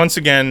 And once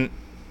again,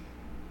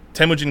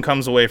 Temujin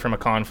comes away from a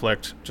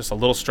conflict just a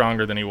little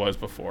stronger than he was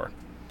before.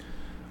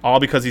 All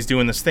because he's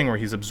doing this thing where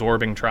he's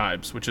absorbing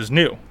tribes, which is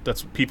new.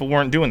 People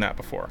weren't doing that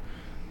before.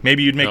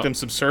 Maybe you'd make them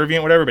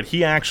subservient, whatever, but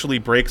he actually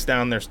breaks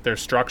down their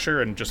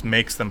structure and just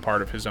makes them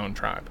part of his own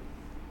tribe.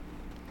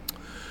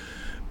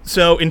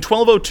 So in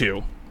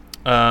 1202,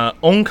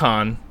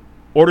 Ongkan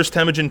orders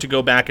Temujin to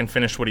go back and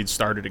finish what he'd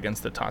started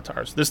against the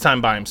Tatars, this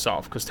time by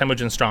himself, because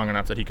Temujin's strong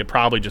enough that he could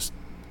probably just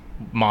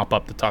mop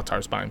up the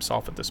Tatars by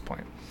himself at this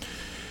point.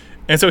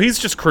 And so he's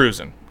just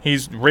cruising.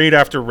 He's raid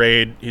after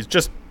raid.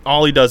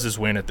 All he does is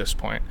win at this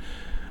point.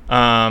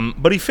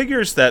 But he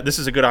figures that this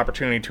is a good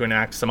opportunity to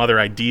enact some other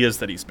ideas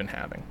that he's been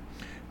having.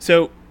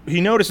 So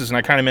he notices, and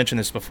I kind of mentioned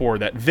this before,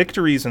 that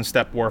victories in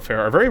steppe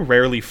warfare are very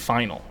rarely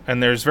final.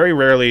 And there's very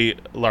rarely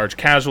large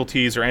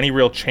casualties or any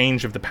real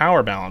change of the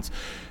power balance.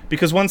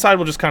 Because one side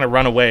will just kind of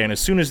run away, and as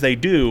soon as they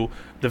do,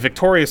 the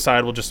victorious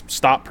side will just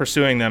stop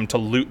pursuing them to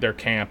loot their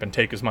camp and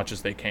take as much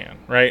as they can,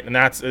 right? And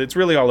it's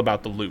really all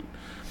about the loot.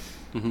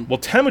 Mm-hmm. Well,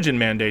 Temujin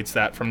mandates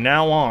that from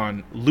now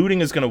on,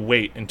 looting is going to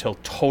wait until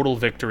total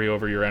victory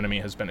over your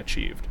enemy has been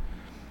achieved.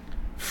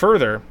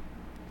 Further,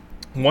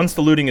 once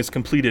the looting is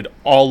completed,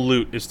 all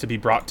loot is to be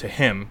brought to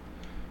him,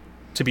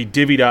 to be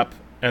divvied up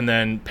and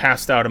then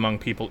passed out among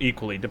people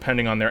equally,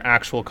 depending on their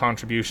actual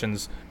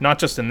contributions, not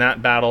just in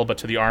that battle, but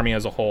to the army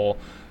as a whole.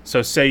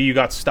 So say you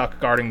got stuck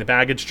guarding the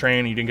baggage train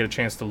and you didn't get a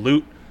chance to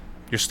loot,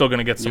 you're still going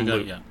to get some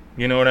loot. Yeah.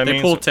 You know what I mean?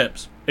 They pool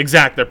tips.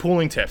 Exactly. They're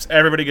pooling tips.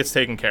 Everybody gets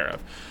taken care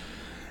of.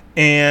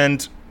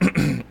 And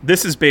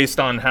this is based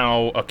on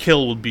how a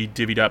kill would be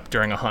divvied up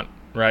during a hunt,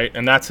 right?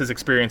 And that's his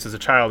experience as a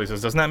child. He says,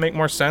 doesn't that make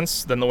more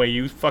sense than the way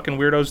you fucking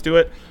weirdos do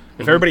it?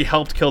 If everybody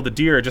helped kill the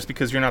deer, just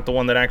because you're not the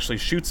one that actually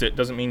shoots it,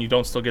 doesn't mean you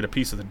don't still get a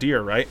piece of the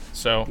deer, right?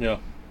 So, yeah.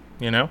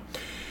 You know?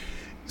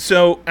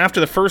 So, after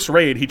the first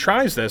raid, he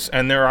tries this,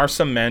 and there are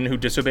some men who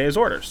disobey his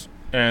orders.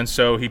 And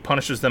so he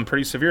punishes them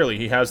pretty severely.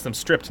 He has them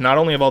stripped not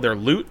only of all their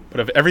loot,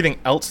 but of everything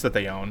else that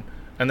they own,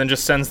 and then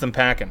just sends them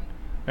packing.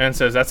 And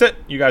says, that's it.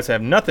 You guys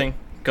have nothing.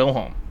 Go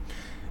home.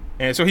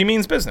 And so he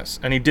means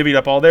business. And he divvied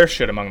up all their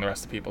shit among the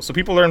rest of the people. So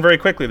people learn very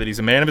quickly that he's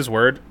a man of his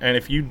word. And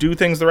if you do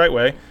things the right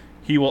way,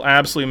 he will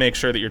absolutely make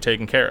sure that you're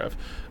taken care of.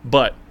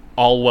 But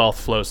all wealth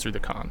flows through the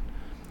Khan.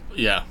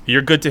 Yeah.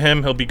 You're good to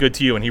him, he'll be good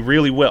to you. And he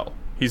really will.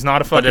 He's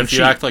not a fucking But if you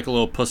cheat. act like a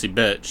little pussy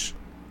bitch,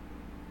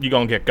 you're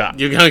going to get got.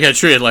 You're going to get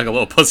treated like a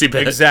little pussy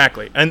bitch.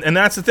 Exactly. And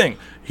that's the thing.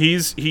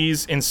 He's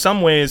in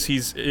some ways,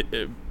 he's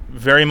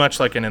very much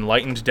like an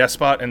enlightened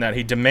despot in that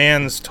he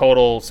demands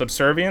total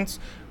subservience,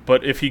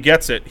 but if he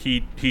gets it,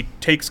 he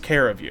takes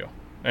care of you,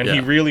 and he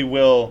really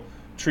will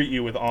treat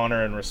you with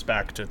honor and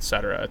respect,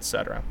 etc.,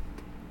 etc.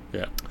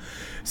 Yeah.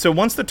 So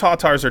once the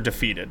Tatars are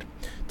defeated,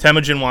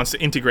 Temujin wants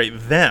to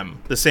integrate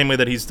them the same way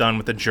that he's done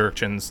with the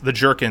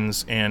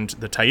Jurkins and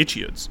the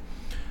Taichiuds.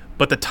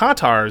 But the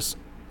Tatars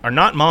are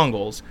not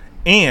Mongols,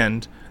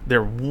 and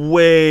they're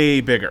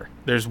way bigger.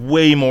 There's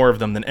way more of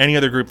them than any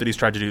other group that he's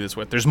tried to do this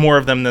with. There's more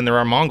of them than there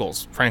are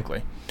Mongols,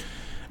 frankly.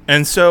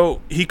 And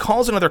so he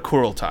calls another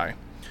Kurultai.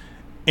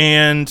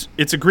 And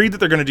it's agreed that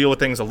they're going to deal with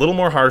things a little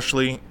more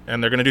harshly,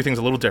 and they're going to do things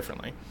a little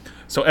differently.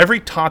 So every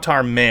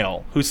Tatar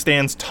male who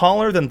stands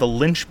taller than the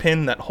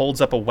linchpin that holds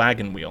up a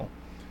wagon wheel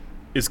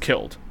is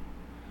killed.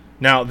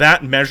 Now,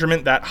 that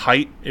measurement, that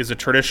height, is a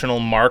traditional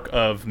mark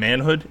of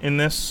manhood in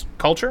this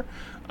culture.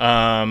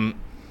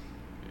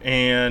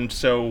 And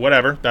so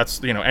whatever,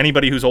 that's,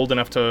 anybody who's old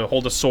enough to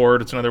hold a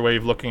sword, it's another way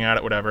of looking at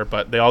it, whatever,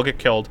 but they all get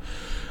killed.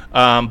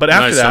 But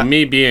after that... So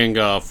me being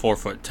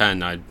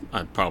 4'10",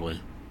 I'd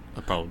probably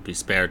be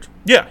spared.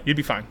 Yeah, you'd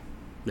be fine.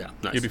 Yeah,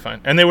 nice. You'd be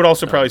fine. And they would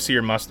also probably see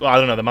your mustache. Well, I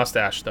don't know, the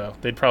mustache, though.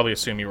 They'd probably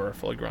assume you were a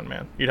fully grown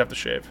man. You'd have to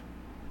shave.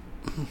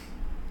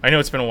 I know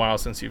it's been a while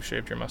since you've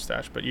shaved your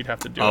mustache, but you'd have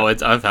to do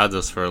it. I've had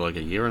this for like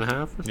a year and a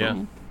half or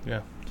something.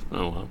 Yeah.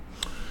 Oh, well.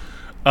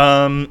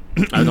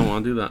 I don't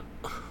want to do that.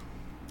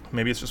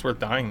 Maybe it's just worth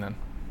dying then.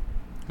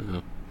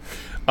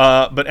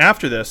 Yeah. But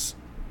after this,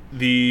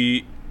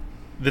 the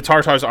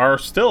Tartars are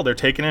still, they're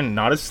taken in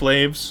not as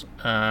slaves,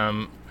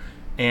 and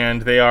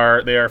they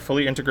are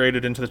fully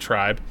integrated into the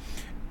tribe.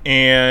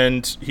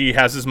 And he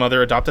has his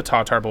mother adopt a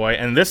Tatar boy,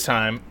 and this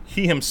time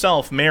he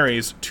himself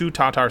marries two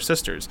Tatar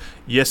sisters,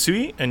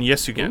 Yesui and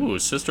Yesugin. Ooh,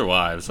 sister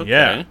wives.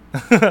 Okay.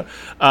 Yeah.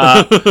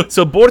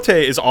 So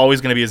Borte is always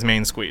going to be his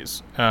main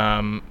squeeze.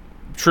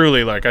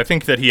 Truly, I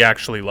think that he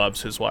actually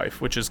loves his wife,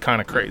 which is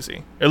kind of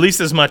crazy. At least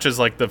as much as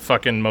the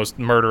fucking most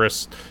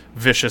murderous,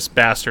 vicious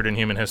bastard in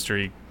human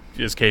history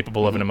is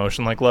capable of an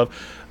emotion like love.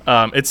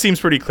 It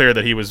seems pretty clear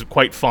that he was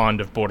quite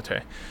fond of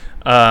Borte.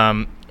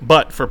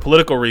 But for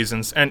political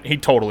reasons, and he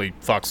totally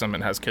fucks them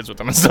and has kids with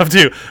them and stuff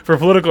too. For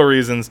political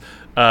reasons,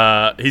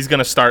 he's going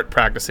to start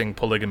practicing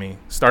polygamy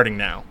starting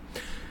now.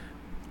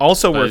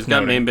 Also worth he's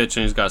got noting, main bitch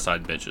and he's got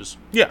side bitches.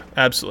 Yeah,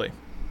 absolutely.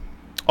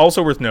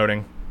 Also worth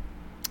noting,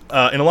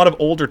 in a lot of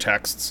older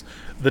texts,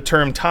 the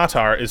term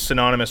Tatar is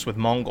synonymous with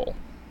Mongol.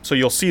 So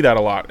you'll see that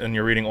a lot when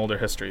you're reading older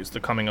histories, the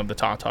coming of the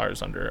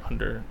Tatars under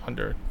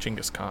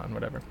Genghis Khan,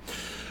 whatever.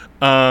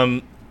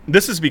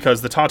 This is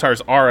because the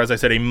Tatars are, as I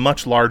said, a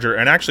much larger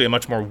and actually a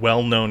much more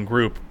well-known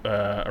group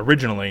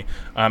originally,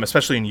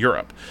 especially in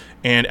Europe.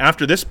 And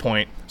after this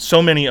point,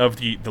 so many of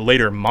the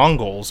later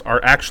Mongols are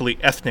actually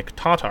ethnic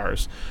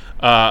Tatars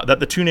that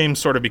the two names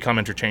sort of become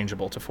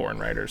interchangeable to foreign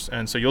writers.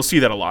 And so you'll see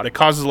that a lot. It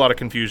causes a lot of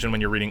confusion when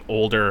you're reading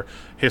older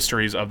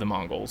histories of the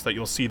Mongols, that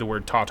you'll see the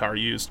word Tatar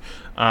used.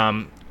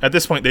 At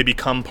this point, they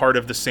become part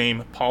of the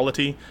same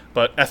polity,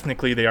 but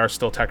ethnically they are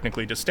still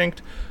technically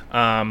distinct.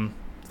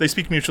 They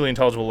speak mutually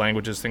intelligible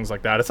languages, things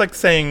like that. It's like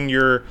saying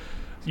you're,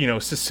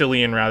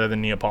 Sicilian rather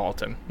than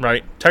Neapolitan,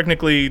 right?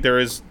 Technically, there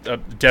is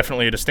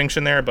definitely a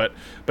distinction there, but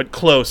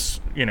close,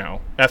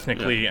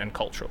 ethnically and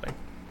culturally.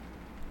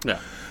 Yeah.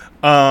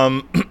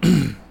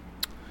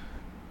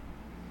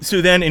 So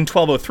then in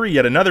 1203,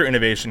 yet another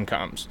innovation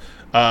comes.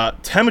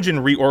 Temujin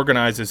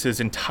reorganizes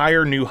his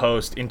entire new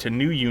host into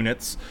new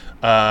units,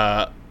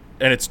 and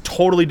it's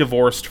totally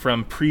divorced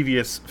from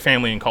previous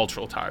family and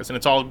cultural ties. And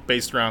it's all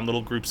based around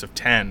little groups of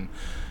 10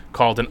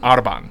 called an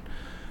Arban.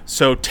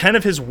 So 10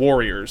 of his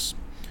warriors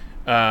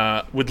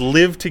would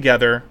live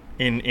together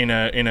in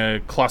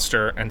a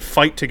cluster and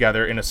fight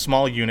together in a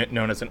small unit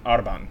known as an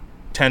Arban,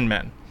 10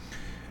 men.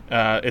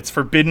 It's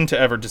forbidden to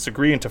ever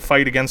disagree and to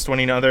fight against one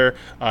another.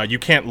 You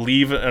can't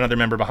leave another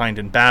member behind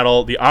in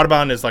battle. The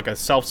Arban is like a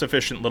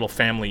self-sufficient little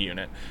family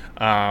unit.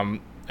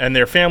 And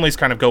their families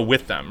kind of go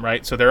with them,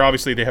 right? So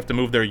they have to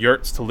move their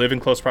yurts to live in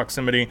close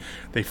proximity.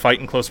 They fight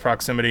in close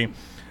proximity.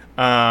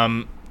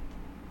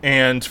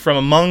 And from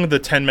among the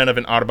 10 men of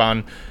an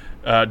Arban,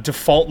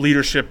 default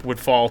leadership would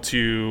fall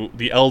to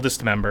the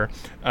eldest member.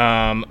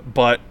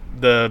 But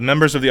the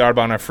members of the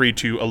Arban are free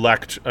to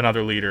elect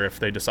another leader if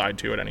they decide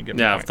to at any given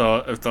point.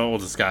 Yeah, if the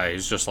oldest guy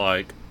is just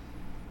like,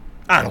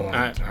 I don't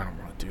want to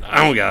do that.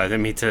 I don't got it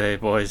in me today,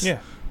 boys. Yeah.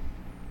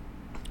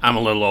 I'm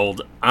a little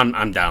old.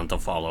 I'm down to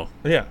follow.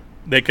 Yeah.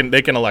 They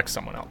can elect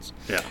someone else.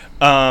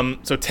 Yeah.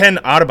 So 10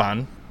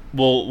 Arban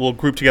will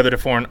group together to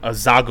form a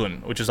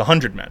Zagun, which is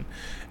 100 men.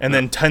 And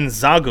then 10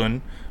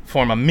 Zagun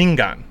form a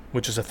Mingan,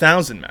 which is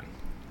 1,000 men.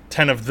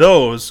 10 of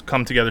those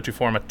come together to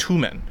form a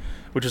Tumen,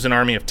 which is an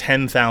army of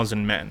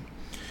 10,000 men.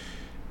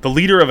 The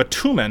leader of a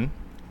Tumen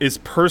is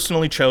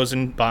personally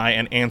chosen by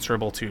and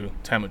answerable to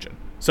Temujin.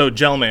 So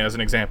Jelme, as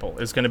an example,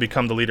 is going to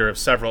become the leader of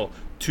several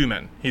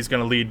Tumen. He's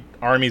going to lead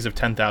armies of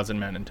 10,000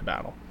 men into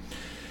battle.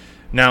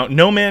 Now,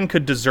 no man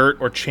could desert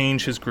or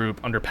change his group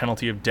under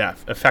penalty of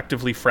death,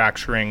 effectively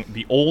fracturing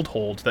the old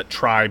hold that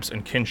tribes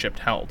and kinship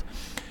held.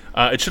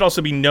 It should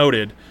also be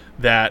noted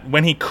that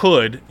when he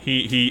could,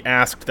 he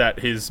asked that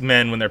his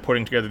men, when they're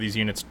putting together these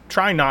units,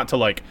 try not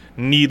to,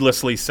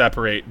 needlessly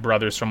separate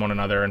brothers from one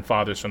another and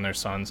fathers from their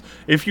sons.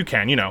 If you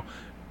can,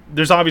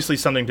 there's obviously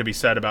something to be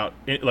said about,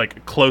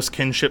 close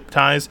kinship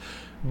ties,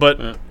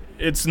 but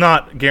it's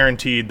not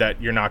guaranteed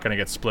that you're not going to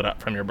get split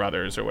up from your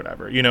brothers or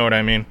whatever. You know what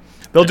I mean?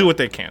 They'll do what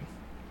they can.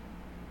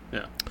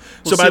 Yeah.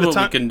 So by the what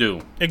time we can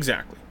do.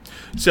 Exactly.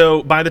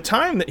 So by the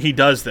time that he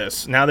does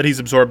this, now that he's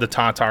absorbed the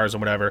Tatars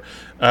and whatever,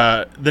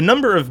 the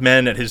number of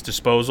men at his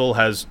disposal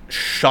has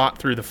shot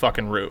through the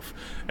fucking roof.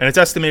 And it's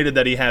estimated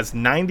that he has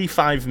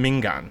 95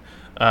 Mingan,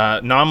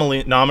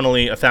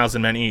 nominally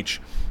 1,000 men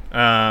each.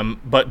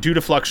 But due to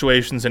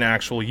fluctuations in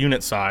actual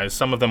unit size,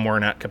 some of them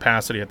weren't at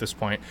capacity at this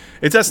point,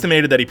 it's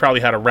estimated that he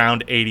probably had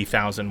around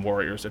 80,000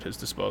 warriors at his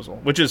disposal,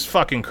 which is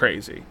fucking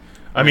crazy.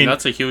 I mean,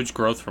 that's a huge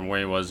growth from where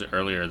he was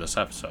earlier this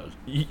episode.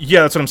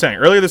 Yeah, that's what I'm saying.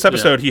 Earlier this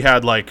episode, he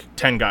had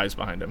 10 guys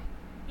behind him.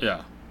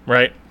 Yeah.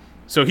 Right?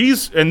 So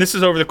and this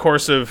is over the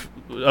course of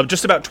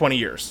just about 20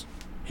 years.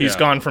 He's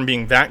gone from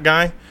being that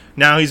guy,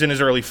 now he's in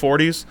his early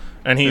 40s,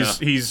 and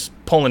he's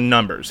pulling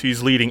numbers.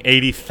 He's leading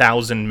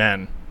 80,000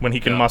 men when he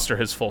can muster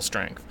his full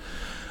strength.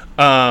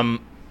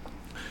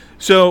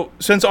 So,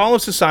 since all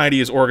of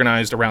society is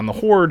organized around the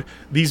horde,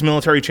 these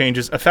military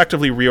changes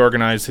effectively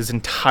reorganized his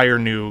entire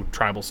new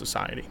tribal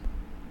society.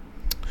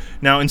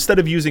 Now, instead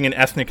of using an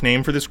ethnic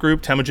name for this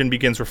group, Temujin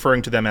begins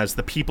referring to them as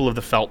the people of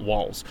the Felt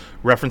Walls,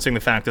 referencing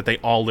the fact that they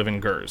all live in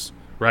Gurs,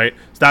 right?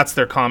 So that's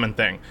their common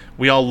thing.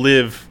 We all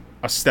live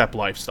a steppe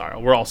lifestyle.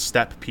 We're all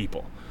steppe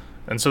people.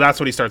 And so that's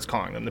what he starts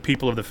calling them, the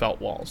people of the Felt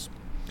Walls.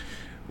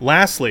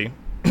 Lastly,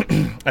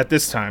 at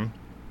this time,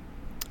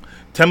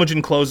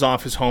 Temujin closed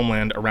off his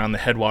homeland around the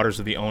headwaters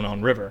of the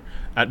Onon River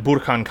at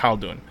Burkhan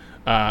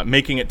Khaldun,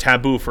 making it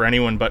taboo for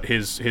anyone but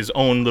his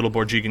own little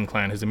Borjigan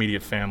clan, his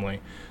immediate family,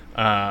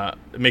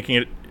 making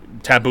it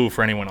taboo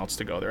for anyone else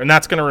to go there. And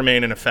that's going to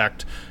remain in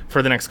effect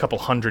for the next couple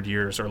hundred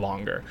years or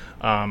longer.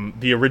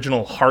 The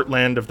original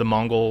heartland of the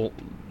Mongol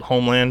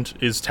homeland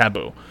is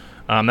taboo.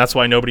 That's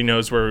why nobody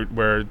knows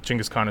where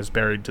Genghis Khan is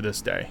buried to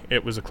this day.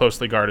 It was a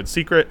closely guarded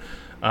secret.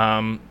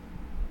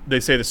 They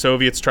say the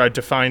Soviets tried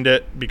to find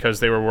it because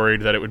they were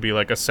worried that it would be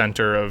like a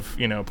center of,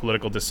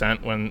 political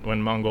dissent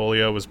when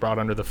Mongolia was brought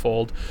under the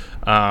fold.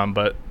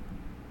 But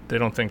they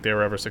don't think they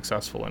were ever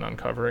successful in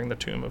uncovering the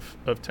tomb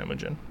of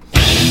Temujin.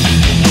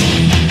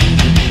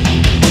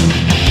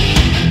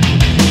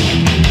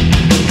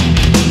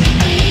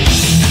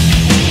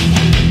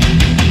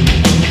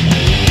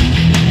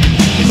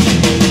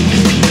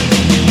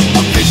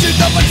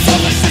 Of a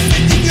summer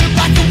system, in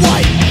black and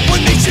white. One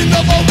nation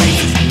of all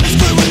races, it's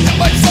clear within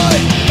my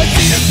sight. I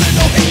see it through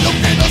no hate, no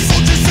fear, no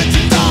soldiers sent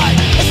to die.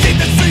 I see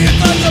the free and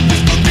lives of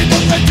this movement,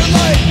 no time to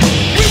light.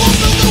 We will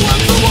build the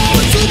web, the wall,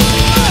 and to the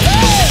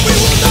ahead. We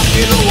will not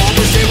be the war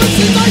machine, which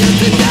is iron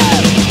to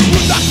death.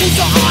 We'll not close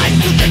our eyes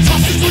to the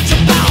justice which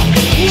abound.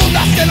 We will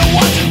not stand and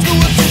watch until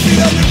it's 60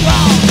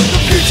 underground. The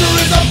future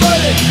is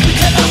averted, we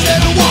cannot stand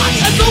and watch.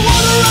 As the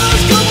water around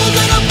us crumbles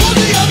and I'm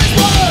pulling of his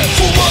blood.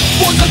 For work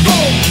for the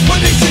goal, for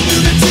nation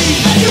unity.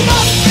 And you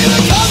must be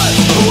the common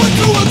who would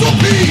do us for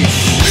peace.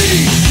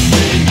 Peace.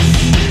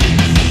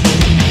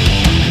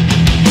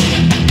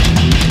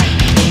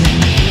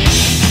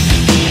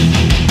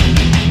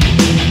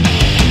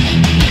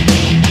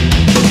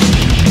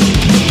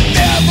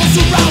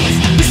 Surround us,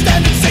 we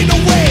stand and say no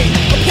way.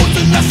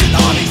 Opposing lesson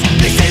armies,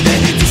 they say they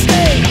need to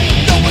stay.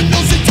 No one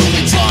knows until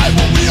we try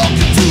what we all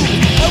can do.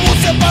 I won't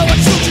set by our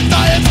children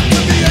die, it's up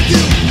to me and you.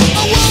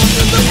 The world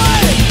is the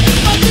way,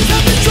 nothing's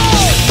have been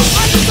tried.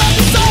 I just have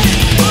to say,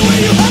 the way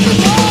you have to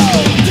go.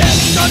 Dead,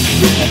 none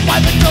people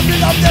by the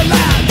government of their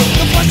land.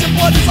 The flesh and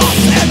blood is all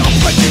sad, I'm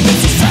breaking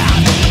this is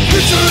sad.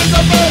 Future is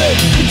averted,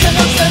 we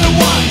cannot stand and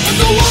watch. As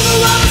the world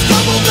around us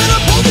crumbles and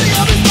I'm holding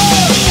up his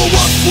blood. For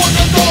work for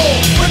the goal,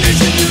 for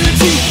nation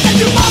unity. And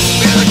you must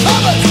be the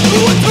common who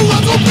would do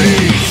us for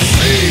peace.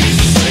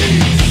 Peace.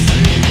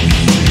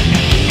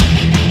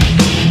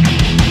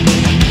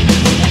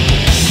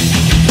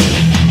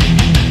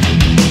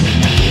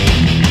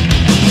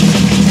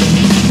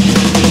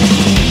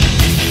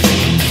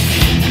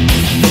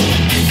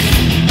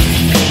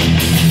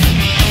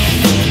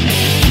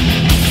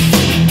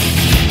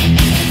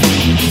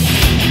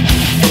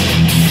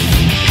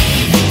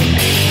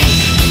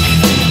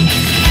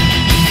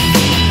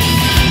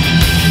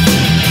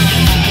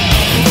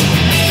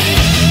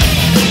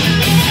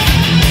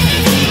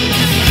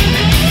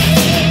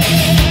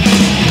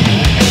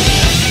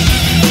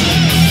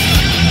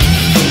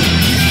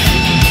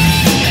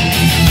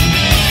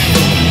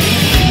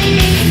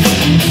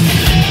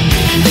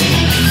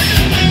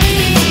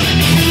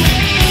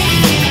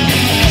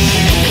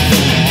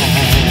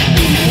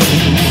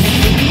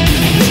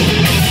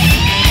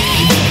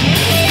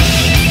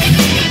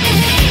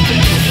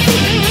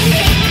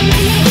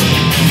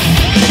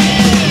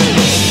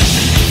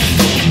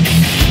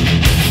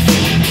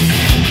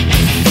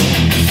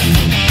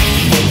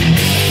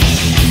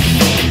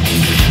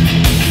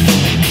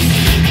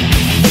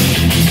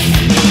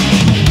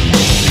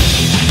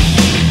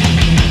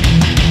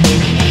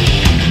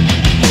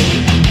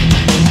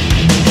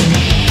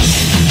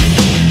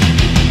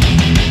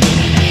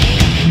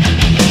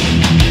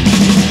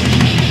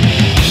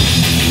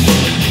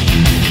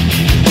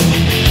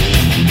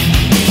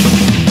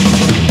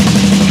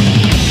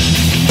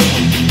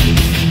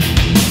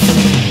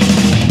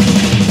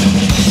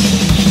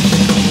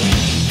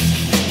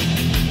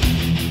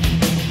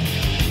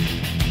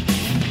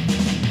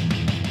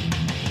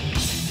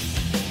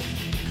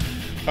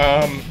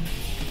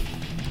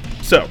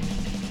 So,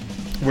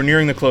 we're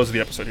nearing the close of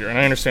the episode here, and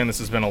I understand this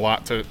has been a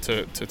lot to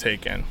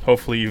take in.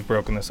 Hopefully you've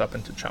broken this up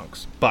into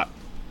chunks. But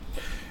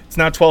it's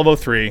now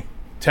 12:03.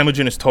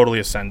 Temujin is totally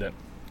ascendant.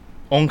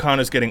 Ongkan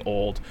is getting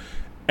old.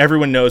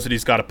 Everyone knows that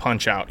he's got to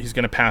punch out. He's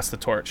going to pass the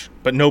torch.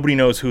 But nobody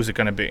knows who's it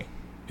going to be.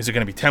 Is it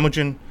going to be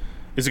Temujin?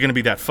 Is it going to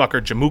be that fucker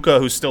Jamuka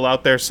who's still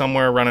out there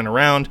somewhere running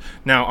around?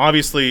 Now,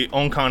 obviously,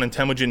 Ongkan and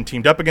Temujin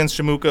teamed up against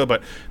Jamuka,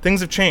 but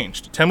things have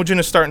changed. Temujin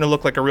is starting to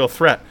look like a real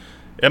threat.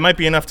 It might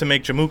be enough to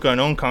make Jamuka and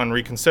Ongkan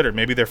reconsider.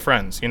 Maybe they're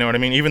friends. You know what I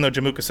mean? Even though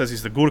Jamuka says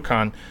he's the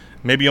Gurkhan,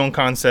 maybe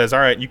Ongkan says,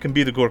 all right, you can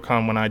be the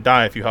Gurkhan when I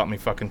die if you help me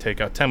fucking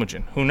take out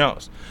Temujin. Who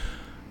knows?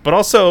 But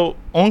also,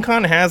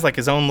 Ongkan has like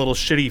his own little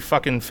shitty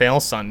fucking fail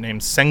son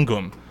named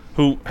Sengum,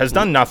 who has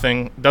done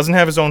nothing, doesn't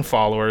have his own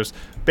followers.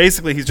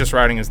 Basically, he's just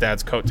riding his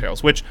dad's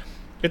coattails, which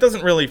it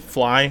doesn't really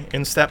fly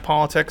in steppe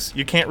politics.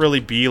 You can't really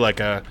be like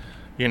a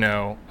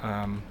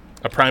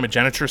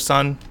primogeniture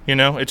son,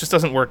 it just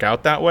doesn't work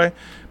out that way.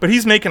 But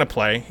he's making a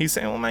play. He's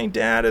saying, well, my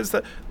dad is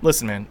the...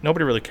 Listen, man,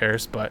 nobody really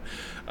cares, but...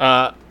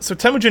 So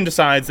Temujin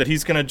decides that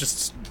he's going to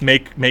just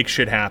make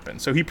shit happen.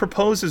 So he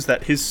proposes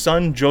that his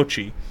son,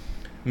 Jochi,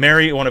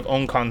 marry one of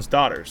Ongkan's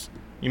daughters.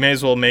 You may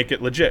as well make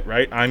it legit,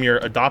 right? I'm your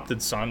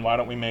adopted son. Why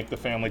don't we make the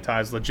family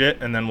ties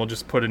legit, and then we'll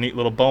just put a neat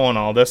little bow on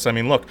all this? I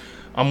mean, look,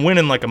 I'm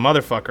winning like a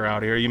motherfucker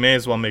out here. You may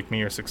as well make me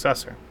your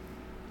successor.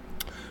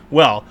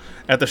 Well,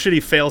 at the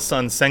shitty fail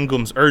son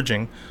Sengum's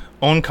urging,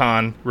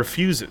 Ongkan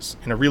refuses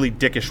in a really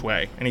dickish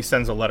way, and he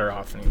sends a letter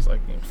off, and he's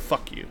like,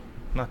 fuck you.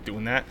 I'm not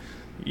doing that.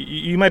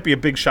 You might be a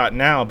big shot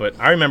now, but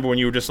I remember when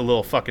you were just a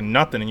little fucking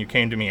nothing and you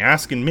came to me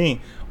asking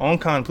me,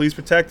 Onkan, please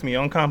protect me.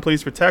 Onkan,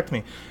 please protect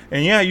me.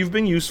 And yeah, you've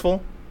been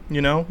useful.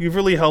 You know, you've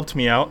really helped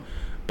me out.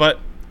 But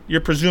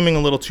you're presuming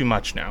a little too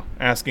much now,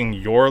 asking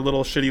your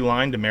little shitty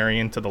line to marry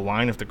into the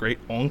line of the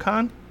great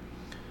Onkan.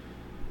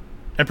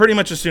 And pretty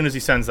much as soon as he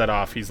sends that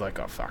off, he's like,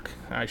 oh, fuck,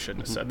 I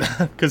shouldn't have said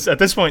that. Because at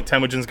this point,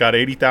 Temujin's got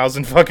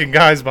 80,000 fucking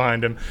guys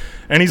behind him,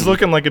 and he's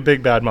looking like a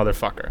big bad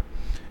motherfucker.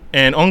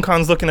 And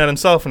Onkan's looking at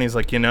himself, and he's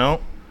like, you know,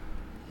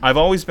 I've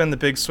always been the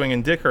big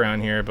swinging dick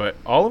around here, but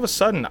all of a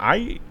sudden,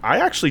 I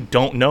actually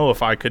don't know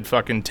if I could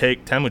fucking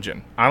take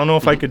Temujin. I don't know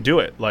if I could do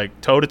it.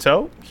 Like,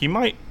 toe-to-toe, he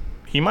might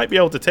be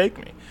able to take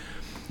me.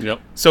 Yep.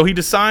 So he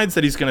decides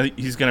that he's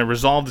gonna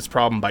resolve this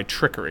problem by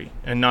trickery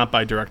and not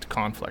by direct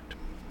conflict.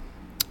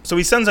 So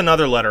he sends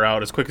another letter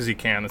out as quick as he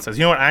can that says,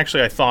 you know what,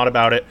 actually I thought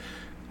about it.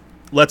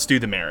 Let's do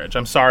the marriage.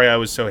 I'm sorry I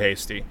was so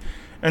hasty.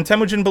 And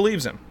Temujin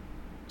believes him.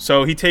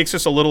 So he takes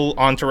just a little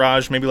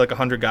entourage, maybe like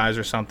 100 guys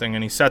or something,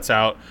 and he sets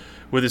out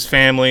with his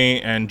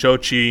family and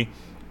Jochi,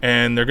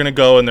 and they're gonna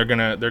go and they're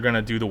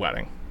gonna do the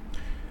wedding.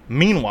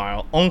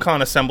 Meanwhile,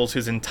 Onkan assembles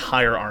his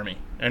entire army,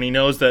 and he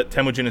knows that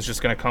Temujin is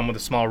just gonna come with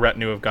a small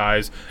retinue of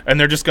guys, and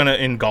they're just gonna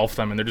engulf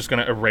them, and they're just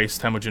gonna erase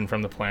Temujin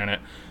from the planet.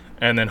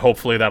 And then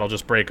hopefully that'll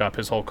just break up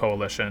his whole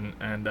coalition,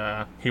 and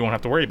he won't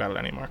have to worry about it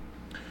anymore.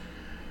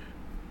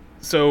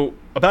 So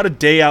about a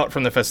day out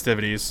from the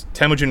festivities,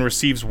 Temujin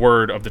receives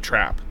word of the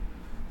trap.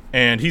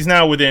 And he's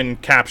now within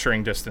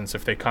capturing distance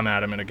if they come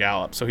at him in a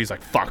gallop. So he's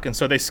like, fuck. And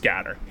so they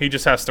scatter. He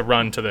just has to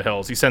run to the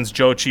hills. He sends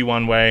Jochi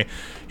one way.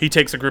 He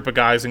takes a group of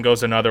guys and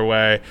goes another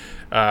way.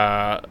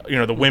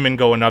 The women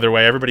go another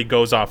way. Everybody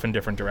goes off in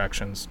different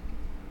directions.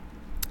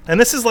 And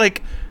this is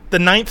like the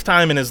 9th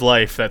time in his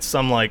life that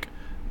some like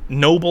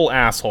noble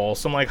asshole,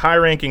 some like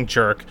high-ranking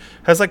jerk,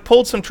 has like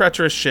pulled some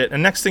treacherous shit,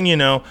 and next thing you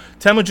know,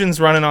 Temujin's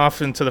running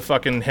off into the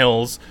fucking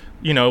hills,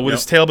 you know, with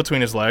his tail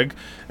between his leg,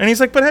 and he's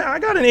like, but hey, I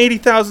got an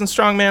 80,000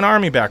 strongman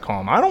army back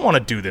home. I don't want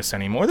to do this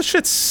anymore. This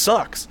shit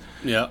sucks.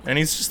 Yeah. And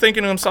he's just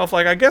thinking to himself,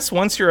 like, I guess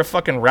once you're a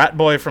fucking rat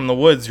boy from the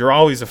woods, you're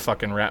always a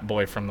fucking rat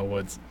boy from the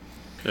woods.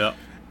 Yeah.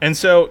 And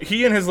so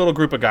he and his little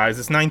group of guys,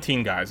 it's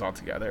 19 guys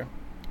altogether,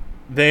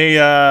 they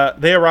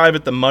arrive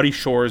at the muddy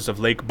shores of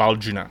Lake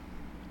Baljuna.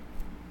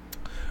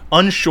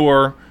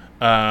 Unsure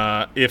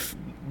if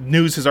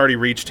news has already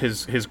reached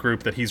his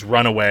group that he's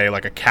run away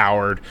like a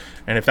coward,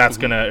 and if that's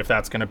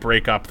gonna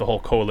break up the whole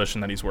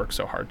coalition that he's worked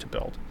so hard to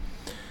build.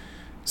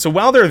 So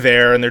while they're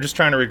there and they're just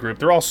trying to regroup,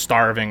 they're all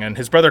starving, and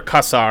his brother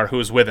Kasar, who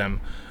is with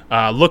him,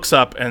 looks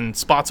up and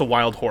spots a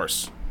wild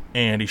horse,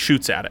 and he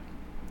shoots at it,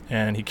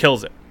 and he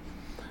kills it.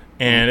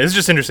 And it's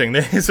just interesting.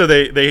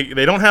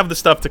 They don't have the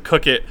stuff to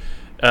cook it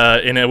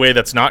in a way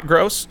that's not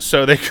gross,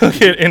 so they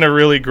cook it in a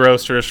really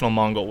gross traditional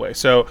Mongol way.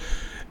 So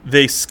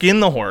they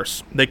skin the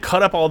horse, they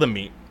cut up all the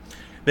meat,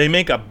 they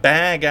make a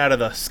bag out of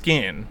the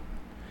skin,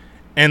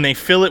 and they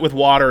fill it with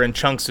water and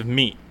chunks of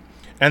meat.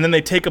 And then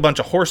they take a bunch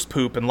of horse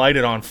poop and light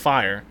it on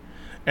fire,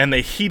 and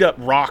they heat up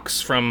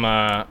rocks from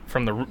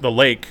the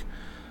lake,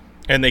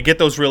 and they get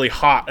those really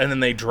hot, and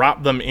then they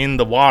drop them in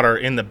the water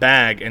in the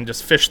bag and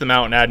just fish them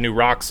out and add new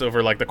rocks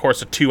over like the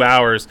course of 2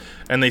 hours,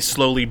 and they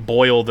slowly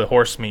boil the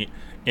horse meat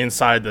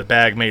inside the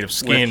bag made of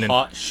skin. With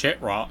hot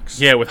shit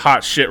rocks. Yeah, with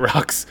hot shit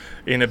rocks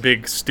in a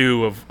big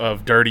stew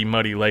of dirty,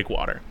 muddy lake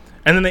water.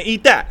 And then they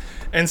eat that.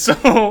 And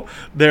so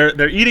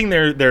they're eating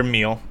their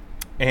meal,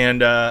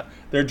 and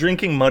they're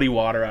drinking muddy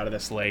water out of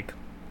this lake.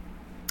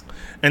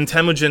 And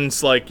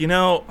Temujin's like, you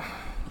know,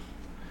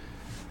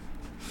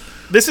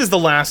 this is the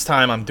last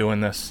time I'm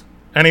doing this.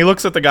 And he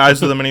looks at the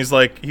guys with him, and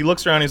he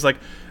looks around, and he's like,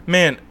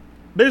 man,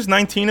 there's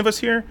 19 of us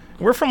here.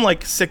 We're from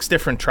like 6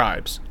 different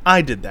tribes.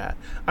 I did that.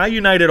 I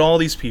united all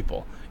these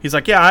people. He's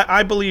like, yeah,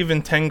 I believe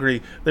in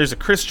Tengri. There's a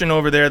Christian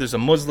over there. There's a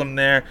Muslim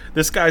there.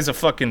 This guy's a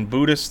fucking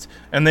Buddhist.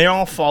 And they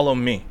all follow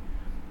me.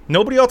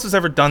 Nobody else has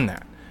ever done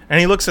that. And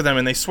he looks at them,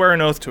 and they swear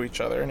an oath to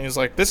each other. And he's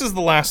like, this is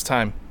the last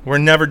time. We're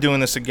never doing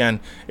this again.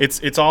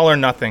 It's all or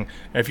nothing.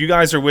 And if you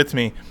guys are with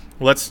me,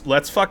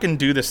 let's fucking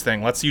do this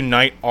thing. Let's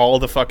unite all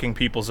the fucking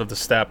peoples of the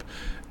steppe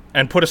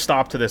and put a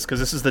stop to this, because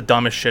this is the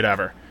dumbest shit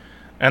ever.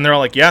 And they're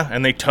all like, yeah,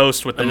 and they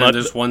toast with the mud. And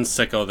there's one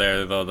sicko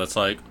there, though, that's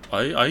like,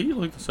 I eat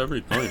like this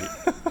every night.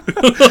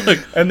 Like,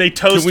 and they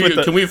toast with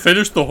the... Can we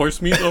finish the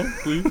horse meat, though,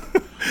 please?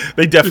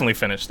 They definitely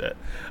finished it.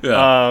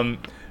 Yeah.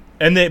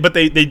 And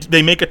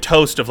they make a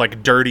toast of,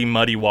 like, dirty,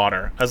 muddy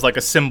water as, like,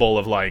 a symbol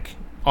of, like,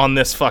 on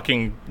this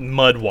fucking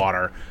mud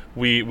water,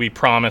 we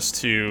promise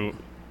to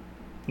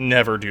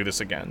never do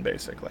this again,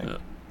 basically.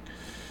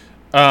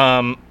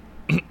 Yeah.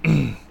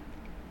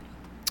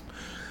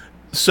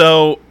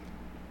 So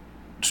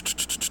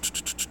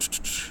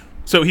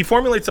he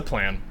formulates a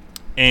plan,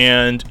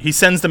 and he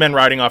sends the men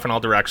riding off in all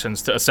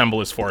directions to assemble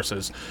his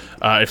forces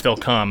if they'll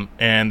come,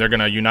 and they're going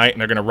to unite, and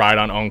they're going to ride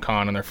on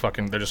Onkan, and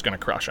they're just going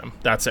to crush him.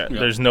 That's it. Yeah.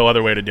 There's no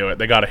other way to do it.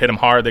 They got to hit him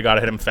hard, they got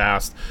to hit him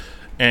fast,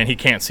 and he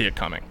can't see it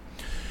coming.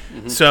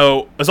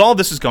 So as all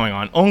this is going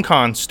on,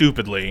 Onkan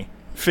stupidly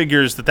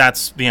figures that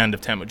that's the end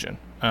of Temujin.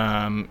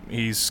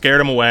 He's scared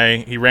him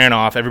away. He ran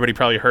off. Everybody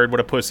probably heard what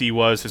a pussy he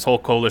was. His whole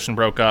coalition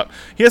broke up.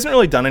 He hasn't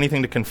really done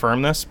anything to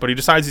confirm this, but he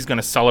decides he's going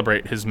to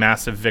celebrate his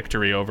massive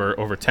victory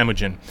over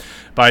Temujin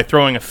by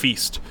throwing a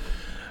feast.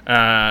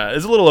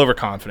 Is a little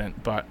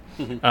overconfident, but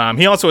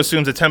he also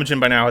assumes that Temujin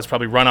by now has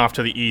probably run off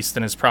to the east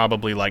and is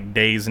probably like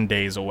days and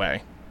days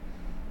away.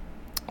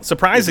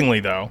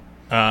 Surprisingly, though,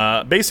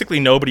 basically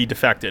nobody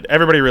defected.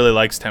 Everybody really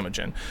likes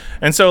Temujin.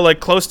 And so like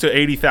close to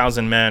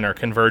 80,000 men are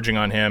converging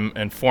on him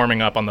and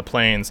forming up on the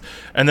plains.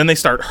 And then they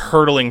start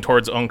hurtling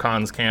towards Ung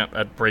Khan's camp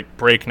at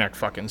breakneck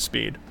fucking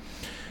speed.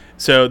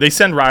 So they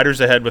send riders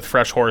ahead with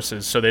fresh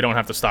horses so they don't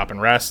have to stop and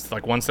rest.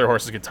 Like once their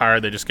horses get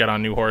tired, they just get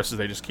on new horses.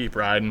 They just keep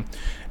riding.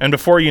 And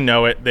before you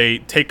know it, they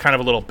take kind of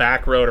a little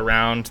back road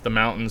around the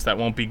mountains that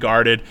won't be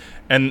guarded.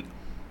 And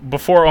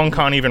before Ung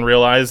Khan even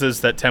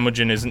realizes that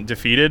Temujin isn't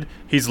defeated,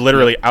 he's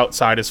literally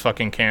outside his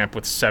fucking camp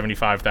with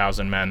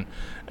 75,000 men.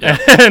 Yeah.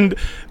 And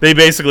they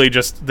basically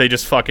just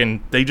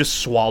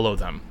swallow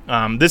them.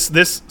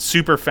 This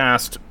super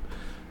fast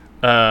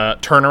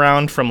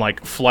turnaround from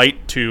like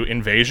flight to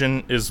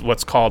invasion is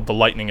what's called the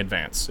lightning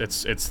advance.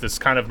 It's this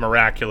kind of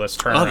miraculous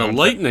turnaround. Oh, the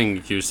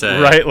lightning, you say?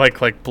 Right,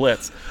 like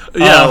blitz.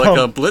 Yeah, like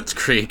a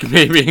blitzkrieg,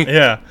 maybe.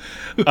 Yeah.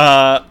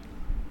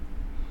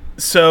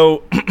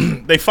 So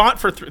they fight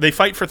for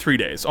 3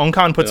 days. Ung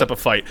Khan puts up a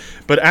fight,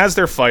 but as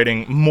they're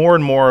fighting, more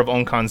and more of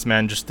Ung Khan's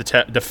men just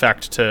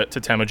defect to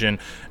Temujin,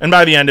 and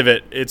by the end of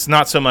it, it's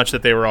not so much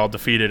that they were all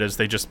defeated as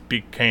they just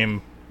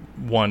became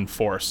one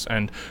force,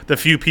 and the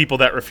few people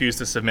that refuse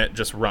to submit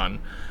just run.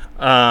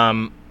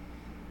 Sengum,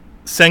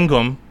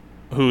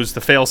 who's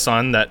the fail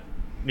son that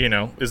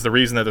is the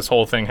reason that this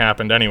whole thing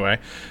happened anyway.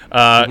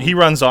 He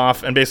runs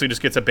off and basically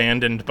just gets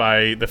abandoned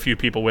by the few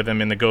people with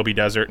him in the Gobi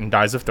Desert and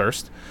dies of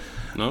thirst.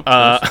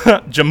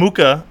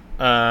 Jamuka,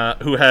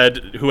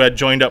 who had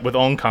joined up with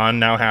Ung Khan,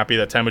 now happy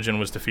that Temujin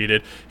was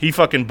defeated, he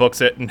fucking books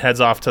it and heads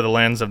off to the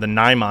lands of the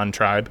Naiman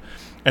tribe,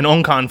 and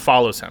Ung Khan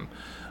follows him.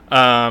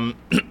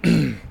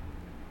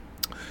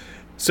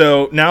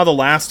 So now the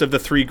last of the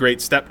 3 great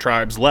steppe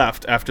tribes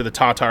left after the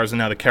Tatars and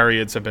now the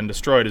Karyids have been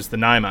destroyed is the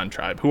Naiman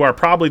tribe, who are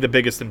probably the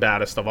biggest and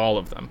baddest of all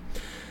of them.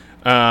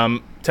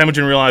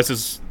 Temujin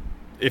realizes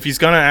if he's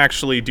going to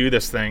actually do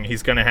this thing,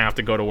 he's going to have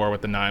to go to war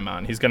with the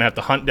Naiman. He's going to have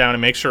to hunt down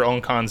and make sure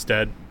Ung Khan's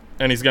dead,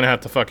 and he's going to have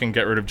to fucking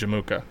get rid of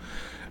Jamuka.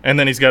 And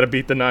then he's got to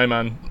beat the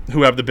Naiman,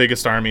 who have the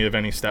biggest army of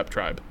any steppe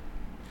tribe.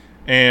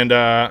 And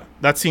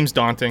that seems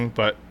daunting,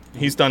 but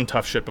he's done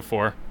tough shit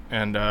before,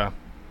 and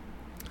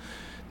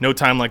no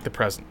time like the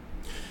present.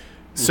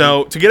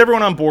 So to get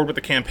everyone on board with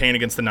the campaign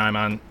against the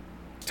Naiman,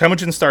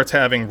 Temujin starts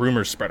having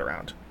rumors spread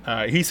around.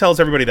 He tells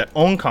everybody that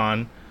Ung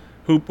Khan,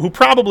 who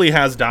probably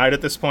has died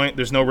at this point,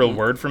 there's no real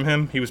word from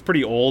him. He was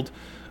pretty old,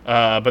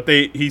 but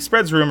he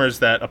spreads rumors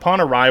that upon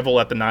arrival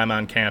at the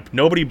Naiman camp,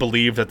 nobody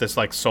believed that this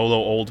like solo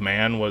old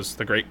man was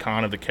the great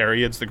Khan of the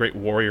Karyids, the great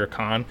warrior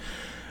Khan.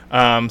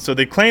 So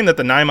they claim that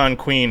the Naiman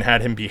queen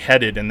had him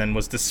beheaded and then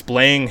was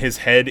displaying his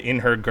head in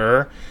her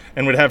gur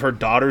and would have her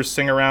daughters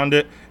sing around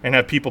it and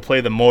have people play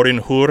the morin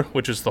hur,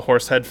 which is the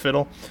horse head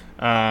fiddle,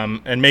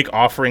 and make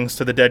offerings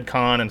to the dead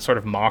Khan and sort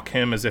of mock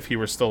him as if he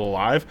were still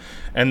alive.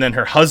 And then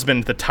her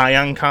husband, the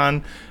Taiyang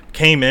Khan,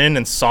 came in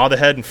and saw the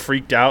head and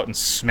freaked out and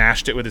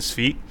smashed it with his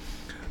feet.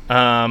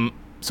 So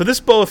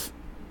this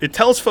it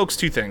tells folks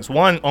 2 things.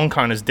 One, Ung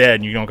Khan is dead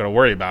and you don't got to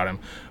worry about him.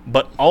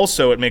 But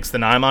also it makes the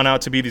Naiman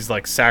out to be these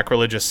like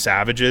sacrilegious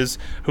savages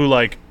who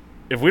like,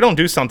 if we don't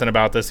do something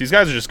about this, these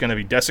guys are just going to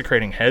be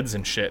desecrating heads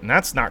and shit. And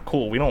that's not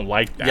cool. We don't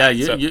like that.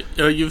 Yeah,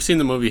 you've seen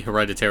the movie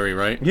Hereditary,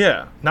 right?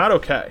 Yeah, not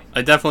okay.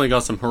 I definitely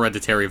got some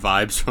Hereditary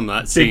vibes from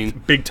that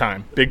scene. Big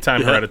time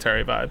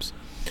Hereditary vibes.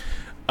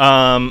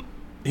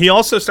 He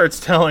also starts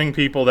telling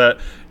people that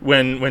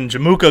when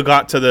Jamuka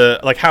got to the,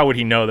 like, how would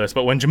he know this?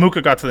 But when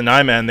Jamuka got to the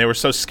Naiman, they were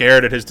so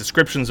scared at his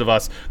descriptions of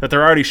us that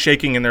they're already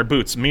shaking in their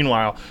boots.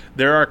 Meanwhile,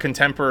 there are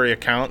contemporary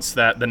accounts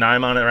that the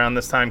Naiman around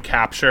this time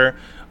capture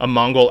a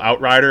Mongol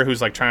outrider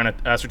who's like trying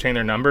to ascertain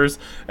their numbers,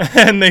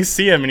 and they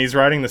see him and he's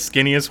riding the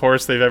skinniest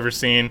horse they've ever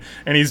seen,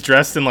 and he's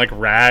dressed in like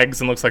rags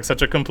and looks like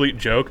such a complete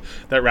joke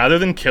that rather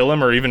than kill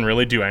him or even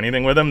really do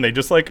anything with him, they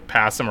just like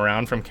pass him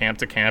around from camp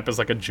to camp as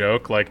like a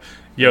joke, like,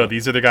 yo,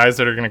 these are the guys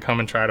that are gonna come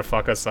and try to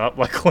fuck us up.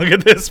 Like, look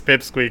at this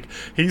pipsqueak,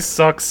 he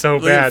sucks so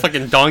bad.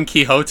 Fucking Don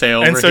Quixote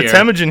over here. And so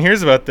Temujin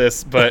hears about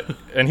this, but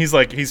and he's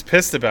like, he's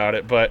pissed about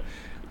it, but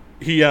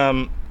he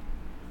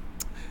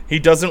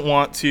doesn't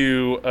want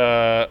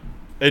to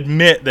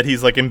admit that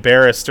he's like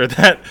embarrassed or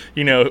that,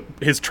 you know,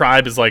 his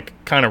tribe is like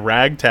kind of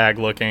ragtag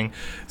looking.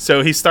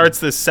 So he starts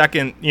this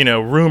second, you know,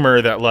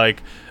 rumor that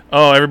like,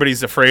 oh,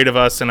 everybody's afraid of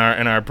us and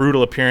our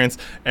brutal appearance.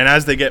 And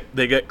as they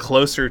get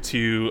closer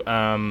to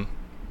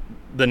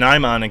the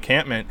Naiman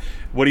encampment,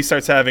 what he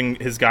starts having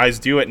his guys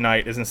do at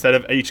night is instead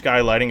of each guy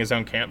lighting his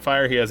own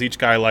campfire, he has each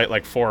guy light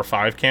like 4 or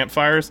 5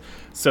 campfires,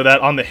 so that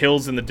on the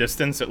hills in the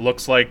distance it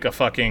looks like a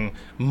fucking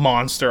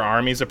monster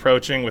army's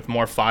approaching with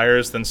more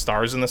fires than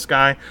stars in the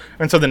sky.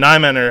 And so the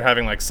Naiman are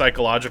having like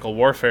psychological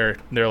warfare.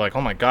 They're like,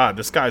 oh my god,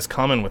 this guy's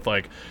coming with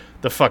like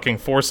the fucking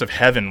force of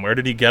heaven. Where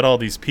did he get all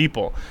these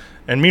people?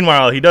 And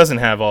meanwhile, he doesn't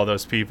have all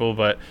those people,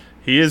 but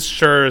he is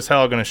sure as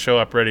hell going to show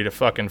up ready to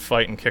fucking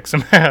fight and kick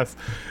some ass.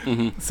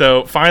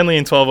 So finally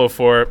in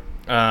 1204,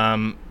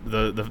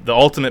 the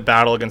ultimate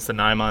battle against the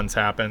Naimans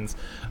happens.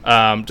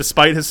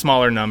 Despite his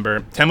smaller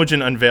number,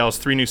 Temujin unveils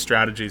 3 new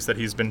strategies that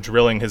he's been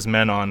drilling his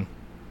men on.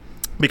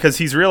 Because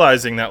he's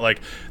realizing that, like,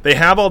 they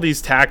have all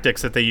these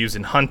tactics that they use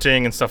in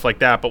hunting and stuff like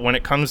that, but when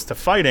it comes to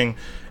fighting,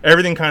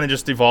 everything kind of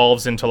just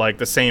evolves into, like,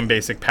 the same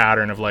basic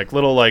pattern of, like,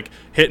 little, like,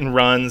 hit and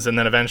runs, and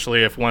then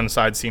eventually if one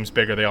side seems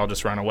bigger, they all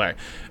just run away.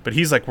 But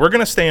he's like, we're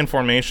going to stay in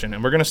formation,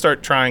 and we're going to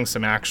start trying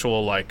some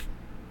actual, like,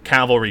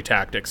 cavalry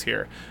tactics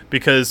here,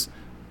 because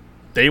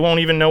they won't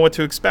even know what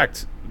to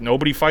expect.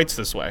 Nobody fights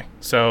this way,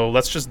 so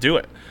let's just do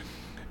it.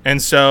 And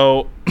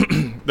so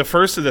the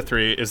first of the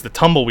 3 is the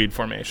tumbleweed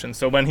formation.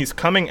 So when he's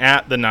coming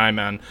at the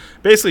Naiman,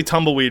 basically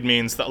tumbleweed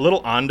means the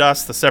little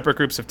Andas, the separate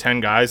groups of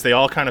 10 guys, they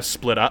all kind of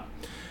split up.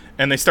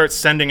 And they start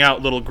sending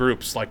out little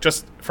groups, like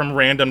just from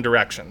random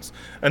directions.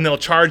 And they'll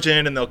charge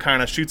in and they'll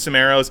kind of shoot some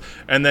arrows.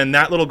 And then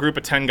that little group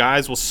of 10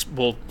 guys will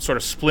sort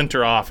of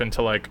splinter off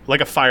into like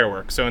a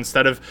firework. So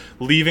instead of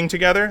leaving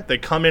together, they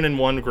come in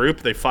one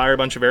group, they fire a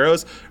bunch of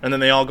arrows, and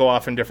then they all go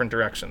off in different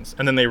directions.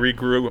 And then they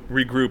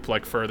regroup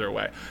like further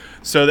away.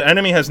 So the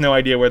enemy has no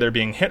idea where they're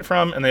being hit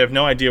from, and they have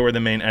no idea where the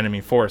main enemy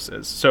force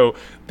is. So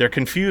they're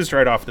confused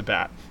right off the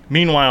bat.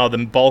 Meanwhile,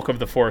 the bulk of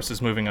the force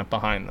is moving up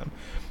behind them.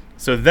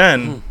 So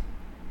then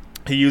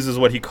he uses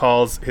what he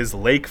calls his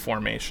lake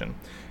formation.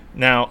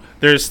 Now,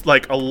 there's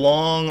like a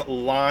long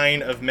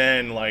line of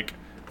men, like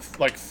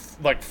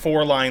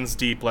 4 lines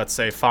deep, let's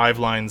say 5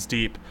 lines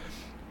deep,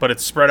 but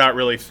it's spread out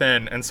really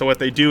thin. And so what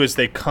they do is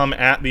they come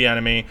at the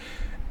enemy,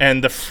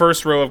 and the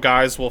first row of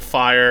guys will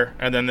fire,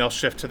 and then they'll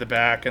shift to the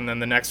back, and then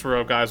the next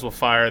row of guys will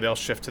fire, they'll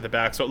shift to the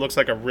back. So it looks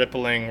like a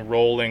rippling,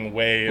 rolling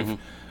wave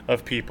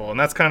of people. And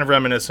that's kind of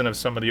reminiscent of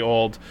some of the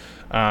old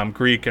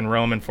Greek and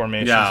Roman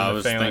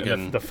formations,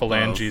 and the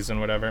phalanges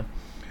and whatever.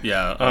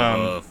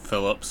 Yeah,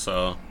 Philip's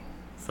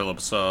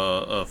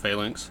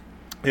phalanx.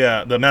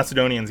 Yeah, the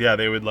Macedonians,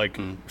 they would like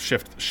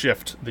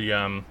shift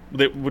the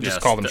they would just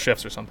call them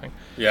shifts or something.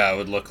 Yeah, it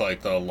would look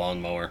like the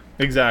lawnmower.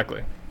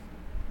 Exactly.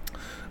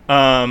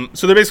 So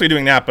they're basically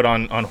doing that, but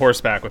on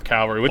horseback with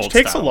cavalry, which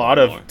takes a lot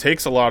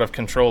of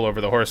control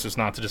over the horses,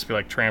 not to just be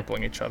like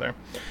trampling each other.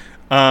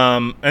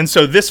 And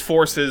so this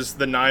forces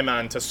the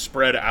Naiman to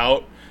spread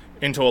out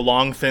into a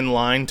long, thin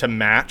line to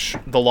match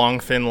the long,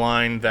 thin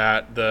line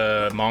that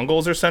the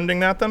Mongols are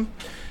sending at them.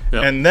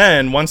 Yep. And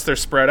then once they're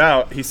spread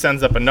out, he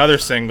sends up another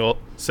signal,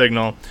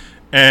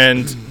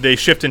 and they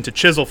shift into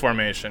chisel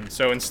formation.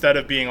 So instead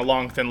of being a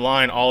long, thin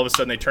line, all of a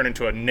sudden they turn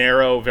into a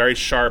narrow, very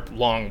sharp,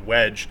 long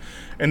wedge.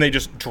 And they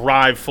just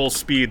drive full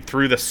speed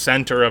through the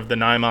center of the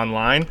Naiman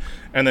line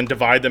and then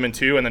divide them in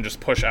 2 and then just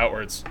push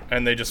outwards.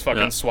 And they just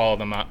fucking swallow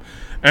them up.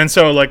 And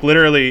so, like,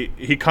 literally,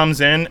 he comes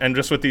in, and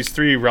just with these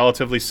 3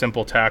 relatively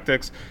simple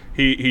tactics,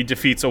 he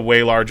defeats a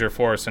way larger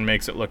force and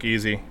makes it look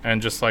easy.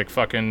 And just, like,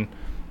 fucking...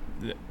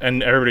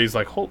 And everybody's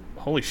like,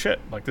 holy shit.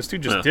 Like, this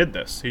dude just did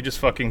this. He just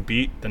fucking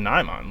beat the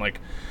Naiman.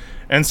 Like,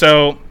 and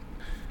so...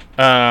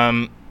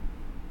 So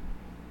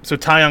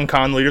Taiyang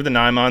Khan, leader of the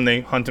Naiman,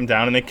 they hunt him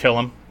down and they kill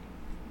him.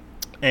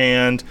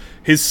 And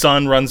his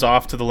son runs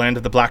off to the land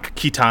of the Black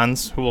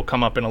Khitans, who will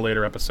come up in a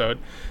later episode.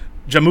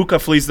 Jamuka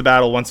flees the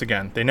battle once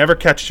again. They never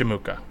catch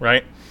Jamuka,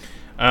 right?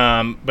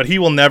 But he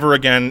will never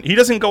again... He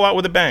doesn't go out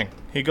with a bang.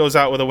 He goes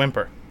out with a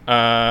whimper.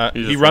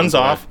 He runs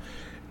off,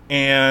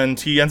 and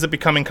he ends up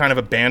becoming kind of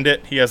a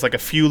bandit. He has like a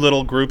few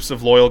little groups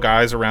of loyal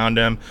guys around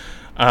him.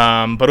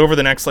 But over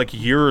the next like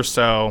year or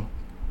so,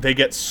 they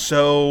get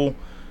so...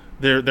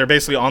 They're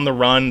basically on the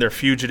run. They're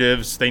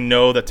fugitives. They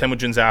know that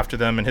Temujin's after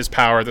them, and his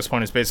power at this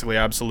point is basically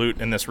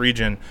absolute in this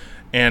region.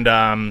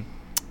 And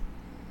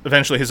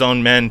eventually his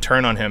own men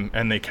turn on him,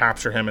 and they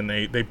capture him, and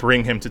they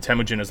bring him to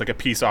Temujin as like a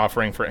peace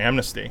offering for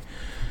amnesty.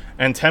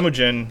 And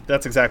Temujin,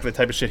 that's exactly the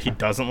type of shit he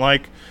doesn't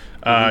like.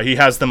 He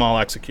has them all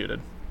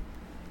executed.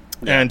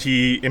 Yeah. And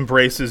he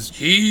embraces...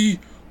 He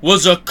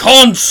was a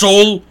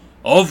consul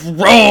of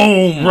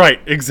Rome!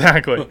 Right,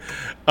 exactly.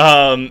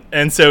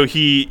 And so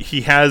he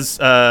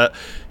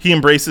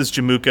embraces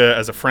Jamuka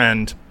as a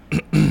friend.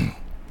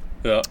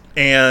 Yeah.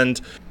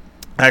 And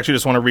I actually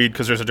just want to read,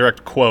 because there's a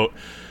direct quote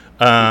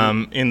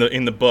in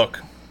the book.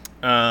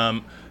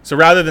 So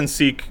rather than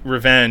seek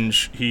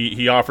revenge,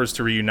 he offers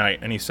to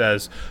reunite, and he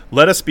says,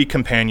 "Let us be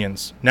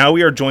companions. Now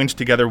we are joined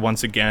together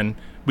once again.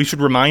 We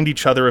should remind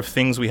each other of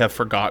things we have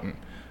forgotten.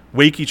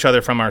 Wake each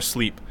other from our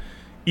sleep.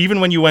 Even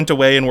when you went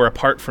away and were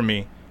apart from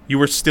me, you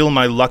were still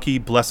my lucky,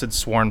 blessed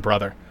sworn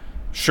brother.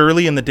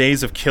 Surely in the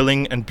days of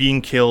killing and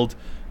being killed,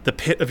 the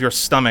pit of your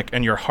stomach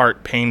and your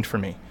heart pained for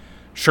me.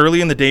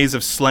 Surely in the days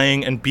of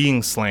slaying and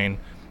being slain,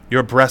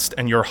 your breast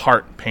and your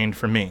heart pained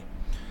for me."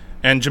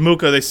 And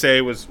Jamuka, they say,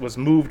 was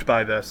moved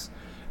by this.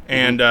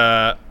 And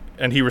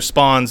he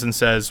responds and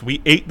says,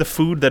 "We ate the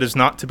food that is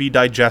not to be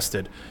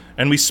digested,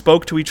 and we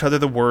spoke to each other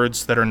the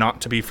words that are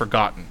not to be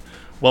forgotten,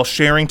 while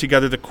sharing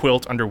together the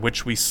quilt under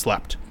which we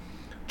slept.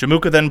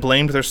 Jamuka then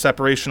blamed their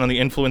separation on the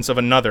influence of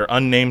another,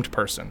 unnamed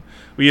person.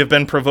 We have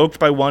been provoked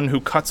by one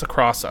who cuts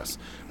across us.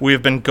 We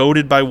have been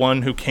goaded by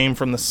one who came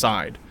from the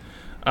side.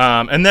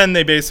 And then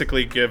they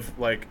basically give,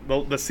 like,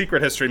 the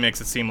secret history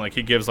makes it seem like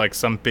he gives, like,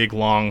 some big,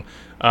 long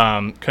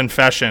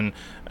confession,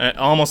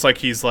 almost like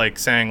he's, like,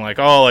 saying, like,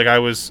 oh, like, I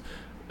was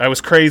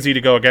crazy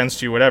to go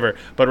against you, whatever.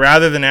 But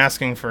rather than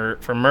asking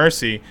for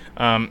mercy,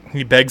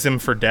 he begs him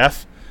for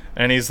death.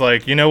 And he's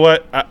like, you know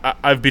what?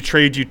 I've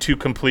betrayed you too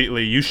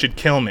completely. You should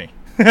kill me.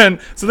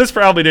 And so this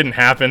probably didn't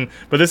happen,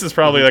 but this is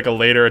probably like a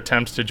later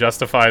attempt to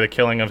justify the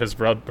killing of his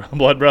blood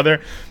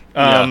brother.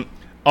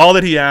 All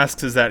that he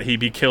asks is that he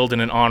be killed in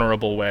an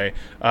honorable way,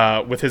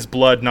 with his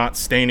blood not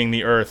staining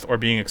the earth or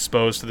being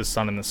exposed to the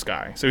sun and the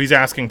sky. So he's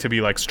asking to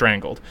be, like,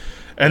 strangled.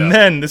 And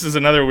then, this is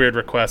another weird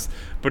request,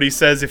 but he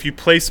says, if you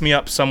place me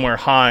up somewhere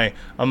high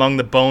among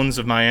the bones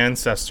of my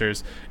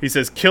ancestors, he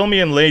says, kill me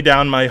and lay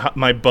down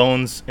my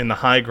bones in the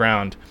high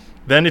ground.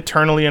 Then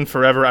eternally and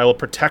forever I will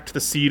protect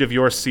the seed of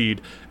your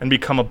seed and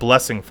become a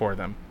blessing for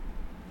them.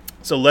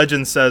 So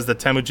legend says that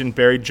Temujin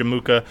buried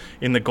Jamuka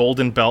in the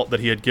golden belt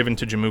that he had given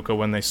to Jamuka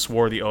when they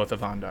swore the oath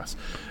of Andas.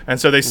 And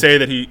so they say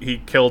that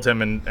he killed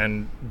him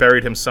and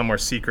buried him somewhere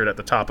secret at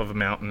the top of a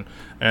mountain,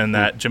 and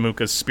that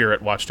Jamuka's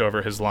spirit watched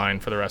over his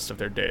line for the rest of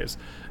their days.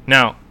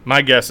 Now,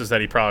 my guess is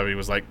that he probably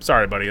was like,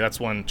 sorry, buddy, that's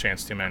one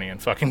chance too many,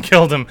 and fucking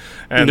killed him,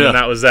 and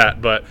that was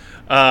that. But,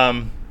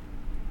 so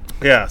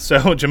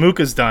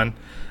Jamuka's done.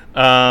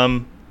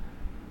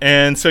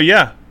 And so,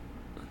 yeah.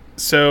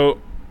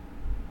 So...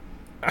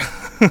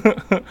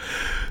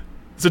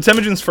 So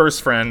Temujin's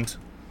first friend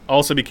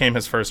also became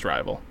his first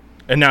rival,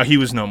 and now he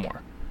was no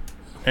more.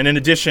 And in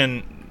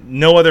addition,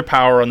 no other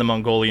power on the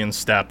Mongolian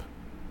steppe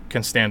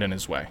can stand in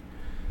his way.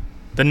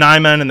 The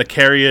Naiman and the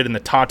Kariid and the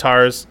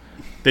Tatars,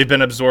 they've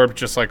been absorbed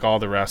just like all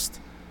the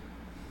rest.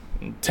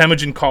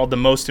 Temujin called the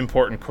most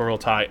important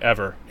Kurultai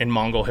ever in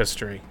Mongol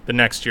history the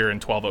next year in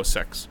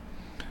 1206.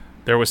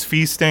 There was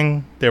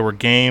feasting, there were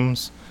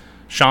games.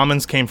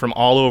 Shamans came from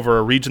all over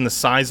a region the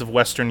size of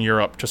Western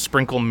Europe to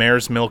sprinkle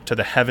mare's milk to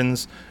the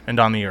heavens and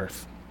on the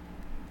earth.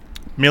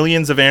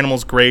 Millions of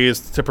animals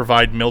grazed to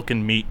provide milk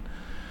and meat.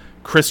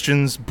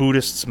 Christians,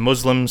 Buddhists,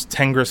 Muslims,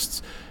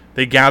 Tengrists,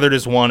 they gathered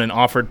as one and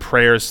offered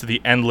prayers to the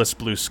endless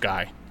blue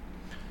sky.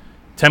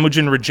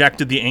 Temujin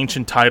rejected the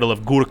ancient title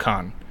of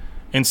Gurkhan,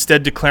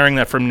 instead declaring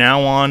that from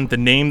now on, the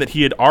name that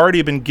he had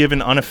already been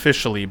given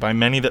unofficially by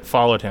many that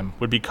followed him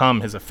would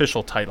become his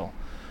official title.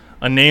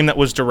 A name that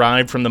was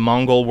derived from the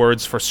Mongol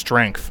words for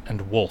strength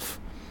and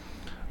wolf,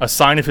 a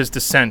sign of his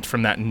descent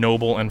from that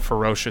noble and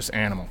ferocious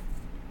animal.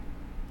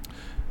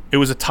 It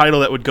was a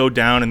title that would go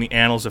down in the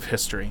annals of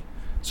history,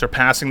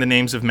 surpassing the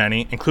names of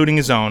many, including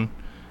his own,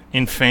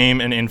 in fame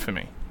and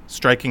infamy,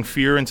 striking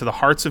fear into the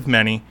hearts of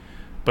many,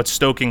 but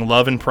stoking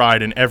love and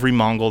pride in every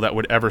Mongol that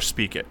would ever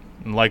speak it,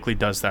 and likely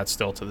does that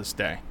still to this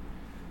day.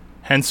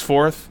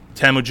 Henceforth,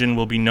 Temujin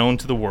will be known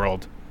to the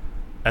world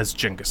as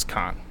Genghis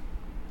Khan.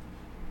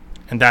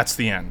 And that's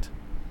the end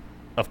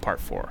of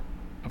part 4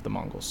 of the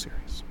Mongols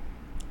series.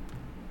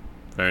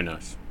 Very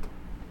nice.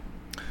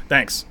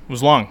 Thanks. It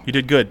was long. You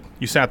did good.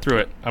 You sat through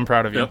it. I'm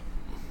proud of you. Yep.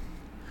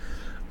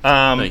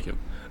 Thank you.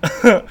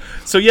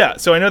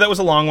 So I know that was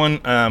a long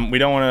one. We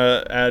don't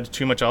want to add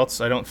too much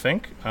else, I don't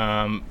think.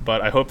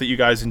 But I hope that you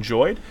guys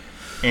enjoyed.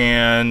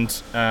 And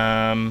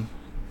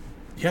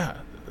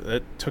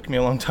it took me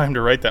a long time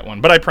to write that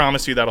one. But I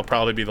promise you that'll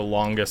probably be the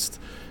longest,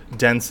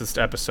 densest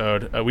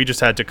episode. We just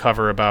had to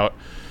cover about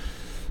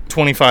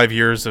 25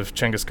 years of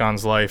Genghis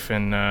Khan's life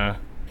in an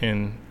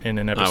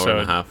episode. Hour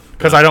and a half.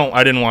 Because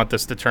I didn't want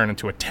this to turn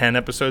into a 10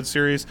 episode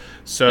series.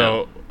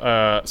 So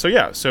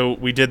so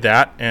we did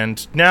that,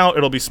 and now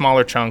it'll be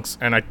smaller chunks.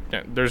 And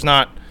there's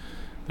not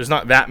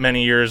that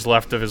many years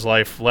left of his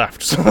life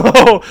left.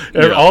 So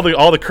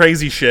all the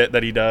crazy shit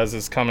that he does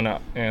is coming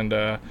up, and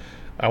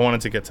I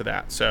wanted to get to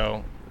that.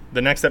 So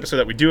the next episode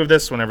that we do of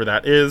this, whenever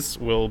that is,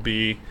 will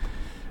be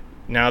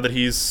now that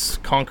he's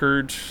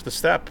conquered the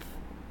steppe.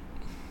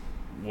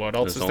 What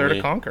else is there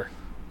to conquer?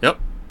 Yep.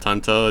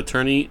 Time to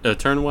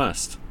turn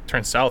west.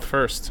 Turn south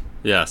first.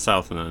 Yeah,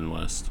 south and then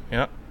west.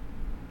 Yep.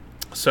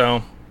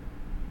 So,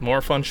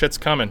 more fun shit's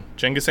coming.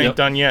 Genghis ain't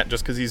done yet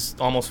just because he's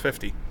almost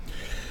 50.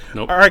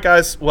 Nope. All right,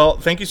 guys. Well,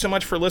 thank you so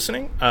much for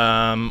listening.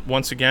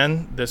 Once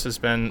again, this has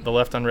been the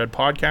Left Unread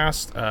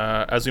podcast.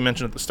 As we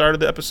mentioned at the start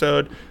of the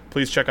episode,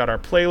 please check out our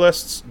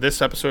playlists.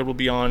 This episode will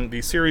be on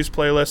the series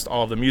playlist.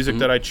 All of the music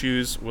that I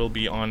choose will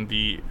be on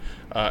the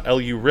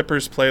LU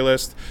Rippers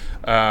playlist.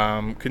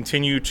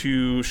 Continue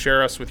to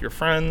share us with your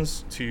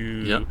friends,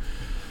 to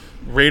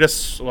rate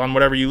us on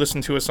whatever you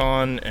listen to us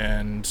on,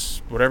 and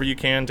whatever you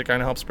can to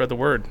kind of help spread the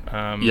word.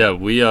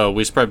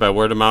 We spread by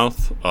word of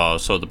mouth.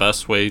 So the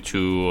best way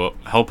to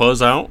help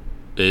us out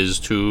is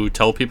to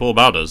tell people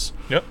about us.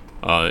 Yep.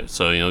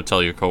 So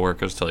tell your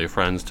coworkers, tell your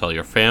friends, tell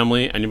your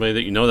family, anybody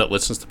that you know that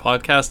listens to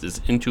podcasts,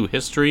 is into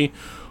history,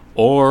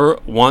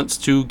 or wants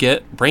to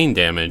get brain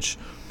damage.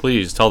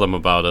 Please tell them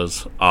about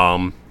us.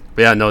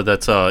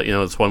 That's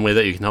it's one way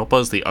that you can help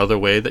us. The other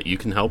way that you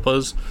can help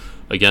us,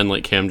 again,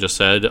 like Cam just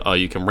said,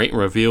 you can rate and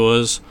review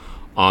us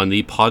on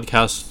the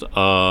podcast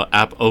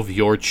app of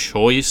your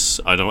choice.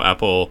 I know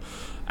Apple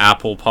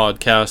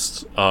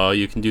Podcasts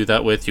you can do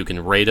that with. You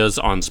can rate us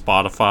on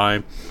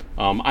Spotify.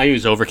 I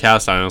use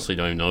Overcast. I honestly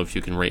don't even know if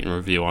you can rate and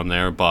review on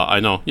there, but I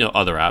know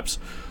other apps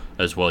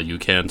as well you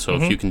can. So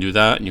if you can do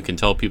that and you can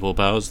tell people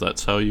about us,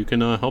 that's how you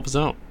can help us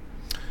out.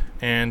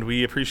 And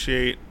we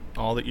appreciate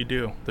all that you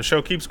do. The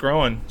show keeps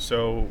growing,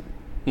 so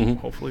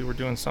hopefully we're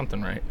doing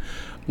something right.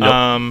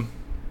 Yep.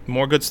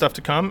 More good stuff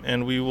to come,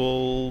 and we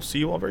will see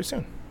you all very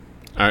soon.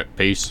 All right,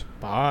 peace.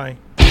 Bye.